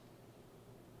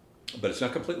 But it's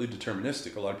not completely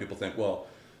deterministic. A lot of people think, well,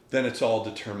 then it's all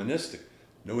deterministic.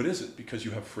 No, it isn't, because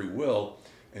you have free will,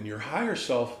 and your higher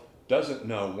self doesn't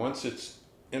know, once its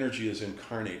energy is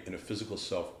incarnate in a physical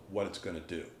self, what it's going to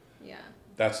do. Yeah.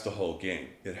 That's the whole game.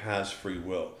 It has free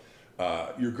will.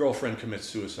 Your girlfriend commits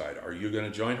suicide. Are you going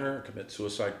to join her, commit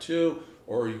suicide too,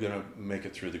 or are you going to make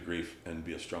it through the grief and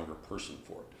be a stronger person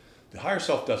for it? The higher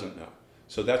self doesn't know.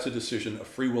 So that's a decision, a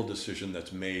free will decision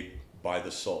that's made by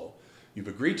the soul. You've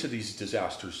agreed to these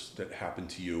disasters that happen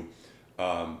to you,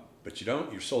 but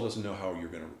your soul doesn't know how you're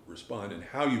going to respond, and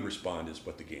how you respond is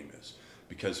what the game is.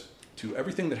 Because to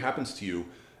everything that happens to you,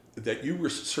 that you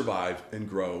survive and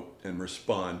grow and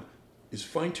respond is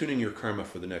fine-tuning your karma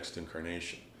for the next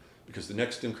incarnation. Because the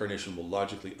next incarnation will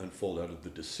logically unfold out of the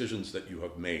decisions that you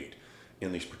have made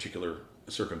in these particular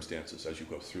circumstances as you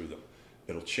go through them.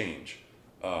 It'll change.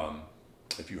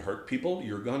 If you hurt people,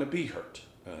 you're going to be hurt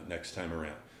next time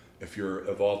around. If you're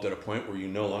evolved at a point where you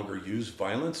no longer use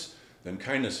violence, then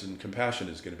kindness and compassion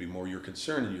is going to be more your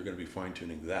concern, and you're going to be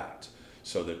fine-tuning that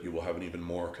so that you will have an even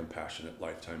more compassionate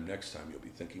lifetime next time. You'll be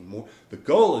thinking more. The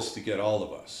goal is to get all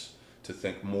of us to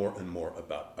think more and more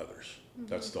about others. Mm-hmm.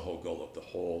 That's the whole goal of the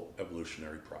whole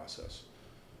evolutionary process.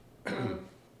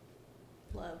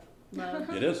 Love.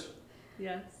 It is.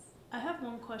 Yes. I have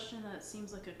one question that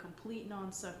seems like a complete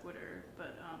non sequitur,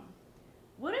 but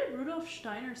what did Rudolf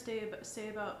Steiner say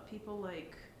about people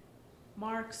like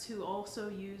Marx, who also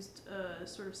used a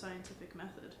sort of scientific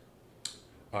method?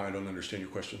 I don't understand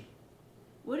your question.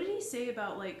 What did he say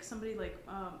about like somebody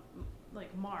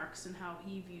like Marx and how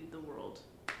he viewed the world?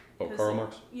 Oh, Karl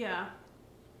Marx? Yeah.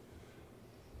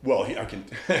 Well, he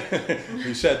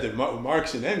said that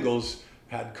Marx and Engels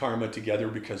had karma together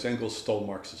because Engels stole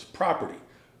Marx's property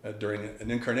during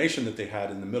an incarnation that they had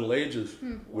in the Middle Ages,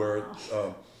 where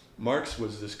Marx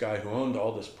was this guy who owned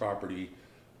all this property,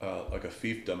 like a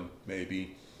fiefdom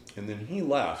maybe, and then he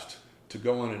left to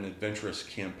go on an adventurous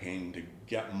campaign to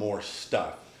get more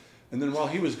stuff. And then while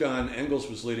he was gone, Engels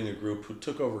was leading a group who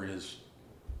took over his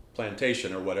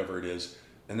plantation or whatever it is,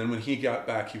 and then when he got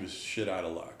back, he was shit out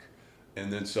of luck.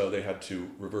 And then so they had to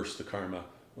reverse the karma.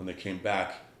 When they came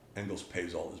back, Engels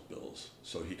pays all his bills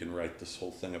so he can write this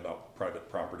whole thing about private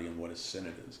property and what a sin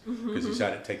it is, because he's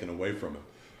had it taken away from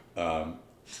him.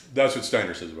 That's what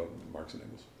Steiner says about Marx and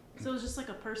Engels. So it was just like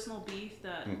a personal beef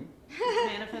that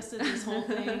manifested this whole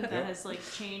thing that has like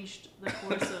changed the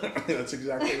course of... That's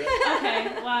exactly right.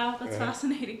 Okay, wow, that's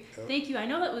fascinating. Thank you. I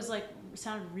know that was like,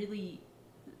 sounded really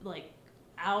like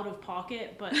out of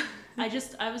pocket, but I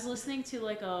was listening to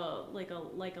like a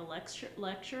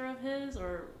lecture of his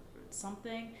or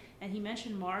something, and he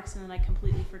mentioned Marx, and then I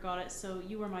completely forgot it. So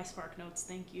you were my spark notes.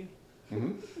 Thank you.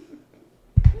 Mm-hmm.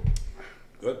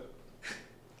 Good.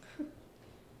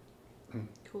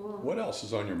 Cool. What else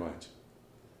is on your minds?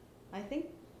 I think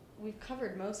we've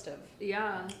covered most of.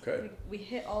 Yeah. Okay. We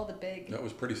hit all the big. That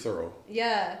was pretty thorough.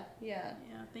 Yeah. Yeah,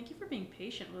 thank you for being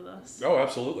patient with us. Oh,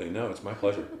 absolutely. No, it's my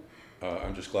pleasure.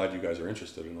 I'm just glad you guys are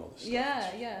interested in all this stuff.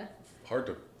 Yeah. It's hard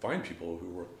to find people who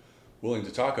were willing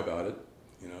to talk about it,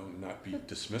 and not be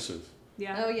dismissive.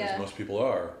 Yeah. Oh yeah. As most people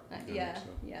are. Yeah.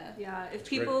 If It's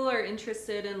people are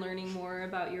interested in learning more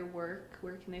about your work,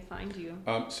 where can they find you?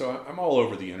 So I'm all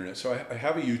over the internet. So I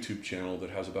have a YouTube channel that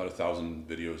has about 1,000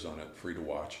 videos on it, free to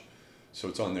watch. So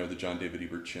it's on there, the John David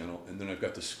Ebert channel. And then I've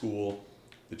got the school,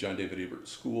 the John David Ebert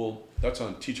School. That's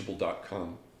on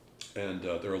teachable.com. And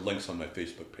there are links on my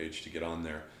Facebook page to get on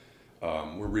there.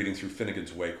 We're reading through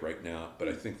Finnegan's Wake right now, but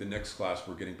I think the next class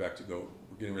we're getting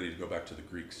ready to go back to the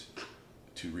Greeks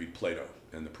to read Plato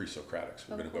and the pre-Socratics.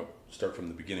 We're going to go start from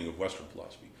the beginning of Western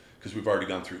philosophy because we've already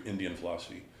gone through Indian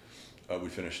philosophy. We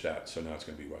finished that, so now it's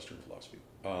going to be Western philosophy.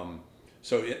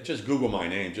 So just Google my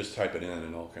name, just type it in,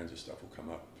 and all kinds of stuff will come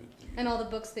up. And all the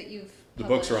books that you've The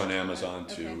published books are on Amazon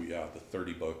too. Okay. Yeah, the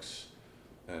 30 books,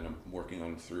 and I'm working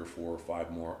on 3 or 4 or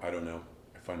 5 more. I don't know.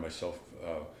 I find myself.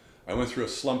 I went through a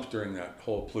slump during that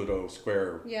whole Pluto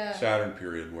square Saturn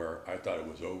period where I thought it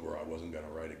was over. I wasn't going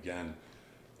to write again,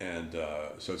 and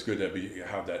so it's good to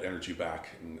have that energy back,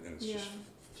 and it's just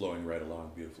flowing right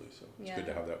along beautifully. So it's good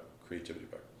to have that creativity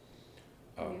back.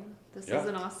 This was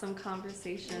an awesome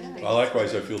conversation. Yeah. Well,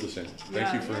 likewise, I feel the same.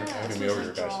 Thank you for having me over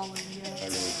here, guys. Drawing, I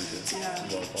really appreciate it. Yeah. It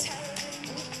was a lot of fun.